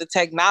beginning with the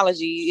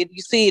technology.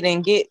 You see,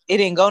 it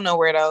didn't go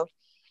nowhere though.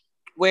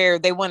 Where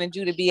they wanted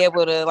you to be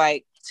able to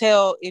like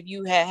tell if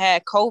you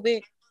had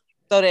COVID,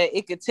 so that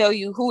it could tell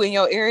you who in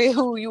your area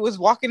who you was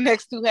walking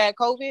next to had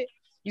COVID.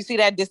 You see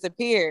that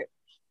disappeared.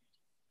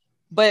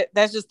 But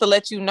that's just to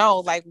let you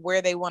know like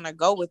where they want to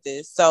go with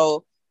this.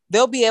 So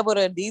they'll be able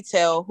to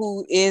detail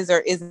who is or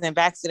isn't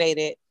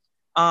vaccinated.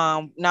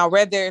 Now,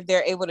 whether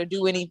they're able to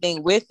do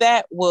anything with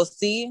that, we'll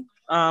see.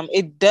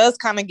 It does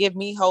kind of give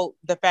me hope,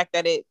 the fact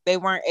that they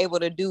weren't able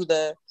to do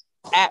the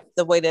app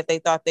the way that they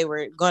thought they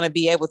were going to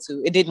be able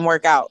to. It didn't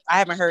work out. I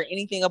haven't heard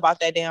anything about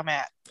that damn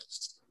app.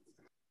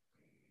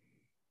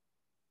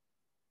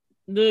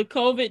 The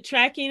COVID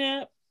tracking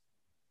app?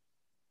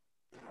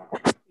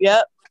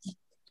 Yep.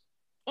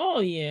 Oh,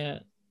 yeah.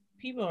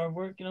 People are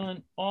working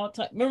on all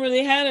time. Remember,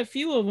 they had a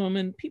few of them,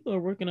 and people are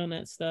working on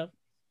that stuff.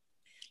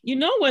 You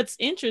know what's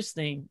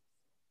interesting?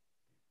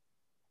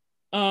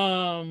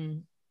 All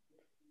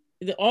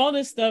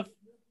this stuff.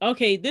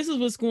 Okay, this is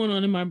what's going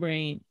on in my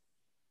brain.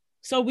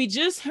 So we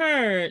just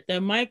heard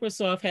that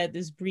Microsoft had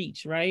this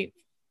breach, right?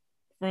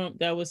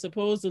 That was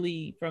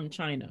supposedly from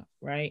China,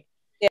 right?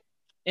 Yeah.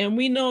 And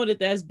we know that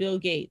that's Bill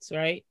Gates,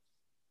 right?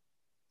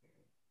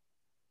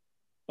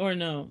 Or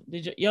no?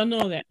 Y'all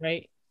know that,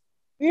 right?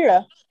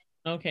 Yeah.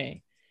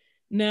 Okay.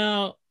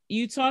 Now,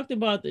 you talked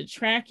about the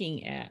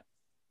tracking app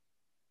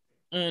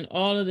and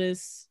all of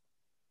this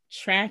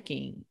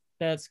tracking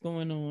that's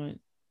going on.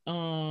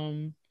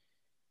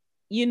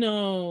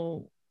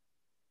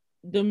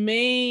 The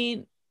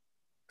main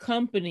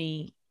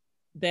company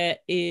that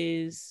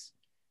is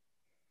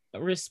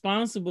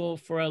responsible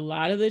for a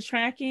lot of the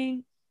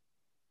tracking,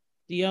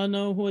 do y'all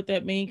know what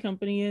that main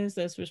company is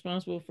that's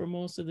responsible for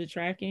most of the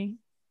tracking?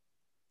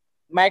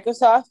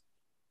 Microsoft?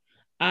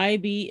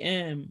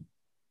 IBM.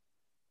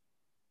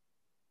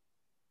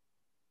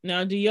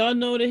 Now, do y'all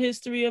know the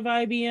history of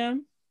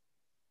IBM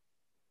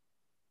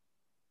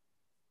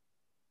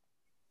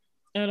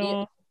at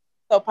all?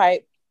 So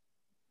pipe.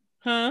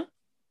 Huh?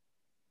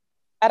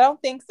 I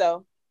don't think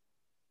so.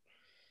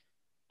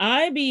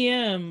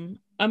 IBM,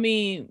 I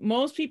mean,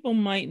 most people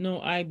might know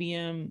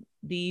IBM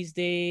these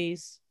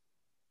days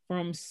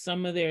from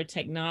some of their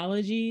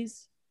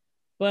technologies,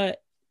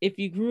 But if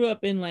you grew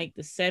up in like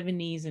the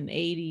 70s and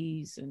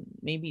 80s and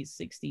maybe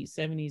 60s,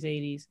 70s,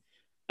 80s,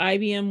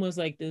 IBM was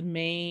like the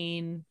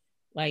main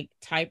like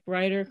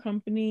typewriter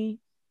company,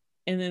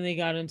 and then they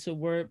got into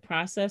word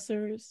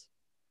processors.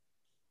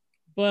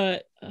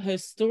 But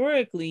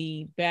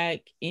historically, back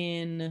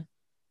in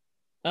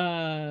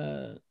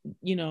the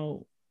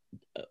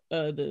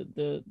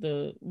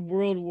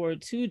World War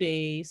II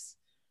days,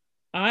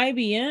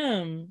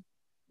 IBM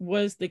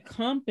was the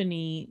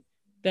company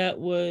that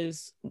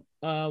was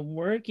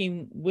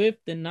working with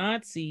the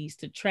Nazis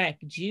to track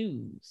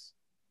Jews.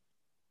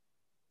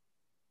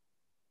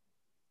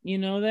 You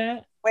know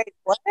that? Wait,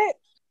 what?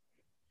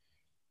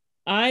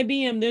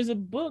 IBM, there's a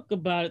book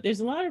about it. There's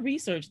a lot of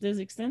research. There's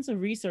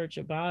extensive research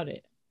about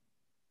it.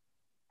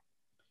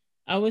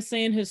 I was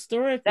saying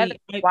historically,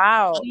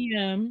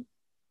 IBM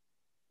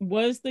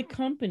was the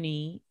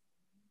company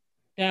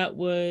that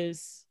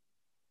was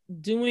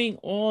doing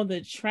all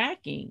the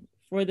tracking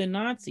for the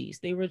Nazis.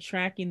 They were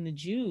tracking the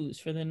Jews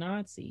for the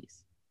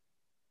Nazis.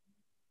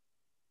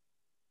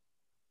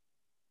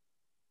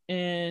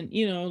 And,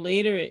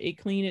 later it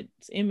cleaned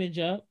its image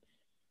up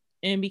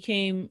and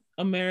became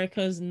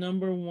America's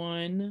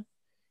 #1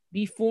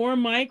 before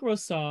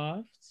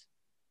Microsoft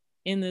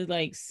in the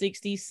like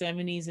 60s,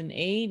 70s, and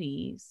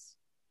 80s.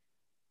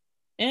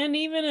 And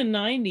even in the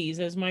 90s,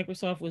 as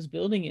Microsoft was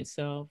building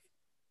itself,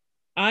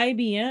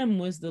 IBM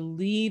was the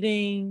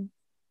leading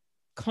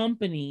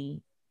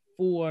company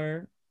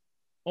for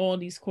all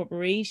these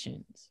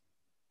corporations.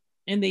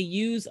 And they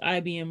use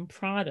IBM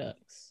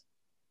products.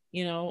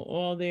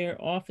 All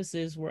their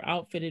offices were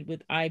outfitted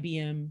with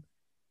IBM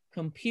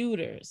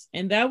computers.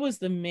 And that was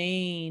the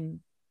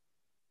main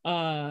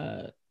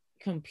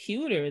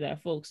computer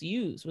that folks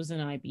used, was an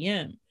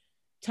IBM.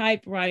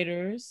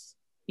 Typewriters,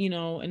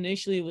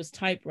 initially it was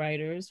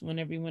typewriters when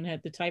everyone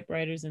had the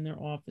typewriters in their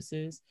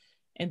offices.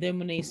 And then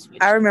when they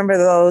switched, I remember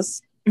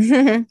those.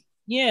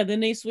 Yeah, then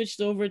they switched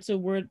over to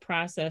word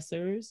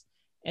processors,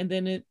 and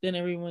then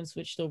everyone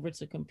switched over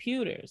to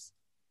computers.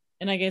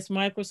 And I guess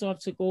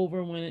Microsoft took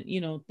over when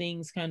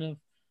things kind of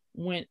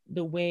went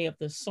the way of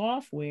the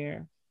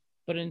software,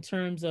 but in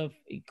terms of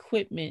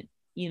equipment,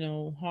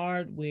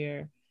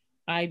 hardware,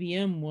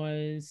 IBM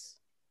was,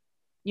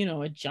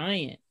 a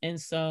giant.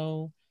 And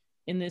so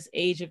in this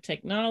age of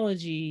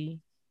technology,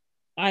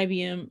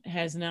 IBM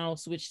has now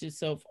switched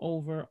itself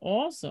over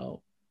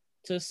also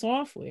to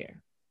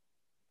software.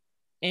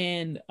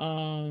 And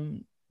so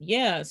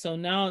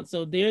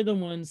they're the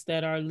ones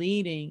that are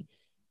leading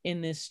in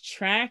this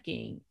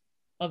tracking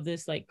of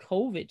this like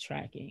COVID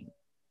tracking,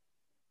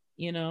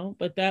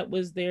 but that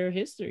was their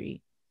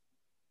history.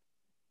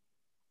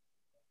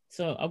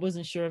 So I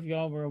wasn't sure if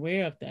y'all were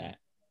aware of that.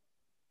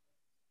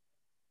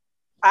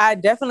 I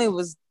definitely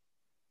was.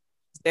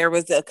 There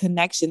was a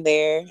connection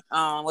there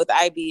with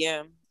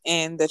IBM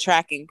and the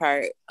tracking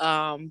part.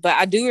 But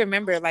I do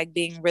remember like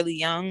being really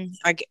young,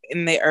 like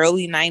in the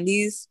early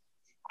 90s,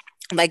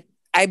 like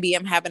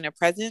IBM having a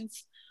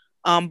presence.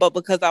 But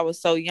because I was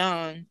so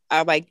young,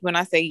 I like, when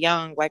I say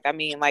young, like I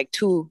mean like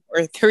 2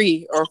 or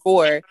 3 or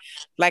 4,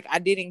 like I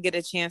didn't get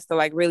a chance to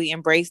like really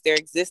embrace their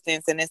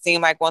existence. And it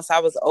seemed like once I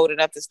was old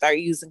enough to start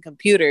using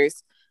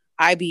computers,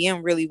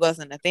 IBM really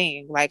wasn't a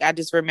thing. Like I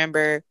just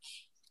remember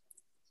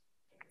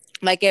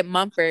like at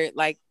Mumford,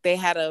 like they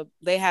had a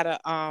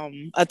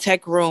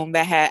tech room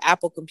that had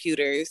Apple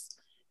computers,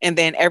 and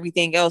then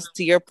everything else,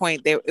 to your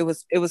point, it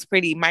was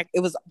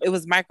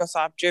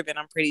Microsoft driven,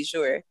 I'm pretty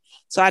sure.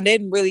 So I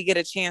didn't really get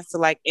a chance to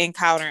like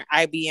encounter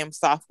IBM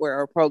software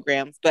or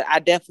programs, but I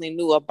definitely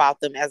knew about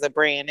them as a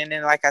brand. And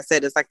then, like I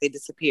said, it's like they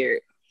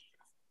disappeared.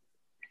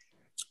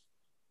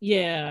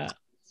 Yeah.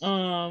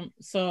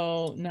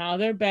 So now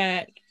they're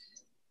back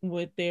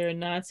with their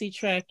Nazi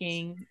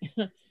tracking,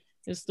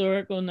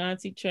 historical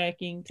Nazi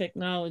tracking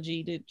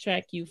technology to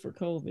track you for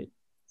COVID.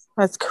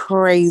 That's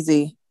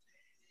crazy.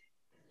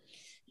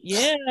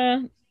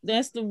 Yeah,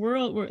 that's the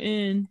world we're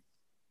in.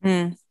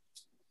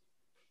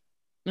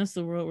 That's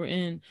the world we're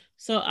in.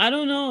 So I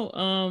don't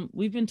know.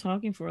 We've been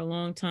talking for a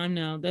long time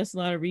now. That's a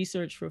lot of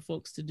research for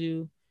folks to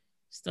do,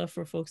 stuff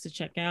for folks to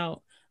check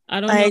out.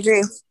 I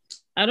agree.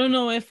 I don't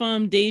know if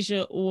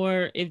Deja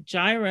or if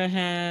Jaira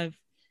have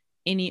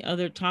any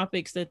other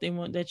topics that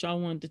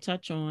y'all want to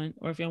touch on,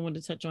 or if y'all want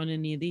to touch on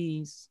any of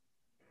these.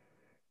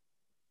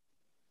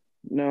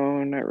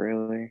 No, not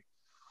really.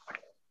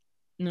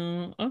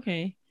 No,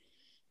 okay.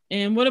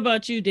 And what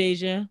about you,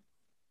 Deja?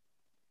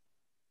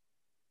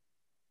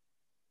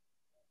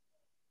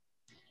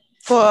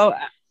 Well,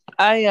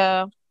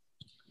 I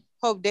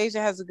hope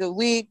Deja has a good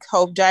week.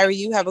 Hope Jaira,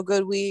 you have a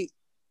good week.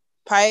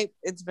 Pipe,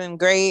 it's been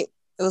great.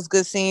 It was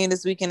good seeing you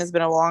this weekend. It's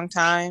been a long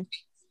time.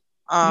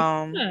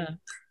 And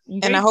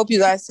I hope you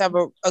guys have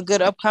a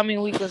good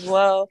upcoming week as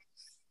well.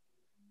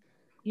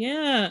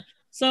 Yeah.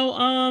 So,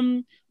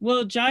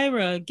 well,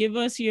 Jaira, give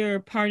us your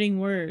parting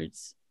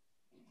words.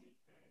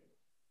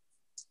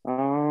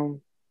 Try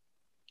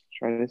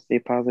to stay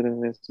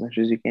positive as much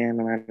as you can,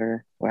 no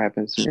matter what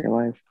happens in your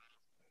life.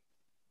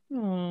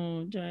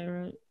 Oh,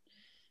 Jaira.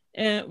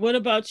 And what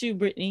about you,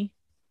 Brittany?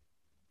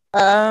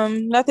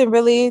 Nothing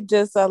really.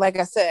 Just like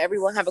I said,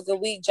 everyone have a good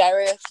week.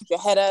 Jaira, keep your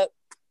head up.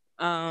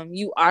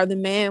 You are the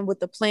man with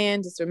the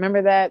plan. Just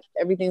remember that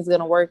everything's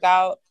gonna work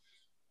out,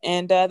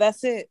 and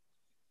that's it.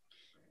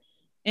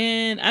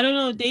 And I don't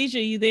know, Deja,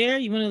 you there?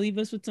 You want to leave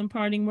us with some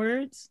parting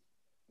words?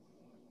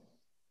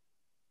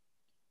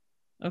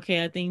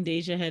 Okay, I think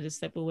Deja had to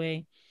step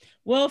away.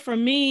 Well, for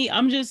me,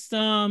 I'm just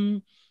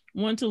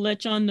want to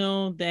let y'all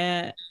know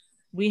that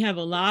we have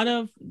a lot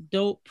of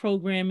dope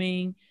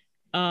programming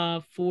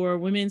for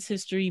Women's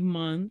History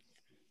Month.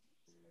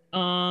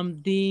 I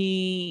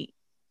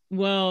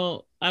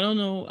don't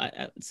know,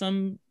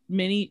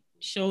 many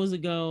shows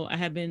ago, I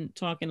have been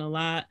talking a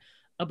lot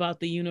about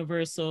the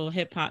Universal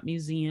Hip Hop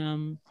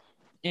Museum,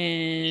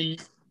 and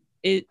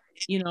they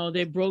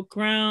broke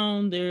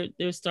ground.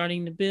 They're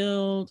starting to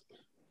build.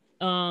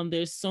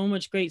 There's so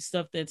much great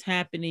stuff that's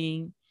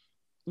happening.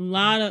 A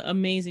lot of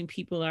amazing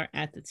people are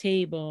at the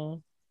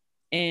table,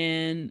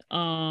 and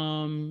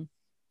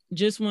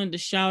just wanted to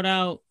shout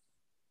out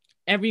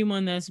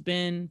everyone that's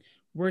been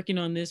working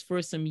on this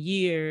for some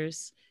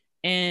years,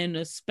 and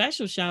a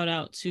special shout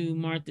out to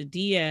Martha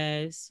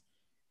Diaz,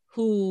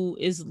 who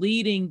is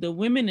leading the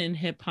Women in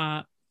Hip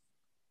Hop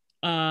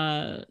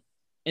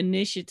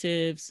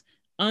initiatives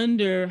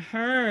under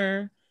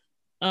her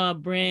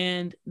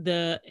brand,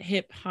 the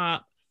Hip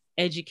Hop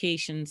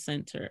Education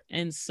Center.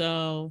 And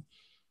so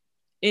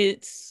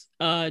it's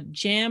a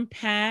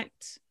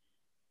jam-packed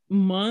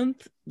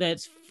month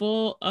that's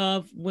full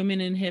of women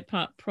in hip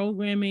hop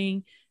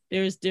programming.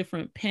 There's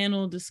different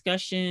panel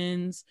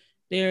discussions.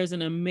 There's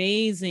an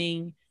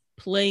amazing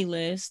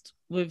playlist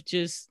with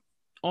just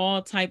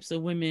all types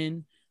of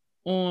women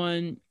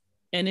on,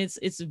 and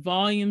it's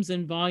volumes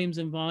and volumes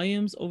and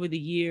volumes over the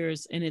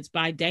years, and it's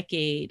by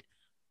decade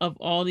of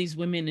all these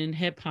women in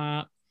hip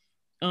hop.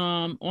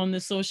 On the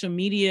social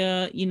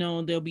media,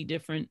 there'll be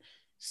different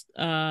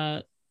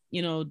day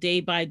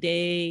by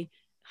day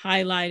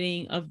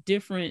highlighting of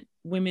different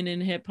women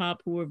in hip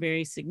hop who are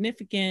very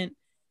significant.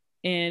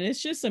 And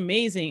it's just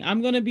amazing.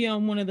 I'm going to be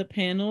on one of the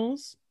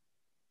panels.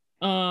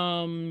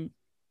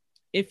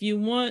 If you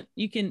want,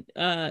 you can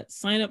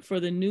sign up for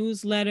the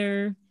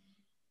newsletter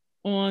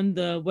on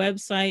the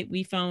website,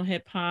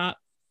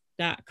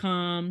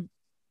 wefoundhiphop.com.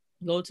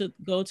 Go to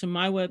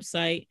my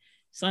website,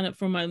 sign up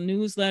for my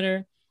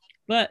newsletter.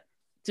 But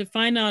to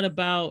find out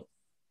about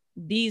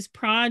these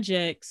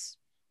projects,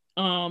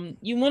 you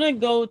can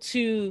go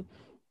to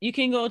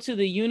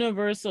the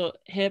Universal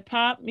Hip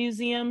Hop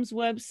Museum's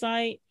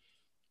website,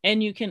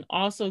 and you can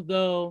also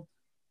go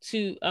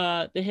to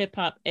the Hip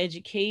Hop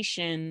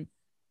Education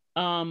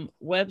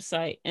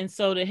website. And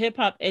so the Hip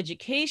Hop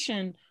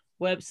Education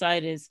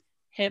website is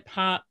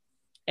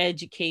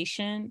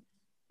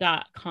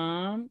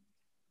hiphopeducation.com.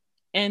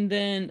 And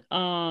then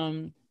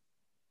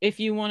if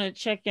you want to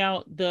check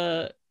out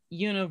the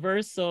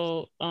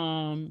Universal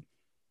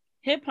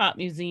Hip Hop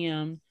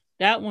Museum,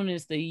 that one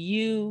is the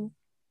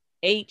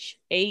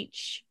uhhm.org.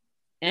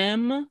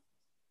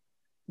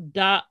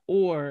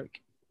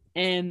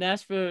 And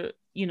that's for,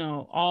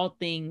 all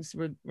things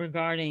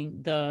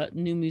regarding the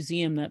new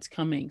museum that's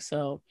coming.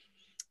 So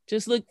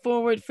just look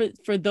forward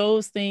for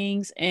those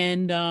things.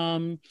 And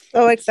so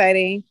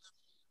exciting.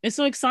 It's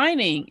so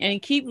exciting.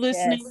 And keep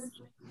listening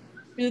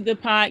to the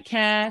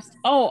podcast.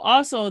 Oh,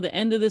 also the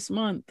end of this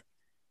month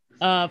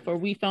for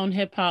We Found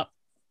Hip Hop,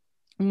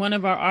 one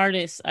of our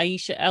artists,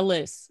 Aisha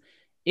Ellis,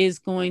 is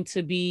going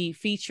to be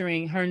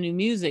featuring her new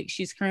music.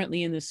 She's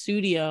currently in the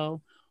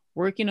studio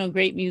working on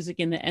great music.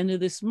 In the end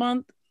of this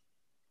month,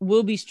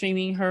 we'll be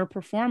streaming her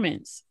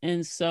performance.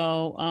 And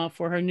so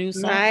for her new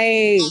song.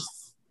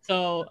 Nice.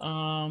 So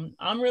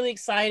I'm really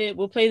excited.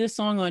 We'll play the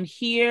song on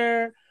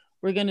here.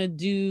 We're going to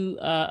do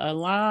a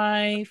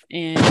live,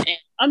 and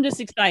I'm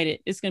just excited.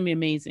 It's going to be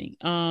amazing.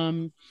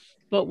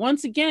 But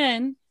once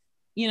again,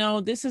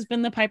 this has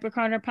been the Piper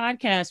Carter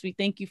Podcast. We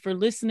thank you for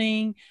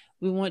listening.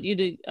 We want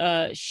you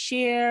to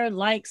share,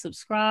 like,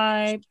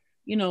 subscribe,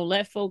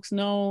 let folks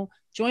know.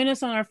 Join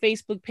us on our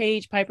Facebook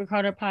page, Piper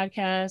Carter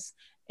Podcast,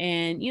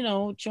 and,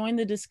 join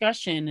the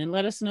discussion and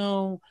let us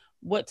know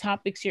what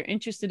topics you're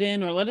interested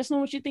in, or let us know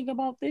what you think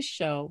about this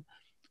show.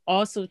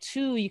 Also,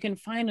 too, you can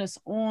find us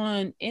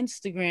on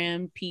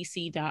Instagram,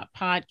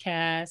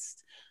 pc.podcast.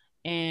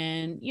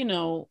 And,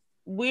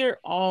 we're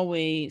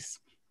always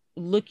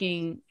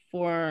looking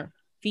for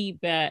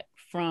feedback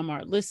from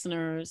our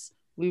listeners.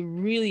 We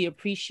really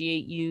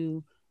appreciate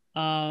you.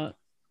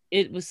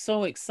 It was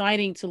so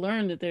exciting to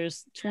learn that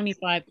there's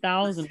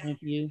 25,000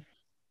 of you.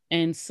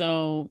 And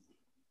so,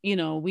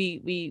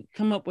 we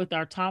come up with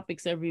our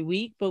topics every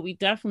week, but we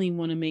definitely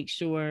want to make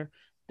sure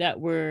that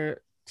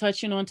we're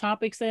touching on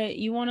topics that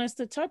you want us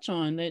to touch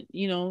on, that,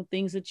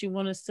 things that you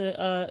want us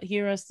to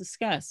hear us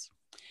discuss.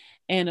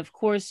 And of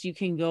course, you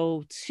can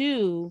go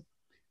to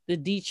the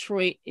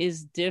Detroit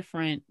is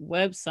Different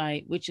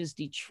website, which is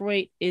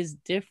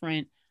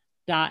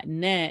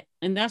detroitisdifferent.net.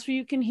 And that's where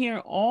you can hear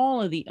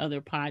all of the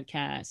other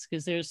podcasts,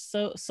 because there's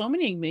so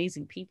many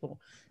amazing people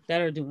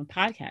that are doing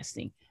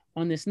podcasting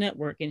on this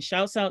network. And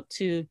shouts out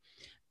to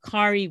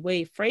Kari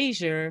Way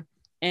Frazier,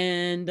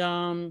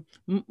 And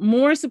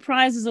more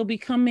surprises will be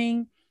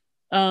coming.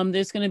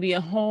 There's going to be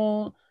a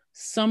whole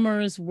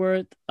summer's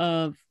worth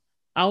of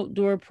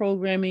outdoor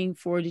programming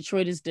for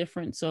Detroit is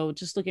Different. So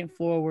just looking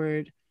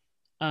forward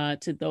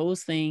to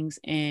those things.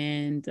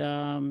 And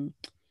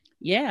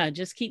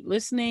just keep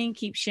listening,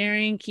 keep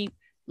sharing, keep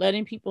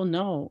letting people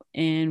know.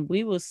 And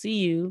we will see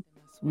you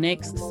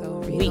next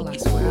week. I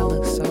swear I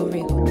look so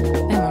regal.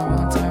 Make my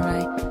wrong turn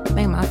right.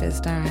 Make my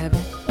fist turn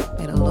heaven.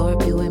 May the Lord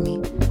be with me.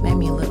 Make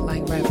me look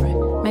like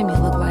Reverend. Make me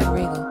look like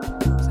regal.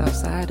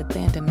 Southside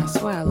abandoned. I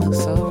swear I look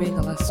so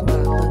regal. I swear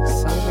I look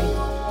so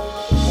regal.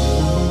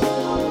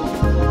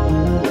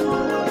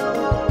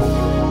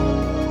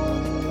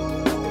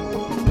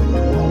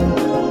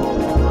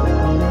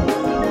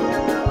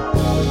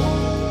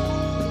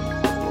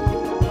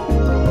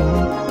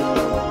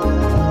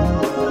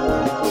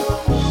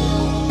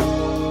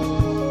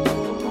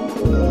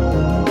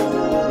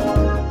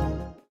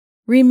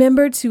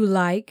 Remember to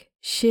like,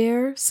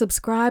 share,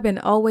 subscribe, and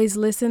always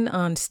listen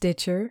on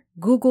Stitcher,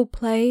 Google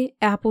Play,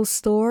 Apple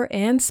Store,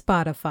 and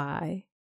Spotify.